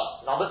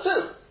 Udvash, number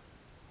 2.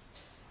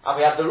 And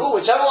we have the rule,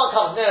 whichever one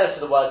comes nearest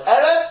to the word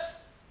Eretz,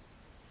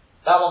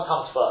 that one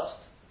comes first.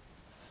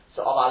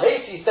 So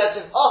Amalei said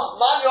to him,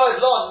 Man Yoiv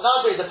Lon,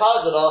 Nabri the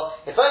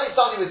Parazador, if only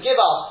somebody would give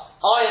us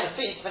iron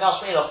feet,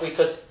 Minashminov, we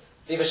could,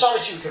 the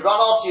Vashamichi, we could run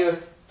after you.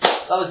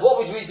 That was,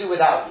 what would we do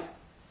without you?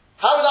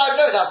 How would I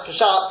know that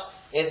Peshat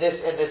in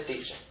this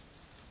teaching?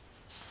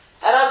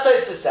 And as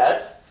Tosfos says,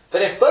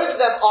 that if both of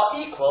them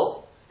are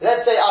equal,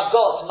 let's say I've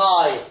got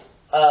my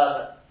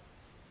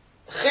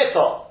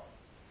Chito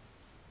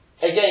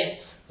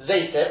against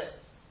Zaytif,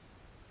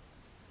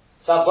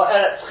 so I've got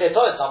Eretz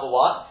Chito, it's number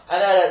 1,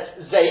 and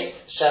Eretz Zayt,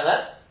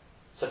 Shemen,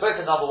 so both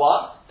are number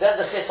 1, then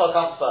the Chito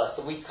comes first,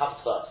 the wheat comes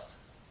first.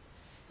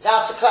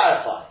 Now to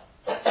clarify,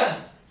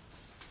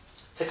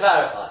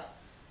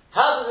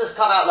 how does this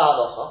come out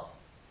lahalacha?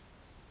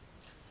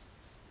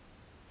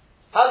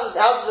 How does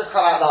this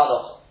come out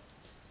lahalacha?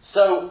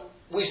 So,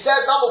 we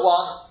said number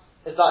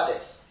 1 is like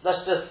this.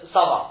 Let's just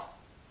sum up.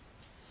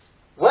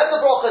 When the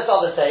brachos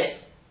are the same,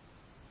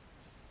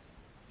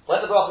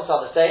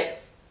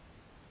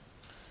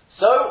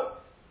 so,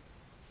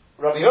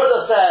 Rabbi Yehuda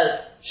says,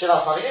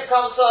 Shivas Aminim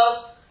comes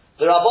first,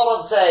 the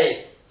Rabbanon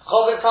say,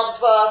 Chovim comes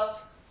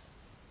first,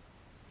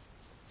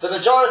 the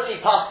majority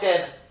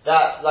paskin, the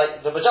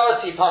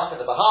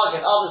Bahag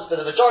and others, but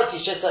the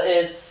majority Shitta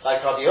is,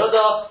 like Rabbi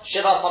Yehuda,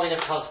 Shivas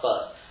Aminim comes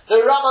first. The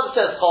Rambam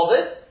says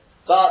Chovim,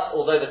 but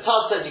although the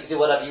Taz says you can do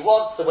whatever you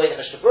want, the way the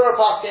Mishnah Berurah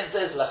paskin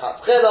says,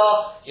 Lechat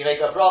Chila, you make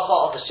a bracha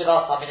on the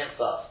Shivas Aminim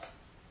first.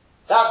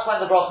 That's when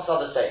the brachos are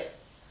the same.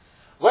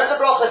 When the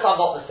brachos are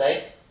not the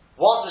same,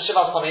 one's the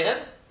Shivas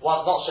Aminim,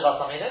 one's not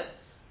Shivas Aminim.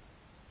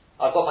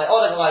 I've got my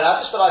Odom and my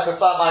Radish, but I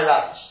prefer my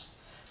Radish.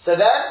 So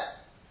then,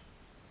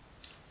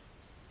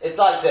 it's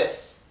like this.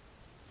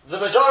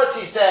 The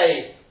majority of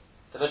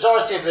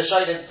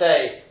Rishonim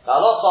say, the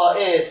halacha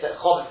is that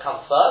Chovim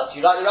comes first.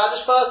 You like the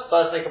Radish first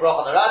make a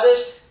bracha on the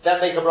Radish, then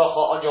make a bracha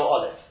on your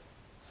olive.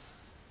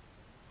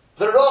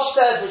 The Rosh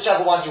says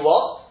whichever one you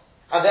want,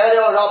 and the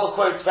Eliyah Rabbah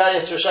quotes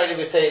various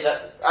Rishonim who say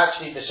that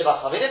actually the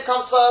Shivas Aminim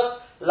comes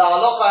first. La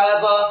halacha,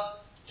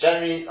 however,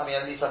 generally,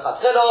 at least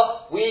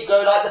we go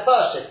like the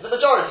first shift, the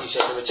majority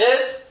shift, which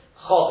is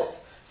Chovim.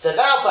 So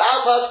now for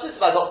our purposes,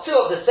 if I've got 2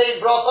 of the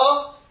same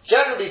bracha,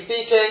 generally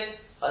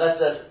speaking, unless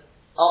there's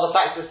other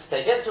factors to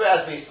take into it,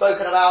 as we've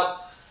spoken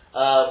about,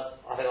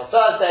 I think on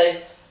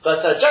Thursday,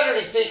 but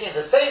generally speaking,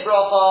 the same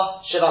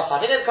bracha, Shivas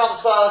Aminim comes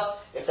first.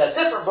 If they're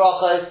different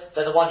brachas,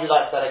 then the one you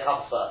like better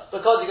comes first.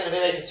 Because you're going to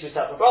be making 2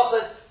 separate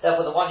brachas,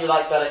 therefore the one you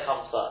like better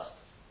comes first.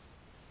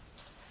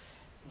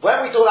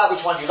 When we talk about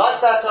which one you like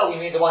better, we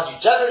mean the one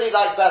you generally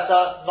like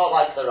better, not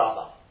like the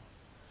Rambam.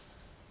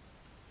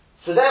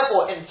 So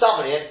therefore, in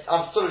summary, and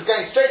I'm sort of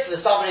going straight to the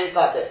summary, it's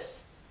like this.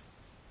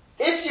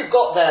 If you've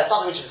got there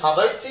something which is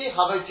Hamotzi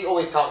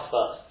always comes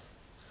first.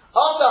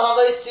 After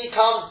Hamotzi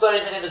comes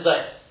Borim and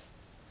Mizonos.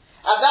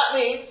 And that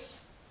means,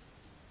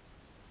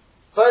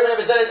 Borim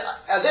and Mizonos,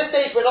 at this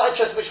stage we're not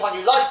interested in which one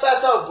you like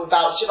better,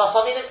 about Shivas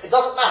Aminim, it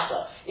doesn't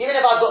matter. Even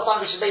if I've got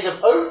something which is made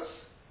of oats,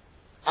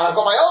 and I've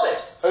got my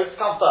olives, oats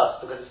come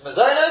first, because it's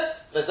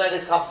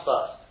Mizonos comes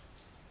first.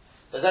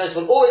 Mizonos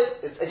will always,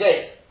 it's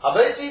again,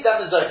 Hamotzi,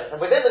 then Mizonos. And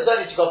within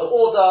Mizonos you've got the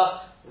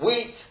order,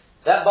 wheat,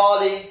 then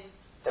barley,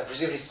 then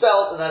presumably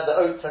spelt, and then the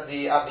oats and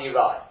the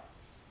rye.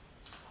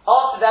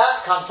 After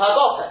that comes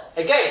Hagofen.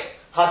 Again,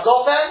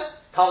 Hagofen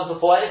comes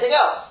before anything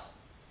else.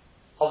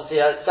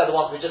 obviously I said the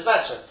ones we just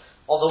mentioned.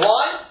 On the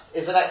wine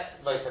is the next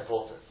most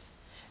important.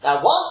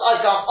 Now once I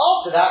come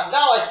after that,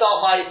 now I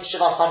start my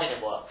Shivas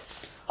Haminim work.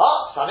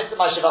 So I'm into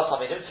my Shivas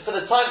Haminim, so for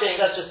the time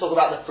being let's just talk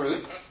about the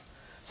fruit.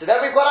 So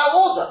then we've got our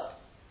order.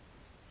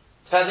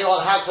 Depending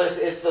on how close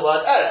it is to the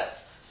word Eretz.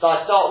 So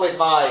I start with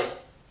my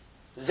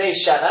Zei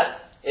Shemen,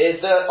 is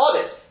the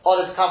olives.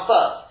 Olives come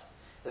first.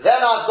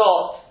 Then I've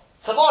got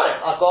Tamarim,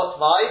 I've got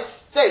my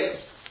dates.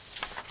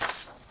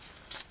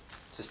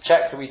 Just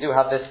check that we do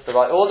have this the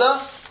right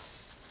order.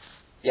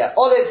 Yeah,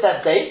 olives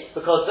then dates,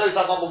 because those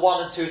are number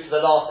 1 and 2 to the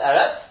last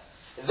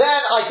Eretz.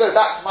 Then I go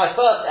back to my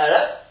first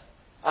Eretz.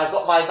 I've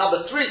got my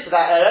number 3 to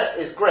that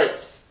Eretz is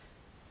grapes.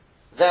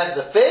 Then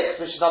the figs,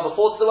 which is number 4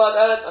 to the word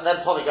Eretz, and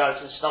then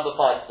pomegranates, which is number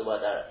 5 to the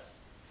word Eretz.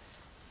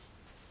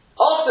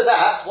 After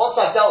that, once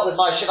I've dealt with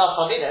my Shivas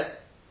Haminim,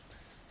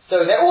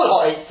 so they're all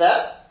hot 8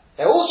 there,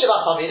 they're all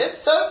Shivas Haminim,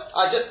 so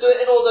I just do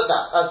it in order of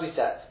that, as we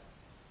said.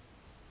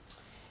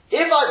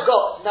 If I've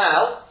got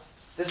now,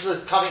 this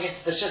was coming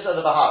into the Shitta of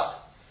the Bahag,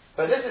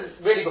 but this is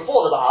really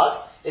before the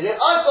Bahag, is if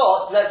I've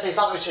got, let's say,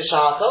 something which is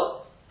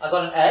Shahakal, I've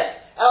got an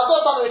egg, and I've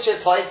got something which is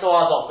Ho'etz or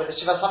Adom, but the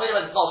Shivas Haminim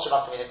and it's not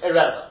Shivas Haminim,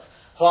 irrelevant.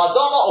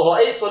 Ho'adoma or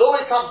Ho'etz will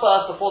always come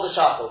first before the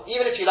Shahakal,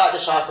 even if you like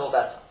the Shahakal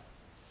better.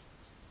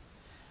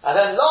 And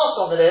then last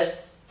on the list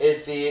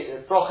is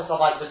the brochus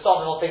on like the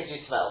something or things you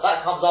smell.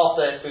 That comes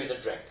after food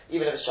and drink,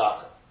 even if it's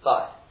Shahakal.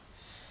 Fine.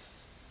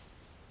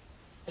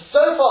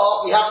 So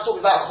far, we haven't talked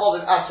about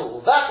Chovim at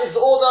all. That is the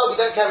order, we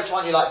don't care which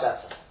one you like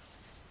better.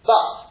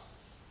 But,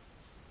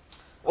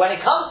 when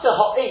it comes to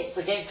Ho'etz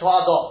against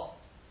Ho'adom,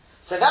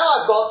 so now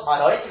I've got my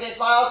Ho'etz against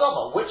my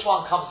Ho'adom, which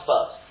one comes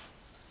first?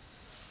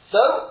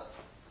 So,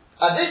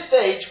 at this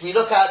stage, we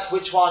look at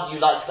which one you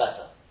like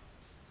better.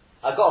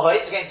 I've got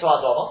Ho'etz against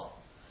Ho'adom.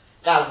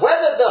 Now,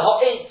 whether the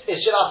Ho'etz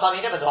is Shivas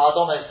Haminim and the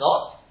Ho'adom is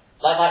not,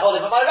 like my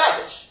olive and my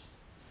radish.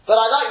 But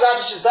I like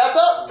radishes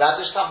better,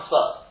 radish comes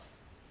first.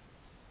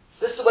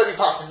 This is the way we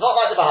pass it, not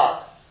like the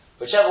Bahag.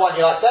 Whichever one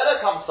you like better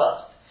comes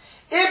first.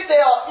 If they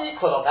are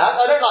equal on that,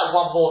 I don't like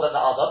one more than the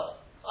other.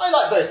 I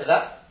like both of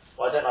them.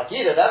 Well, I don't like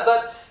either of them,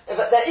 but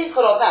if they're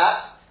equal on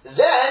that,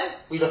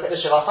 then we look at the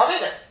Shivas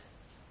Haminim.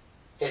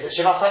 Is it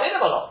Shivas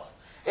Haminim or not?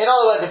 In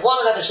other words, if one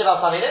of them is Shivas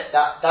Haminim,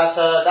 that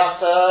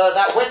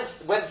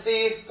wins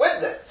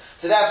it.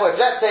 So therefore, if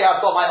let's say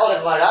I've got my olive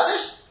and my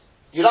radish,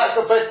 you like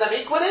to both of them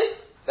equally,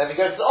 then we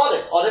go to the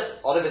olive.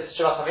 Olive is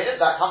Shivas Haminim,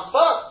 that comes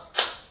first.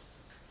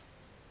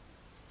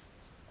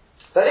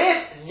 But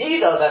if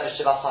neither of them is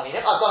Shivas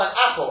Haminim, I've got an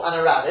apple and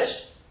a radish,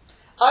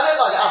 I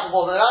don't like the apple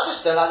more than the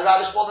radish, don't like the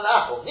radish more than the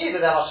apple. Neither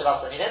of them are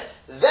Shivas Haminim.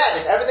 Then,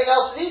 if everything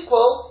else is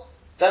equal,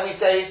 then we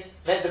say,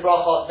 make the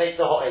bracha, make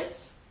the Ho'etz.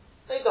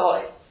 Make the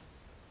Ho'etz.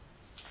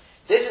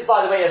 This is,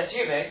 by the way,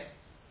 assuming,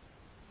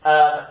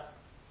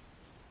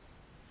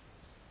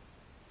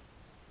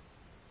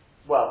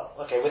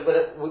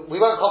 we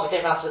won't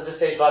complicate matters at this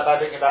stage by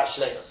bringing back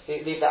Shlemus.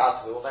 Leave that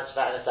out of it, we'll mention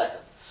that in a second.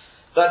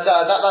 But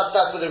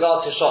that's with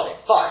regard to Shonim.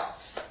 Fine.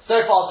 So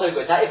far, so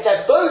good. Now, if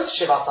they're both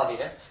Shivas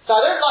Haminim, so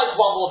I don't like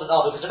one more than the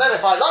other, because remember,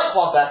 if I like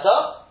one better,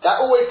 that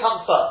always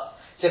comes first.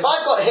 So if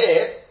I've got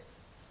here,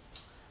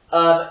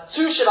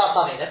 2 Shivas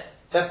Haminim,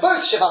 they're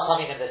both Shivas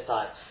Haminim this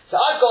time. So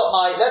I've got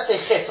my, let's say,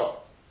 Chittor.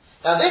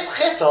 Now this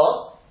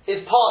Chittor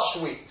is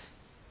parched wheat.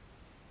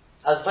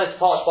 As opposed to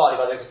parched barley,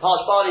 by the way, because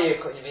parched barley,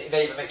 you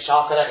may even make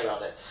shakal anyway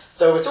on it.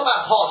 So we're talking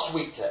about parched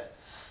wheat here.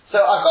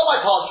 So I've got my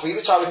parched wheat,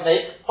 which I would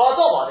make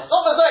Ha'adom on. It's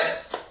not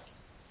Mazonis.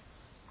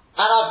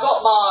 And I've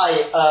got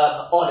my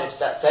olives,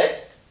 let's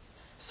say.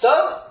 So,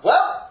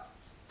 well,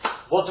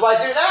 what do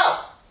I do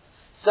now?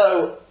 So,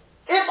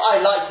 if I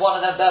like one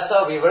of them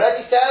better, we've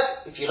already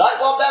said, if you like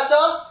one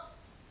better,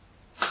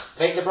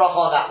 make the bracha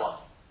on that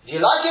one. If you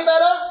like it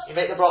better, you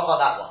make the bracha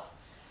on that one.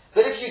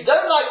 But if you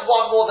don't like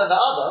one more than the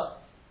other,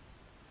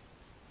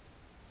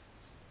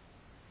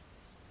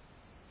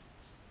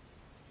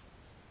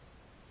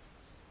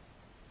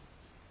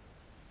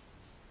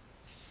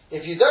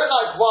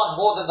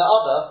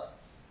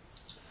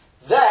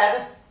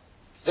 then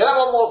they have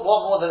one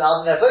more than the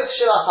other, and they're both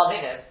Shivas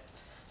Haminim.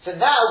 So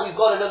now we've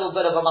got a little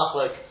bit of a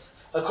machlokes.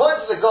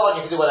 According to the Gaon,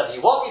 you can do whatever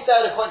you want. We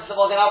said, according to the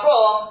Magen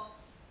Avraham,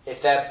 if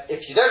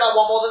you don't like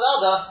one more than the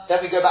other, then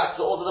we go back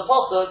to the order of the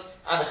pasuk,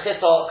 and the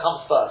Chittor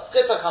comes first.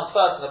 Chittor comes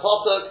first in the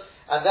pasuk,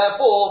 and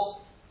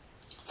therefore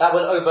that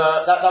will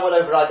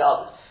override the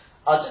others.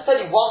 I'll just tell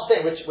you one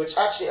thing which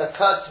actually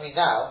occurred to me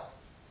now.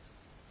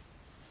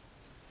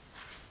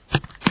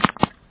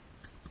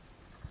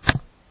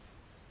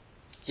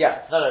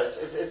 Yeah, no,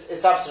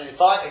 it's absolutely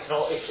fine.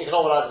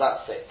 Ignore what I was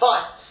about to say.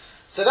 Fine.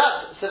 So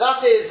that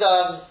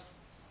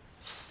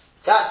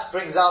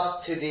brings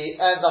us to the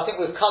end. I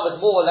think we've covered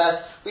more or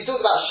less. We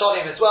talked about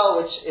shonim as well,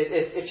 which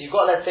is if you've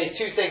got, let's say,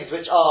 2 things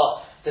which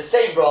are the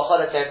same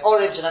bracha, let's say an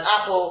orange and an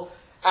apple,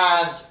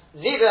 and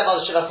neither of them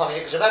are Shivas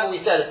Haminim, because remember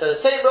we said if they're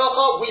the same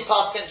bracha, we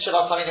pass in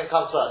Shivas Haminim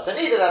comes first. So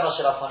neither of them are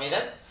Shivas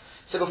Haminim.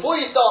 So before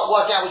you start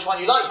working out which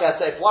one you like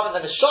better, if one of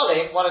them is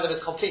shonim, one of them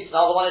is complete, and the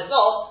other one is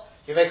not,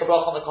 you make a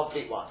bracha on the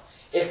complete one.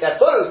 If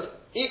they're both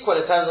equal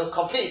in terms of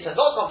complete and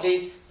not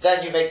complete,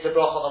 then you make the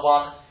bracha on the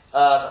one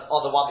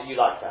on the one that you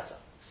like better.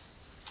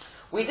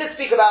 We did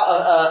speak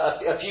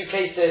about a few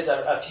cases,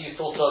 a few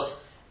sort of,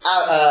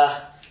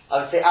 I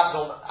would say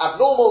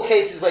abnormal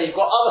cases where you've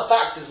got other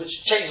factors which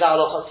change our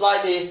halacha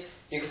slightly.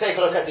 You can take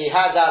a look at the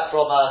handout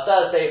from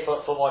Thursday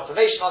for more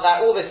information on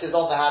that. All this is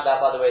on the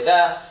handout, by the way,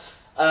 there.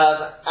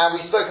 And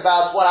we spoke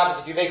about what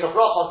happens if you make a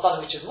bracha on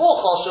something which is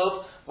more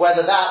choshuv,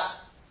 whether that,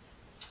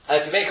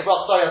 if you make a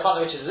bracha on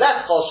something which is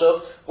less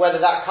choshuv, whether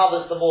that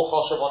covers the more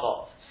choshuv or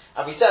not.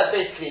 And we said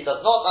basically it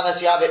does not unless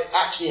you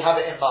actually have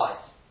it in mind.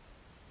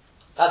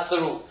 That's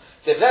the rule.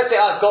 So if let's say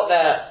I've got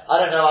there,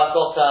 I don't know, I've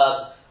got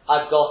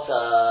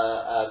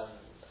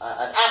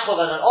an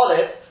apple and an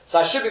olive, so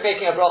I should be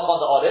making a bracha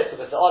on the olive,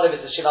 because the olive is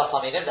the Shivas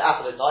Haminim, the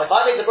apple is not. If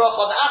I make the bracha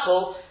on the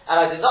apple,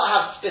 and I did not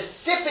have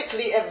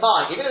specifically in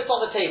mind, even if it's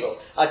on the table,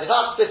 I did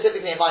not have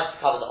specifically in mind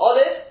to cover the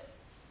olive,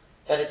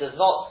 then it does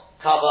not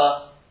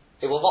cover,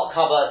 it will not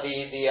cover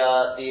the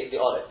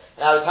olive.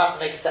 And I would have to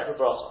make a separate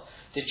bracha.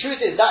 The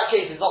truth is, that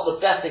case is not the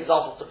best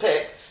example to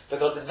pick,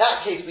 because in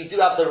that case we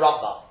do have the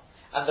Rambam.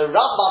 And the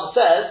Rambam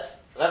says,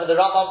 remember the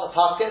Rambam, the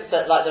Paskin,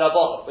 said like the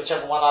Rabbanon,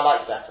 whichever one I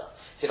like better.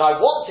 So if I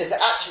wanted to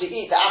actually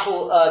eat the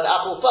apple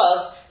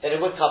first, then it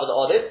would cover the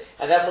olive,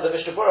 and therefore the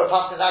Mishnah Berurah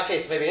Paskin in that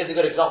case maybe is a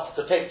good example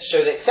to pick to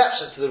show the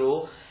exception to the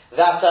rule,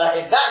 that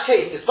in that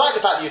case, despite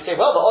the fact that you say,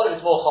 well, the olive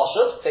is more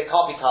choshev, so it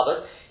can't be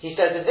covered, he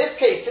says in this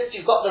case, since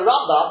you've got the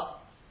Rambam,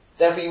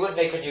 therefore you wouldn't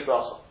make a new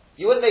bracha.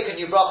 You wouldn't make a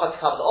new bracha to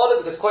cover the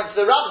olive, because according to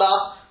the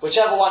Rambam,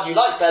 whichever one you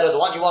like better, the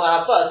one you want to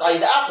have first, i.e.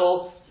 the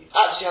apple,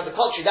 actually on the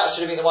contrary, that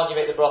should have been the one you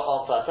make the bracha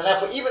on first. And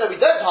therefore, even though we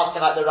don't have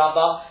to like the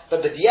Rambam,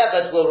 but the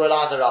Diavad will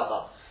rely on the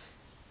Rambam.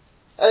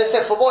 As I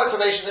said, for more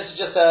information, this is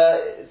just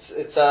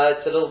it's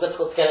a little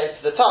difficult to get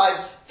into the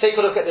time. Take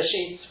a look at the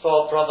sheets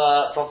from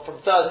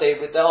Thursday.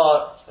 There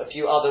are a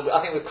few other.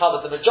 I think we've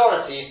covered the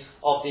majority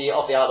of the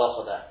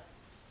halacha there.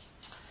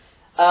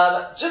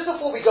 Just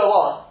before we go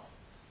on,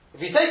 if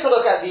you take a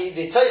look at the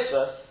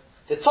Tosfos,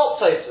 the top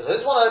Tosfos, I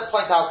just want to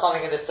point out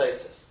something in this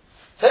Tosfos.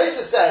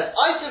 Tosfos says,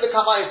 "I see the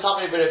Kamayu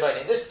Tamri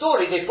B'Rimoni." In this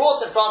story, they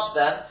brought in front of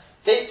them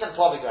dates and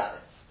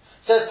pomegranates.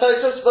 Says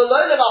Tosfos,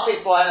 "Below the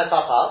Lafis Bohen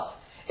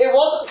Atapas." It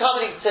wasn't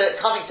coming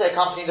to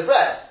accompany the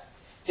bread.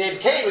 They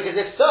came because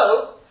if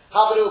so,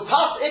 Havaru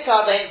Pas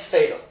Ikar Behin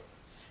Tfeilah.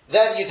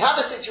 Then you'd have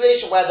a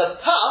situation where the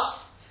pas,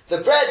 the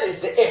bread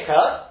is the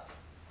Ikar,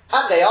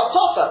 and they are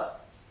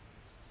Tofa.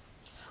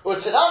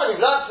 Utanana,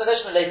 we've learned from the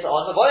Mishnah later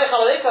on,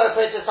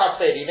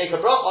 you make a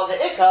broch on the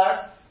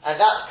Ikar, and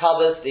that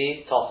covers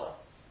the Tofa.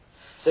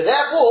 So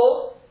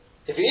therefore,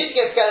 if you need to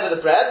get together with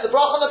the bread, the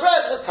broch on the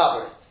bread would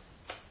cover it.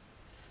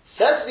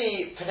 Says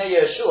the Pnei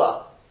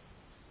Yeshua,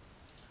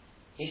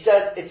 he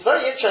says, it's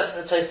very interesting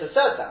that Tosfos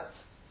says that.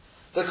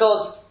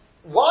 Because,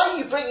 why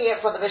are you bringing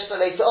it from the Mishnah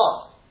later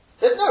on?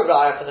 There's no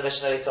raya from the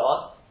Mishnah later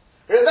on.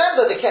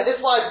 Remember, this is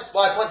why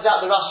I pointed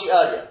out the Rashi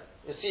earlier.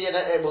 You'll see,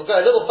 we'll go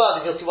a little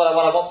further and you'll see what I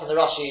want from the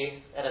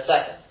Rashi in a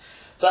second.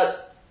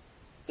 But,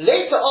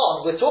 later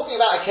on, we're talking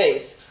about a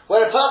case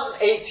where a person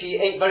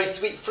ate very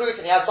sweet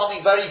fruit and he had something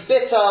very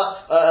bitter,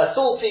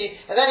 salty,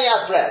 and then he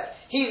had bread.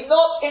 He's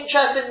not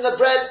interested in the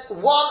bread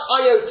one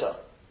iota.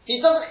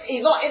 He's not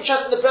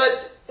interested in the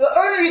bread. The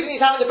only reason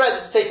he's having the bread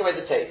is to take away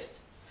the taste.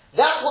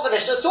 That's what the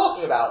Mishnah is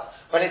talking about.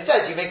 When it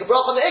says you make a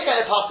brach on the ikar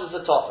and it passes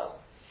the tofel.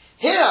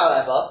 Here,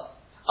 however,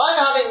 I'm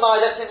having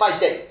my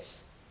dates.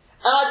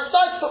 And I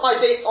decide to put my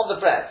dates on the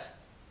bread.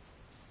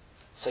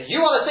 So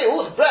you want to say,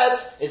 the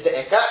bread is the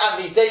ikar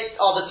and the dates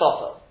are the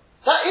tofel.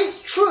 That is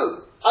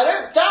true. I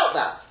don't doubt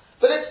that.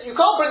 But you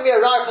can't bring me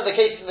a raya from the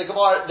case in the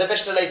Gemara, the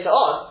Mishnah later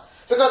on,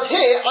 because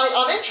here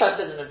I'm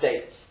interested in the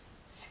dates.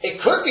 It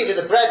could be that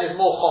the bread is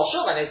more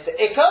choshev and it's the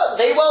ikar,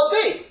 may well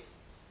be.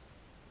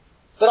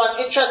 But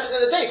I'm interested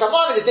in the dates. I'm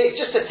not having the dates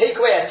just to take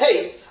away a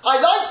taste. I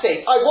like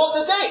dates. I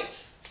want the dates.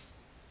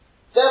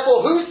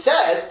 Therefore, who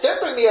says, don't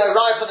bring me a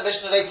raya from the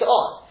Mishnah later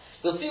on.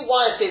 You'll see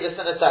why I say this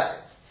in a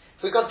second.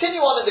 If we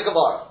continue on in the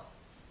Gemara,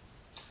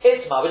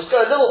 Itma, we'll just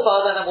go a little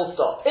further and then we'll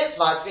stop.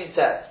 Itma, it's been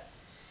said.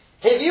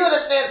 They brought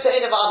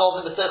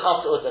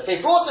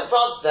in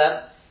front of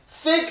them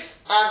figs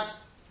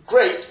and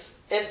grapes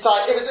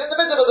inside, it was in the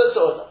middle of the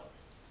Su'udah.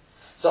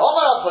 So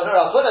Omar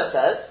Rapuna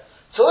says,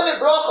 Tu'unim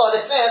bracha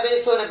lifnei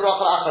v'ni tu'unim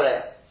bracha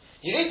acharei.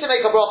 You need to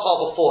make a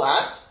bracha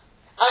beforehand,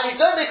 and you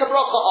don't make a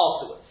bracha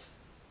afterwards.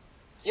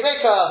 You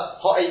make a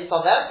ha'it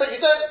on them, but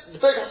you don't,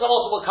 the bracha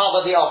will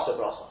cover the after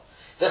bracha.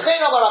 The Chein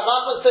Omar Rav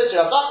Nachman says,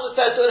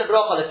 Tu'unim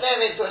bracha lifnei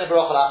v'ni tu'unim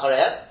bracha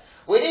acharei.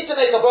 We need to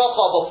make a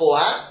bracha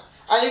beforehand,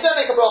 and you don't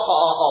make a bracha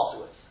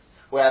afterwards.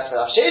 Whereas for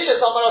Rav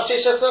Sheshes, Omar Rav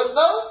Sheshes says,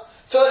 no,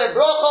 Tu'unim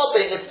bracha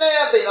bein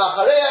lifnei bein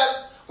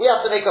acharei. We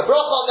have to make a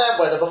bracha on them,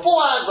 whether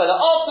beforehand, whether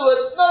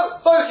afterwards. No,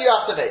 both you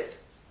have to make.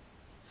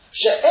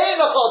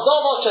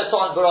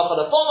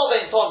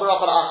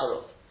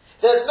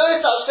 There's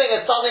no such thing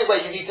as something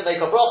where you need to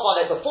make a bracha on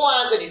it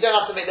beforehand, and you don't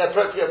have to make the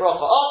appropriate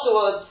bracha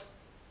afterwards.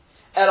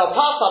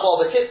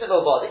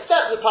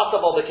 Except with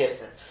pasab al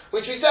bekisnin,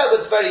 which we said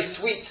was very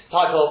sweet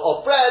type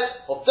of bread,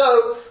 of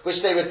dough, which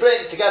they would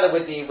bring together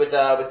with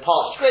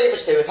parched grain,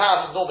 which they would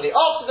have normally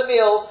after the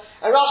meal.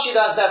 And Rashi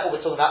learns, therefore,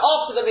 we're talking about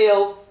after the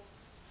meal.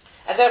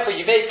 and therefore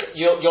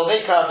you'll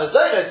make a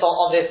mazonos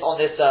on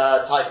this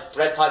type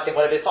bread type thing,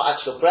 whatever it's not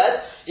actual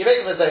bread. You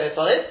make a mazonos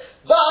on it,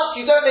 but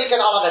you don't make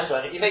an alamecha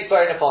on it. You make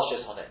bari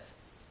nefashos on it.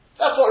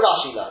 That's what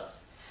Rashi learns.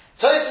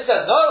 Tosfos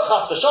says no,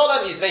 chas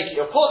v'sholem.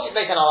 Of course, you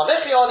make an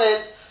alamecha on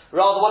it.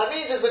 Rather, what it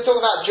means is we're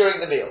talking about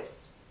during the meal.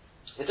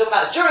 We're talking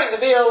about during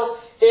the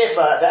meal. If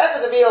at the end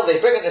of the meal they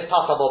bring in this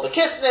pasal or the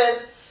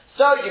kisnin,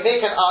 so you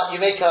make even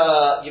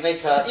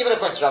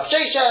according to Rav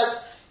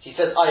Sheshes. He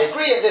says, I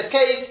agree in this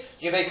case,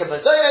 you make a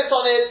mazonos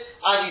on it,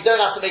 and you don't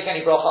have to make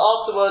any bracha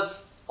afterwards.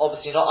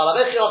 Obviously not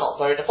alamechia, not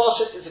bari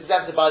nefashos, it's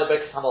exempted by the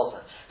Birkas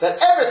Hamilton.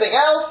 But everything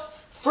else,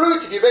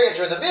 fruit, if you bring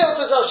it during the meal,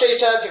 says Rav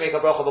Sheshes, you make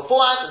a bracha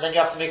beforehand, and then you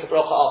have to make a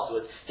bracha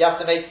afterwards. You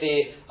have to make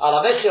the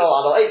alamechia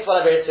or alo'etz,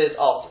 whatever it is,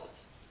 afterwards.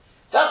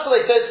 That's the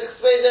way Tosfos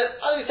explains it.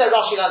 I think we say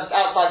Rashi lands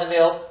outside the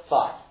meal,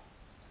 fine.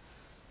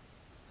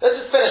 Let's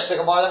just finish the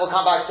Gemara, then we'll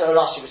come back to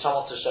Rashi, which I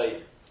want to show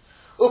you.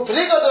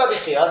 Upligo de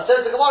Rabbi Chia,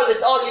 says the Gemara,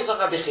 this argues on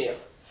Rabbi Chia.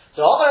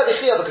 So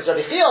Rabbi Chia, because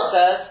Rabbi Chia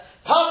says,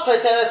 Pas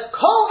Poteres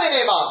Kol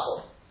Minei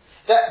Machol,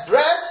 that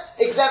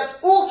bread exempts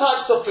all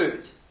types of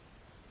food.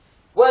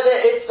 Whether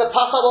it's the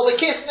pasal or the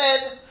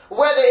kisnin,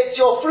 whether it's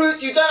your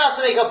fruit, you don't have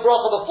to make a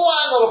bracha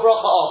beforehand or a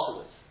bracha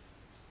afterwards.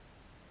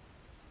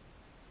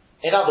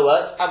 In other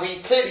words, and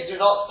we clearly do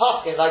not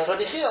paskin like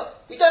Rabbi Chia.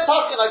 We don't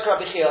paskin like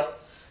Rabbi Chia,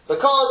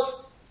 because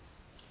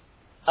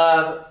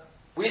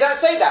we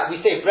don't say that. We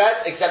say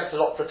bread exempts a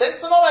lot of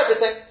things, but not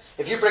everything.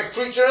 If you bring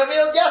fruit during a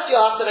meal, yes, you'll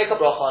have to make a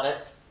bracha on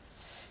it.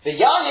 The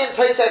yayin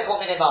posek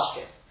kol minei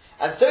mashkin,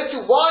 and so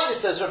too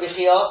wine, says Rabbi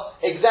Chia,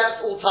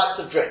 exempts all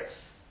types of drinks.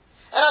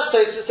 And as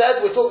Tosfos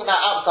said, we're talking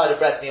about outside of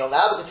bread meal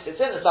now, because if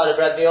it's inside of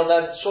bread meal,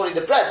 then surely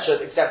the bread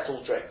should exempt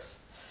all drinks.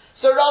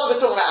 So rather we're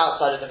talking about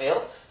outside of the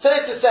meal.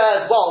 Tosfos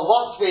says, well,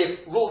 once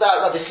we've ruled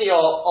out Rabbi Chia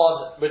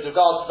on with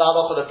regards to the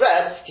halach of the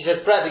bread, he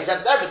says bread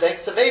exempts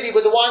everything, so maybe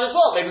with the wine as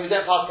well, maybe we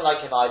don't pass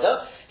like him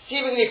either.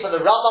 Seemingly from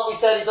the Rambam we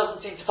said he doesn't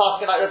seem to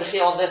pass like Rabbi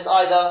Chia on this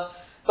either.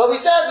 But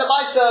we said the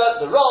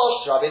Maisa, the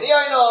Rosh, Rabbi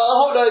Yoina, a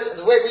whole load,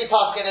 the way we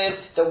pass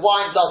is that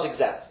wine does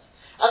exempt.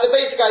 And the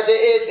basic idea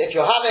is if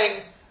you're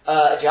having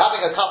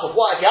a cup of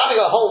wine, if you're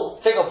having a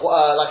whole thing of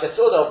like a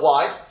soda of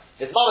wine,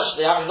 if it's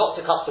monishly having lots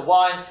of cups of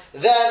wine,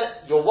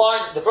 then your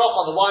wine, the bracha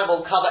on the wine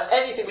will cover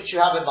anything which you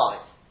have in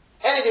mind.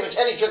 Any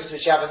drinks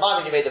which you have in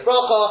mind when you made the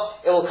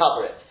bracha, it will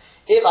cover it.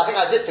 I think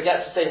I did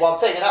forget to say one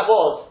thing, and that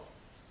was,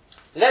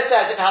 let's say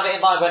I didn't have it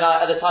in mind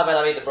at the time when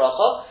I made the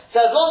bracha,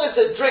 so as long as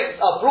the drinks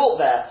are brought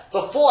there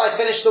before I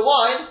finish the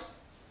wine,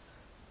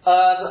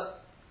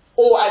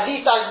 or at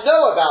least I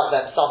know about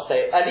them, some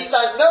say, at least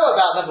I know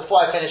about them before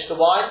I finish the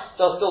wine,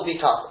 they'll still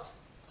be covered.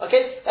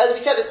 Okay? As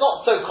we said, it's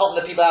not so common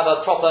that people have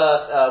a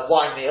proper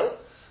wine meal.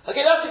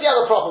 Okay, that's if you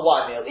have a proper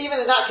wine meal. Even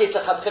in that case,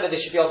 the chatzchila,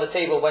 they should be on the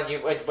table when you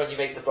make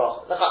the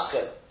bracha. The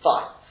chatzchila,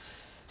 fine.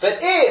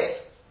 But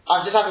if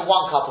I'm just having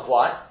one cup of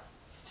wine,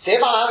 say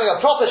if I'm having a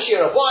proper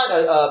shear of wine,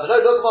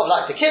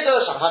 like the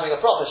kiddush, I'm having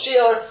a proper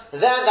shear,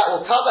 then that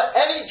will cover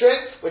any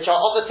drinks which are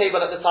on the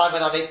table at the time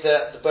when I make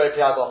the bari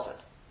piyag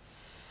offered.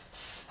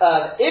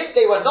 If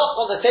they were not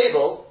on the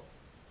table,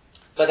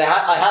 but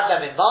I had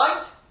them in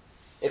mind,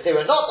 if they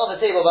were not on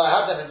the table but I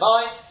had them in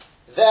mind,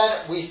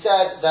 then we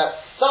said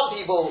that some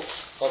people,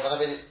 hold on a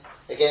minute,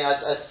 again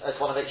I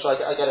just want to make sure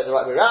I get it the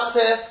right way around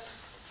here.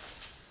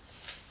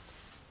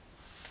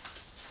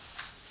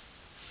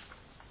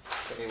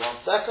 Give me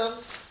 1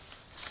 second.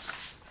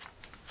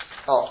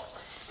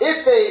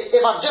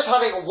 If I'm just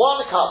having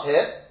one cup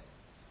here,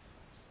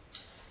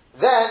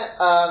 then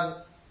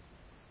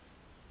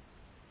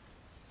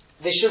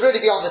they should really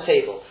be on the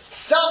table.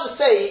 Some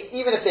say,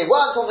 even if they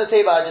weren't on the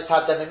table, I just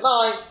had them in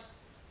mind,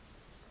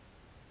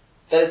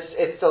 that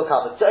it's still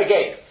covered. So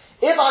again,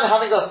 if I'm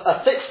having a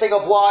thick thing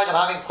of wine, I'm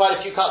having quite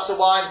a few cups of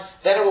wine,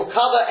 then it will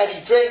cover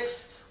any drinks,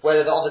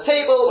 whether they're on the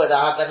table, whether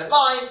I have them in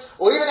mind,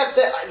 or even if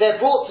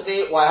they're brought to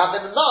me, or I have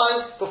them in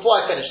mind, before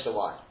I finish the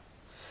wine.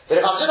 But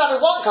if I'm just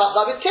having one cup,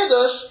 like with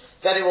Kiddush,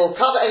 then it will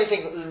cover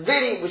anything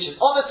really which is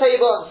on the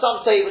table, and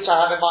some say which I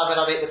have in mind when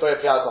I make the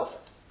bari piyag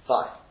offered.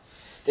 Fine.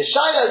 The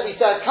shaila, as we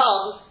said,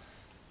 comes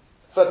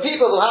for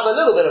people who have a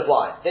little bit of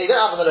wine. They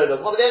don't have a little bit,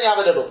 but they only have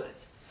a little bit.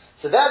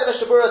 So there the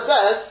Mishnah Berurah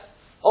says,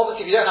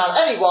 obviously if you don't have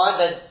any wine,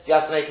 then you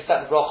have to make a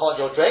separate bracha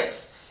on your drinks.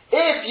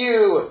 If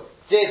you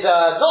did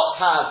not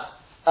have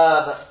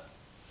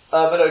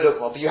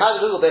but you had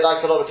a little bit like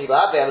a lot of people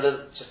have, they have a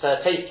little, just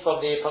a taste from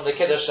the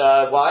Kiddush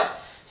wine.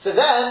 So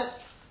then,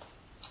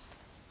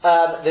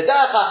 the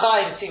Derech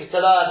HaChaim seems to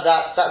learn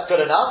that that's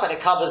good enough, and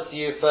it covers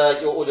you for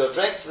all your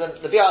drinks.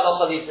 Then the Biur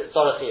Halacha leaves it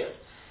Sorachiyah.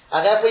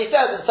 And therefore he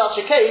says, in such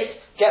a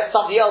case, get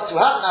somebody else who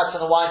hasn't had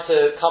some wine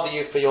to cover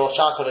you for your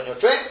shakal and your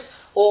drinks,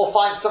 or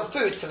find some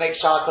food to make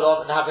shakal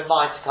on and have in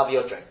mind to cover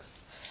your drinks.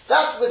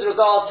 That's with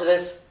regard to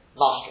this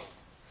mashkin.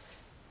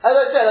 As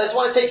I said, I just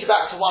want to take you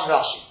back to one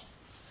Rashi.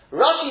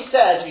 Rashi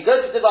says, we go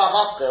to Dibar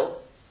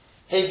Maskil,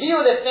 it's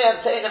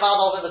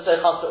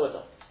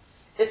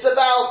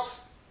about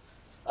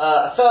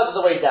a third of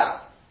the way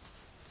down.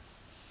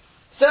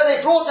 So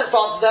they brought in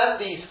front of them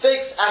these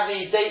figs and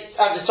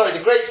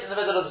the grapes in the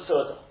middle of the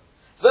Suda.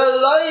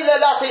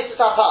 It's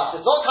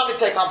not coming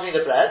to accompany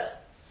the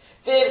bread.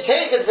 The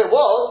case, if it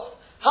was,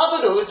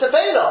 Havanu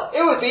Tefela,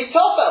 it would be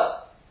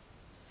Tofel.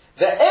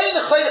 No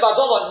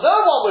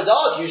one would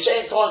argue,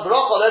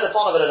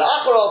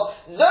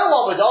 no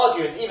one would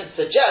argue and even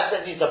suggest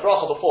that it needs a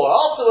bracha before or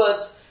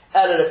afterwards.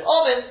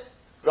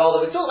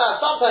 Rather, we're talking about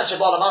sometimes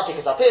Shabbat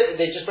Amatik is up here,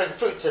 they just bring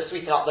fruit to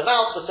sweeten up the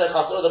mouth, but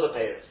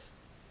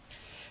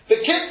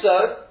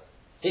Kitzer,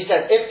 he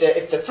said,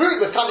 if the fruit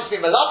was coming to be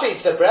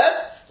malapi to the bread,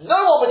 no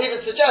one would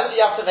even suggest that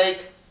you have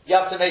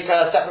to make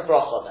a separate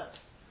bracha on that.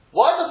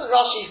 Why doesn't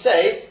Rashi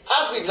say,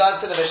 as we've learned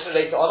from the Mishnah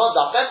later on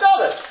Daf Mem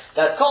Daled,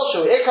 that Kol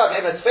Shu Ikar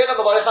Mim Tefillah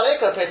B'Varech Al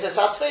Ikar Petes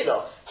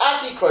HaTefillah?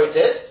 As he quoted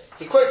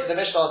the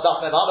Mishnah on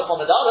Daf Mem Aleph on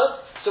the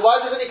Daled, so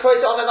why doesn't he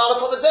quote it on Mem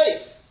Aleph on the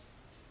date?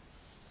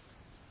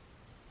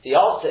 The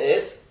answer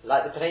is,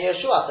 like the Pnei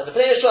Yeshua said. The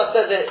Pnei Yeshua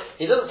says that,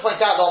 he doesn't point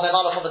out that on Mem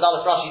Aleph on the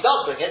Daled Rashi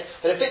does bring it,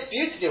 but it fits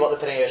beautifully what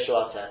the Pnei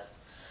Yeshua said.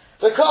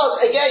 Because,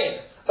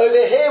 again,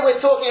 over here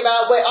we're talking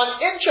about where I'm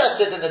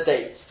interested in the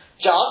dates.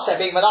 Just they're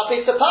being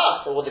malapi to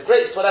pass, or the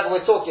grapes, whatever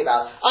we're talking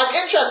about. I'm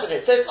interested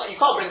in it. So it's not, you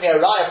can't bring me a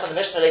raya from the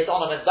Mishnah later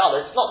on in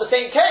Dalit. It's not the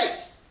same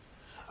case.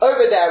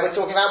 Over there we're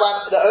talking about,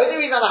 well, the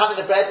only reason I'm having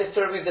the bread is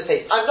to remove the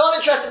taste. I'm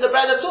not interested in the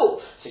bread at all.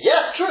 So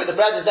yes, true, the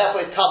bread is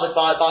therefore covered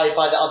by the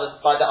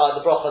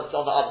brachas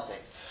on the other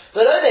things.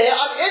 But over here,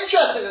 I'm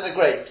interested in the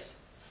grapes.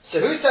 So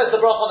who says the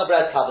bracha on the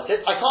bread covers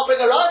it? I can't bring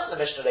a raya from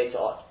the Mishnah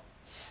later on.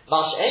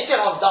 Mash Enken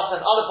on Daf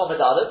and Aleph on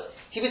the Dalit,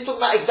 he was talking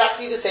about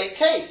exactly the same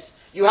case.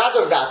 You had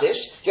a radish,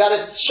 you had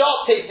a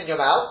sharp taste in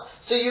your mouth,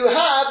 so you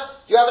have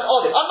an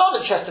olive. I'm not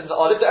interested in the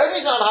olive. The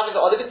only reason I'm having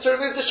the olive is to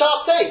remove the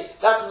sharp taste.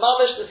 That's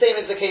mamish the same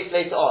as the case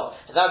later on.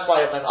 And that's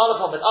why when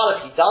Aleph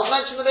he does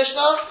mention the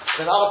Mishnah,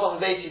 when Aleph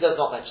he does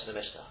not mention the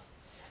Mishnah.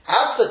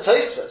 As for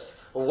Tosfos,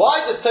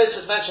 why does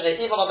Tosfos mention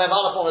it even on Mem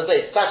Aleph on the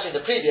base? It's actually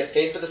in the previous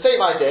case, but the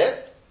same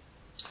idea,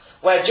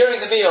 where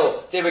during the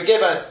meal they were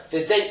given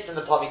the dates and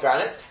the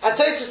pomegranate, and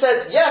Tosfos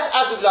says, yes,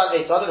 as we've learned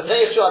later on, and the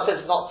Pnei Yeshua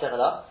says it's not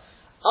similar.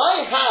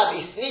 I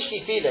have a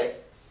sneaky feeling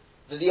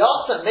that the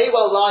answer may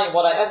well lie in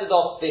what I ended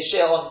off the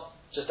share on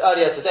just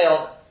earlier today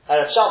on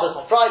Erev Shabbos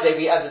on Friday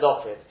we ended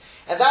off with.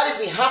 And that is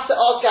we have to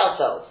ask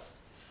ourselves,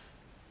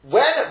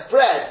 when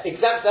bread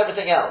exempts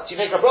everything else, you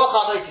make a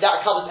bracha anoiti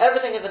that covers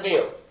everything in the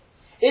meal,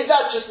 is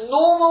that just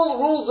normal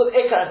rules of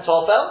Ikar and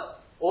Tofel,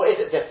 or is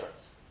it different?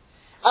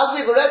 As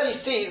we've already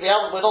seen, we're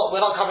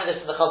not covering this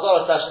in the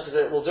Chazorah session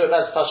because we'll do it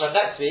better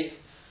next week.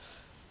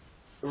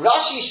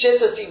 Rashi's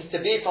Shitta seems to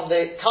be from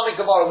the coming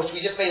Gemara, which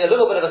we just made a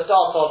little bit of a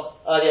start on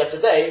earlier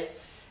today.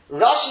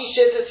 Rashi's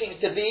Shitta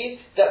seems to be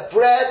that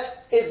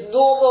bread is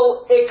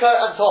normal Ikar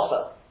and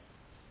Tofel.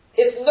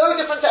 It's no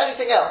different to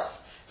anything else.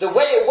 The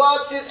way it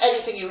works is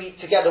anything you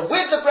eat together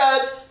with the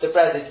bread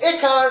is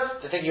Ikar,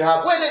 the thing you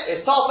have with it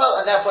is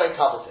Tofel, and therefore it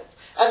covers it.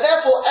 And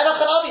therefore,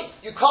 Enochanami,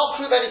 you can't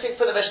prove anything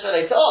for the Mishnah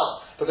later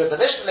on, because the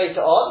Mishnah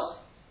later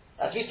on,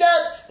 as we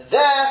said,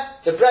 there,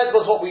 the bread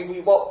was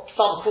what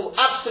some call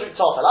absolute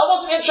tofel. I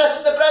wasn't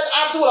interested in the bread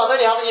at all, I'm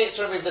only having it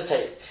to remove the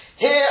taste.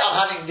 Here,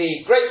 I'm having the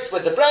grapes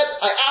with the bread,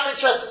 I am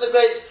interested in the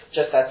grapes,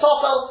 just their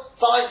tofel,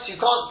 fine, so you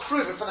can't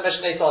prove it from the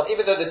Mishnah later on,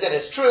 even though the din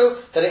is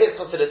true, that it is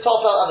considered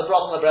tofel, and the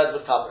broth on the bread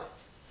would cover it.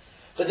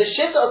 But the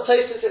shitta of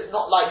Tosfos is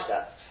not like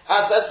that.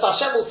 As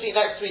Hashem will see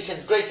next week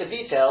in greater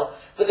detail,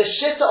 but the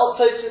shitta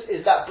of Tosfos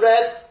is that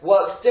bread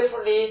works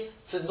differently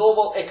to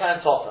normal Ikar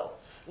and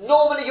Tofel.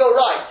 Normally you're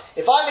right.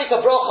 If I make a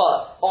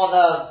bracha on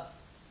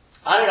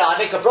I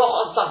make a bracha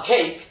on some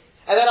cake,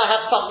 and then I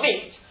have some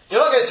meat, you're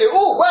not going to say,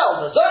 oh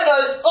well,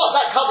 mazonos,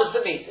 that covers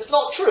the meat. It's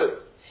not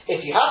true.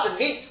 If you have the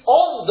meat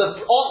on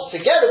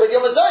together with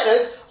your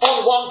mazonos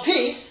on one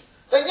piece,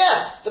 then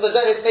yes, the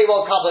mazonos may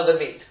well cover the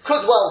meat.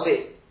 Could well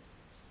be.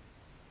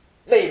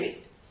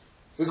 Maybe.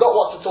 We've got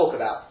what to talk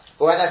about.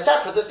 But when they're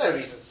separate, there's no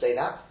reason to say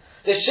that.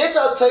 The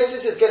shitta of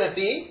Tosfos is going to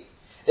be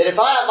that if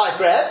I have my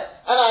bread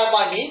and I have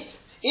my meat,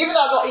 even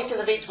though I'm not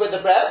eating the meat with the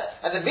bread,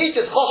 and the meat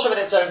is choshev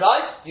in its own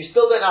right, you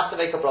still don't have to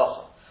make a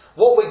bracha.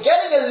 What we're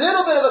getting a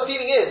little bit of a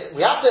feeling is, we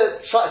have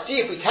to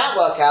see if we can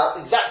work out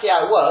exactly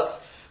how it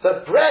works,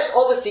 but bread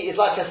obviously is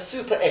like a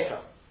super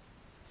ikar.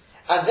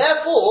 And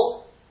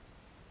therefore,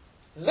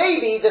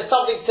 maybe there's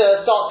something to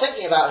start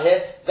thinking about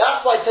here.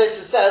 That's why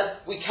Tosfos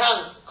says we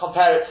can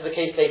compare it to the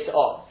case later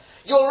on.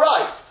 You're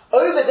right,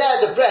 over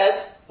there the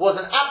bread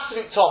was an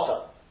absolute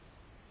tofel.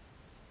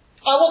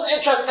 I wasn't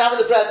interested in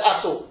having the bread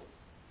at all.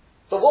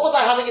 But what was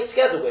I having it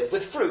together with?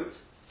 With fruit.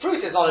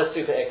 Fruit is not a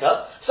super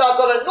ikar, so I've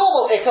got a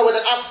normal ikar with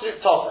an absolute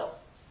tofel.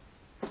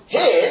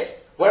 Here,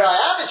 where I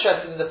am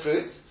interested in the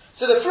fruit,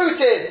 so the fruit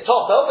is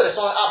tofel, but it's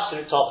not an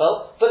absolute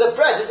tofel, but the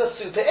bread is a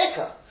super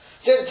ikar.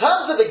 So in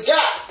terms of the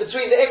gap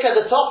between the ikar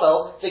and the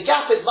tofel, the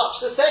gap is much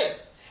the same.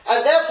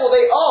 And therefore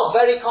they are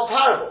very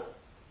comparable.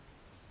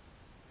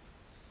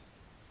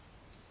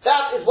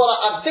 That is what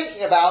I'm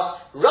thinking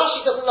about.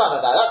 Rashi doesn't learn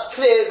about that.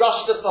 That's clear.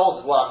 Rashi doesn't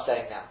hold what I'm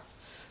saying now.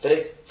 But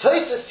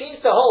Tosfos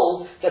seems to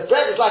hold that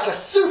bread is like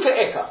a super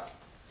ikar,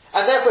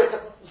 and therefore it's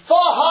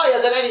far higher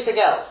than anything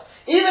else.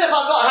 Even if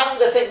I'm not having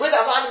the thing with it,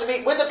 I'm not having the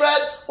meat with the bread,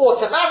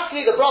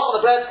 automatically the broth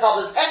on the bread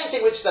covers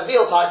anything which is a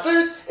meal type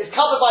food, is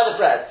covered by the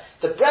bread.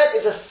 The bread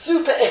is a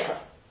super ikr.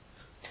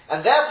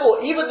 And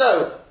therefore, even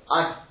though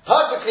I'm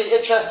perfectly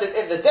interested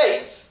in the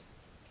dates,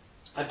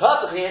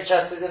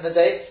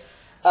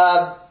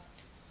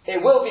 it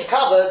will be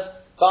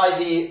covered by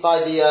the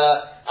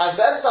and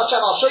Be'ezus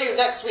Hashem, I'll show you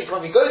next week when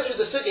we go through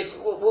the sugi.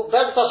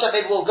 Be'ezus Hashem,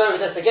 maybe we'll go over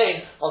this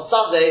again on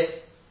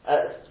Sunday.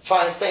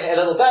 Try and explain it a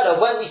little better.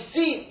 When we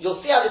see,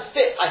 you'll see how this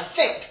fits. I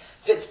think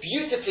fits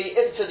beautifully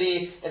into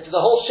the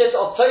whole shit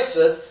of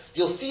Tosfos.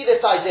 You'll see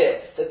this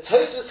idea that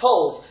Tosfos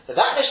holds that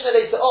Mishnah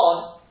later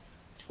on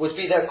would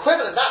be the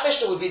equivalent. That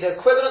Mishnah would be the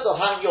equivalent of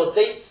having your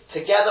dates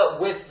together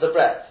with the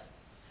bread.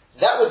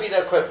 That would be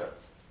the equivalent.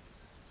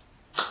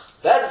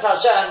 Be'ezus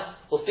Hashem,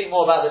 we'll speak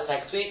more about this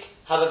next week.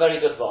 Have a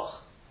very good Vach.